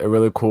should be a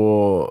really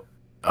cool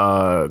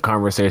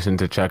conversation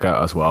to check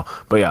out as well.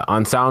 But yeah,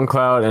 on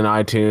SoundCloud and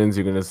iTunes,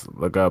 you can just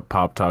look up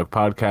Pop Talk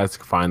Podcast. You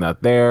can find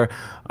that there.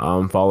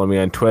 Follow me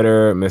on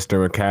Twitter,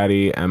 Mr.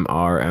 McCatty,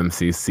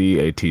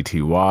 MrMCCATTY.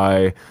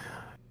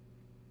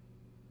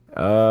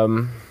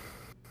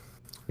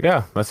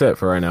 Yeah, that's it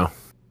for right now.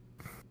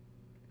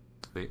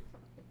 Sweet.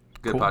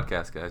 Good Cool.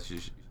 podcast, guys. You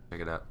should check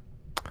it out.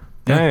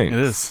 Yeah, Thanks. it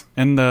is.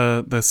 And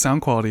the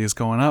sound quality is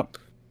going up.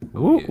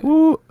 Ooh,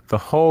 ooh. The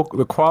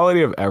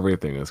quality of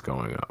everything is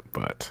going up,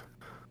 but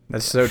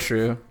That's so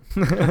true.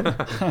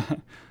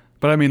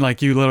 But I mean,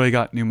 like, you literally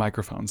got new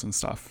microphones and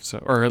stuff, so,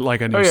 or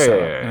like a new yeah, setup,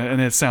 yeah.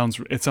 and it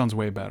sounds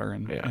way better.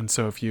 And Yeah. and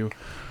so if you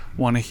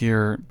want to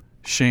hear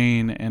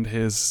Shane and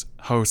his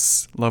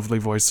hosts' lovely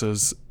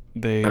voices,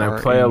 they And I are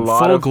play a in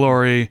lot full of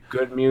glory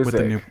good with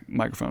the new music.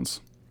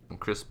 microphones. And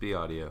crispy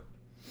audio.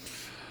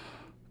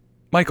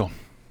 Michael,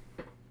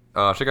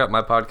 Check out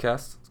my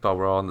podcast. It's called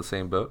We're All in the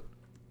Same Boat.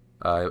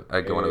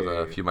 I go on with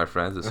a few of my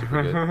friends. It's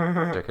super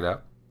good. Check it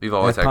out. We've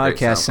always That had great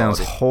podcast sound sounds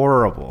quality.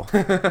 horrible.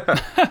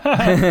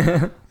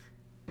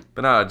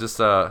 But no, just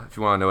if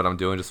you want to know what I'm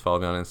doing, just follow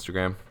me on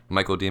Instagram,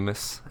 Michael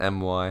Dimas,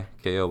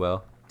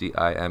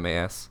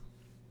 MyKolDimas,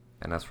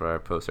 and that's where I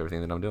post everything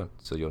that I'm doing,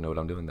 so you'll know what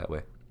I'm doing that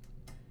way.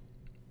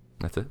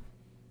 That's it.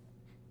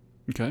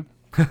 Okay.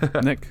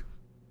 Nick.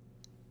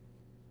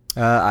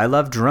 I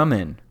love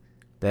drumming.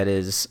 That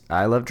is,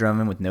 I love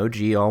drumming with no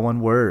G, all one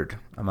word.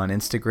 I'm on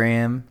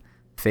Instagram,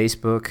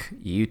 Facebook,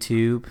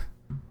 YouTube,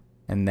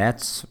 and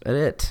that's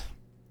it.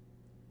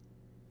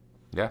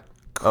 Yeah.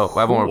 Oh,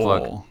 I have one more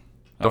plug. Cool.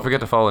 Don't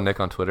forget to follow Nick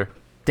on Twitter.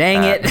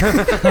 Dang it.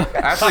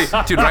 Actually,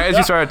 dude, right as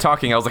you started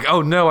talking, I was like,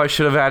 oh no, I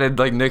should have added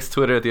like Nick's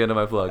Twitter at the end of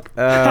my plug.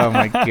 Oh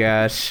my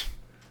gosh.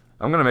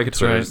 I'm gonna make a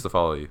Twitter right. just to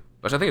follow you.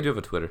 Which I think I do have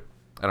a Twitter.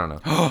 I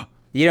don't know.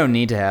 You don't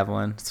need to have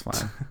one. It's fine.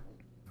 That's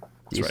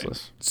right.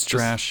 Useless. It's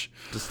trash.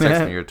 Just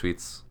text me your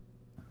tweets.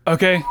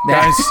 Okay,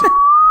 guys.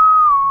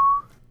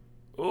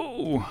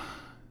 Ooh.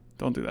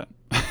 Don't do that.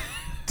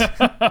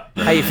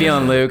 How you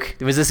feeling, Luke?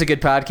 Was this a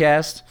good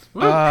podcast?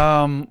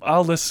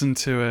 I'll listen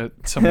to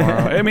it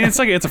tomorrow. I mean, it's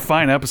a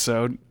fine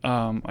episode.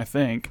 I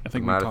think we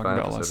Might talked have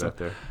about found last episode time. right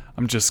there.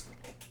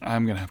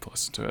 I'm gonna have to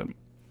listen to it.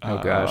 Oh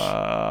gosh.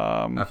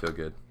 I feel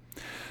good.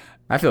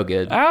 I feel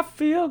good. I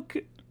feel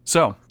good.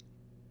 So,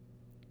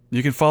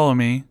 you can follow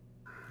me,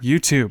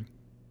 YouTube,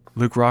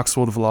 Luke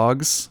Roxwold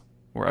Vlogs,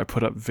 where I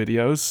put up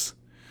videos.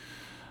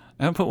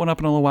 I haven't put one up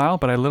in a little while,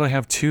 but I literally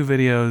have 2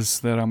 videos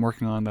that I'm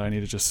working on that I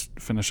need to just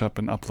finish up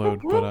and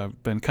upload. But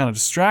I've been kind of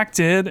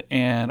distracted,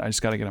 and I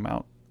just got to get them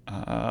out.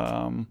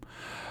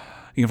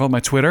 You can follow my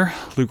Twitter,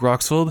 Luke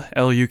Roxwold,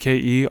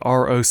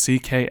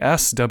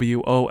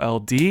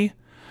 LukeRockswold.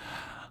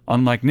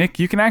 Unlike Nick,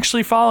 you can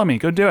actually follow me.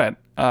 Go do it.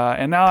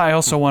 And now I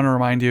also want to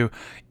remind you,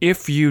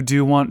 if you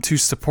do want to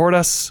support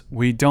us,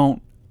 we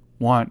don't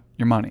want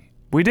your money.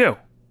 We do,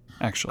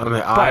 actually. I mean,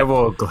 But I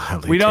will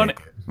gladly we don't- take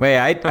it. Wait,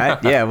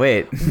 yeah,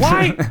 wait.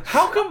 Why?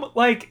 How come,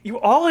 you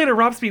all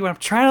interrupt me when I'm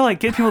trying to,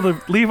 get people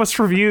to leave us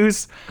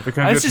reviews?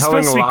 Because It's you're just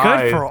telling supposed to be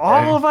good for lies,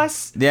 all and- of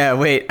us? Yeah,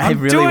 wait. I I'm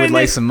really doing would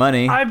like this- some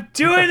money. I'm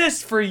doing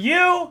this for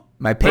you.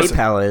 My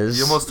PayPal is.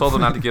 You almost told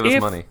them not to give us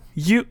If money.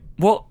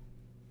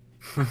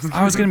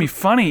 I was going to be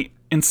funny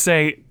and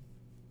say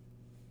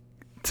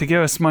to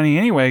give us money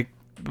anyway,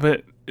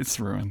 but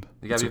it's ruined.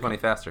 You gotta be funny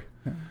faster.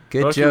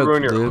 Good Don't you joke,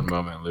 ruin your own Luke.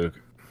 moment, Luke.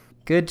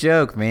 Good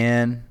joke,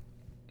 man.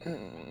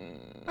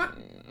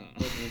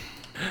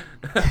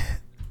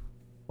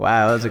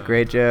 Wow, that was a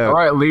great joke. All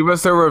right, leave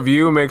us a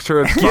review. Make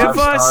sure it's 5 Give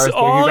stars. us Thank you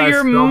all guys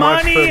your so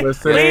much money. for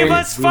listening. Leave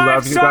us We 5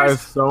 love you stars.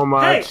 guys so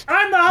much. Hey,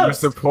 I'm the Your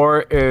host.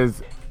 support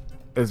is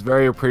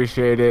very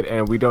appreciated,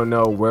 and we don't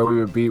know where we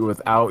would be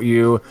without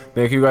you.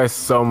 Thank you guys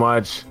so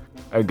much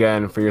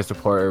again for your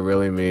support. It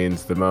really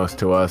means the most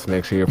to us.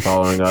 Make sure you're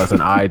following us on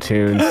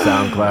iTunes,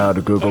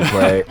 SoundCloud, Google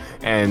Play,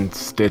 and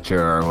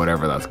Stitcher, or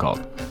whatever that's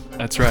called.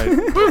 That's right.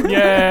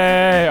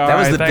 Yay. All That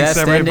was right, the thanks,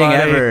 best ending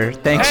everybody. ever.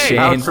 Thanks, Hey,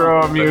 Shane.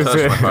 Outro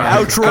music.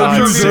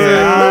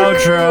 Outro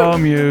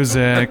Outro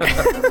music.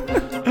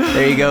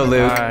 There you go,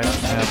 Luke. All right.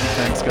 Yeah,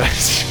 thanks,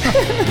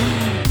 guys.